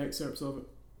posted excerpts of it,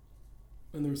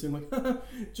 and they were saying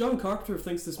like, John Carpenter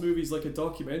thinks this movie's like a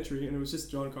documentary, and it was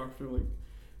just John Carpenter like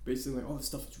basically like, oh, this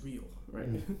stuff is real, right?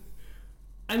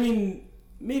 I mean,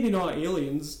 maybe not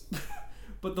aliens.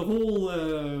 But the whole,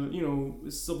 you know,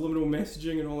 subliminal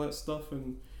messaging and all that stuff,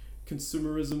 and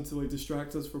consumerism to like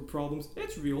distract us from problems,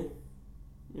 it's real,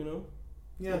 you know.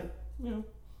 Yeah. You know,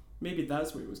 maybe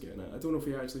that's what he was getting at. I don't know if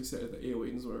he actually said that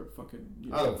aliens were fucking.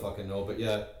 You know, I don't fucking know, but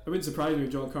yeah. It wouldn't surprise me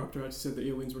if John Carpenter actually said that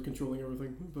aliens were controlling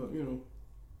everything, but you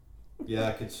know, Yeah,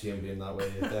 I could see him being that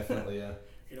way. Yeah, definitely. Yeah.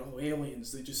 You know,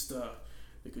 aliens, they just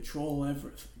they control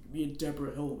everything. Me and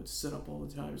Deborah Hill would sit up all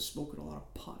the time smoking a lot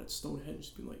of pot at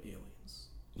Stonehenge, being like aliens.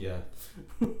 Yeah.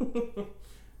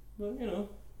 But you know,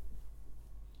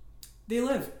 They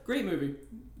Live, great movie.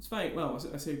 It's fine. Well,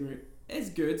 I say great. It's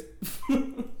good.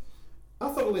 I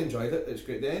thoroughly enjoyed it. It's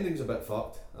great. The ending's a bit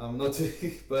fucked. I'm not,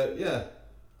 but yeah.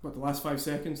 But the last 5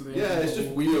 seconds of the Yeah, end. it's just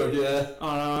weird. Yeah.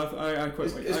 Oh, no, I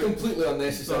quite like it. It's completely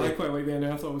unnecessary. I quite like the end.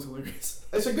 I thought it was hilarious.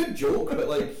 It's a good joke, but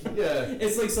like, yeah.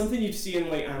 It's like something you'd see in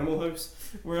like Animal House,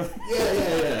 where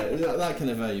Yeah. That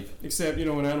kind of vibe. except in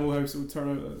Animal House it would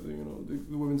turn out that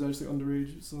the woman's actually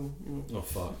underage. So Oh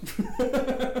fuck.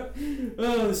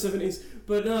 Oh, the 70s.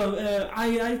 But no,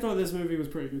 I thought this movie was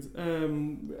pretty good.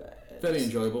 Very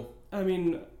enjoyable. I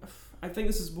mean, I think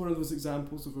this is one of those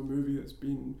examples of a movie that's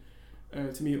been,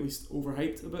 to me at least,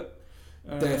 overhyped a bit.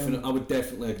 I would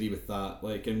definitely agree with that.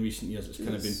 Like in recent years, it's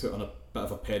kind of been put on a bit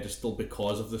of a pedestal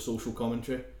because of the social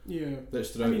commentary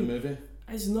that's throughout the movie.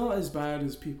 It's not as bad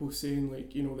as people saying that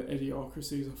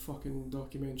Idiocracy is a fucking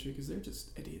documentary, because they're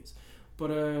just idiots.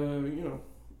 But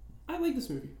I like this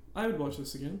movie. I would watch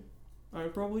this again. I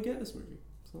would probably get this movie.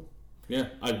 So yeah,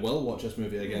 I will watch this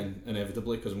movie again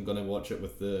inevitably, because I'm going to watch it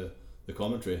with the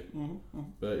commentary. Mm-hmm.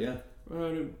 But yeah.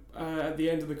 At the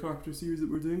end of the Carpenter series that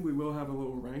we're doing, we will have a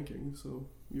little ranking, so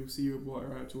you'll see what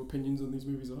our actual opinions on these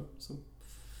movies are. So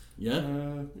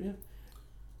yeah.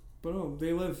 But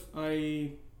They Live,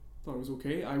 I thought it was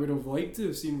okay. I would have liked to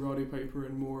have seen Roddy Piper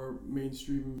in more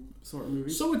mainstream sort of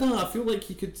movies. So would I. I feel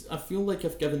like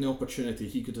if given the opportunity,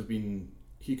 he could have been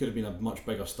a much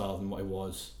bigger star than what he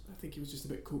was. I think he was just a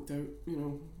bit coked out,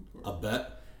 A bit.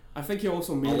 I think he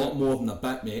also made a lot more than a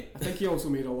bit, mate. I think he also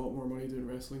made a lot more money doing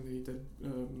wrestling than he did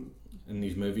in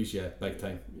these movies. Yeah, big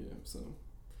time. Yeah, so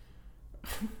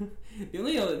the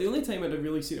only time I'd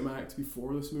really seen him act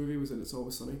before this movie was in It's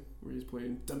Always Sunny, where he's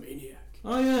playing the maniac.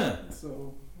 Oh yeah.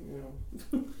 So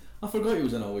I forgot he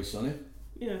was in Always Sunny.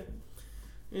 Yeah.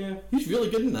 He's really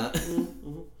good in that.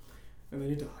 Mm-hmm. And then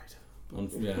he died.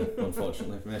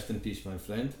 Unfortunately. Rest in peace, my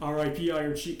friend. R.I.P.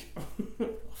 Iron Sheik. Oh,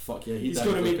 fuck yeah, he died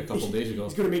a couple of days ago.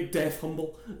 He's going to make death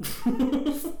humble.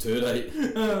 Too right.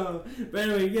 But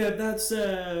anyway, yeah, that's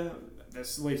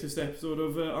this latest episode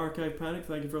of Archive Panic.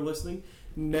 Thank you for listening.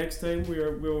 Next time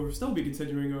we'll still be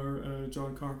continuing our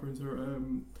John Carpenter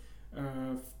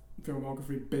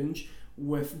filmography binge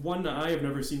with one that I have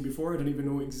never seen before. I didn't even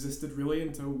know existed really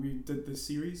until we did this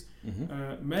series.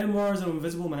 Mm-hmm. Memoirs of an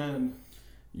Invisible Man.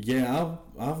 Yeah,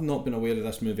 I've not been aware of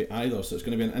this movie either, so it's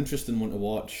going to be an interesting one to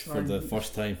watch for the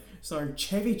first time. Starring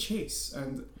Chevy Chase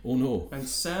and and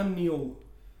Sam Neill.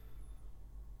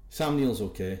 Sam Neill's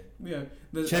okay. Yeah,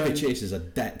 Chevy Chase is a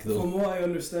dick though. From what I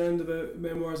understand about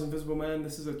Memoirs of an Invisible Man,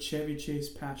 this is a Chevy Chase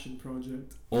passion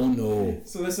project. Oh no!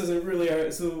 So this isn't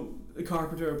really so the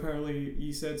Carpenter apparently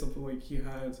he said something like he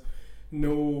had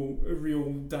no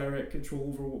real direct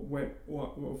control over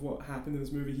what happened in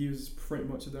this movie. He was pretty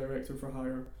much a director for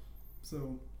hire.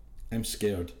 So I'm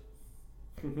scared.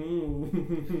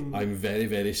 I'm very,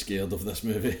 very scared of this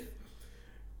movie.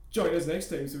 Join us next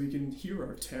time so we can hear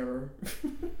our terror.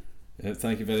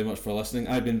 Thank you very much for listening.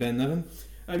 I've been Ben Niven.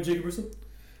 I'm Jacob Russell.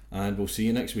 And we'll see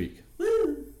you next week. Woo!